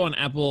a show on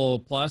Apple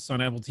Plus,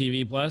 on Apple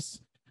TV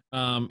Plus.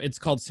 It's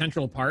called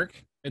Central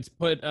Park. It's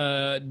put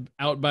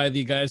out by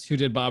the guys who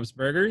did Bob's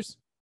Burgers.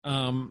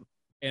 And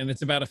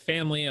it's about a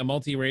family, a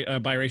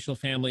biracial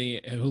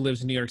family who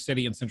lives in New York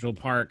City in Central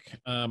Park.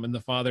 And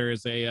the father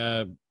is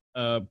a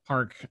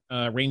park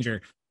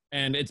ranger.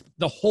 And it's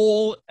the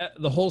whole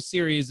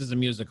series is a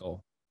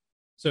musical.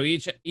 So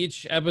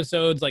each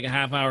episode's like a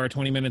half hour,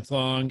 20 minutes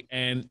long,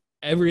 and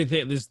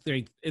everything. There's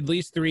at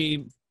least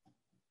 3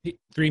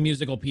 three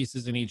musical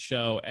pieces in each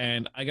show,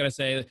 and I gotta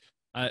say,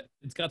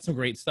 it's got some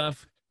great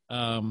stuff.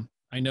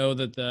 I know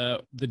that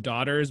the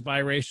daughter is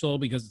biracial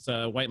because it's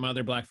a white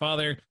mother, black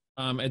father.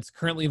 It's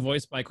currently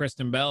voiced by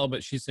Kristen Bell,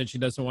 but she said she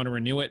doesn't want to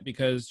renew it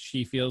because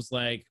she feels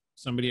like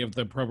somebody of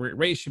the appropriate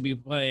race should be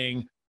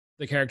playing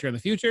the character in the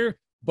future.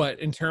 But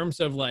in terms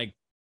of like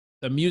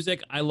the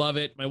music, I love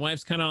it. My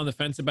wife's kind of on the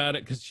fence about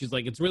it because she's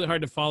like, it's really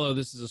hard to follow.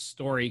 This is a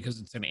story because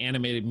it's an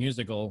animated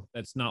musical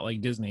that's not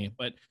like Disney.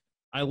 But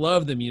I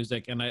love the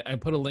music, and I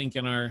put a link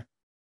in our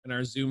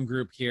Zoom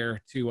group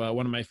here to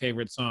one of my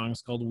favorite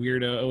songs called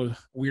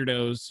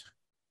Weirdos.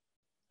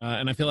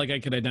 And I feel like I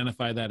could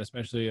identify that,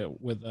 especially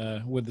with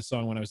the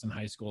song when I was in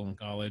high school and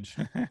college.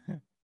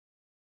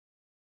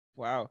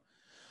 Wow.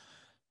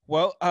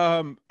 Well,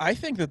 I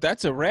think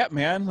that's a wrap,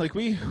 man. Like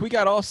we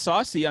got all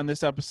saucy on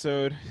this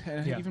episode,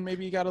 and even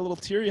maybe you got a little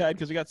teary-eyed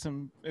because we got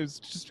some. It was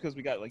just because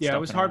we got like. Yeah, it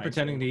was hard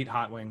pretending to eat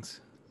hot wings.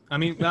 I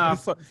mean,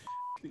 cut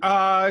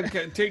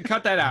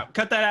that out.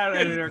 Cut that out,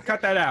 editor.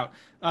 Cut that out.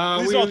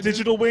 These are all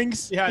digital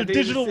wings. Yeah,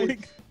 digital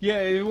wings. Yeah,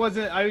 it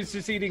wasn't. I was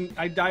just eating.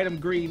 I dyed them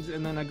greens,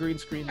 and then I green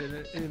screened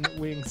it in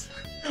wings.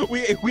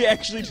 We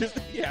actually just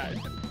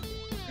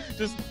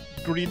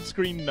green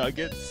screen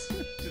nuggets.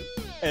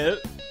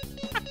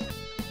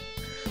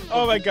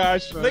 Oh my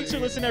gosh! Thanks for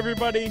listening,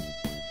 everybody.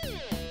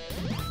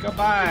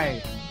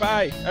 Goodbye.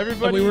 Bye,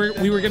 everybody.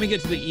 We were gonna get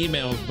to the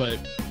emails, but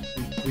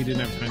we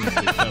didn't have time to.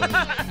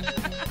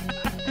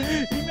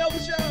 Email the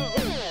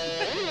show.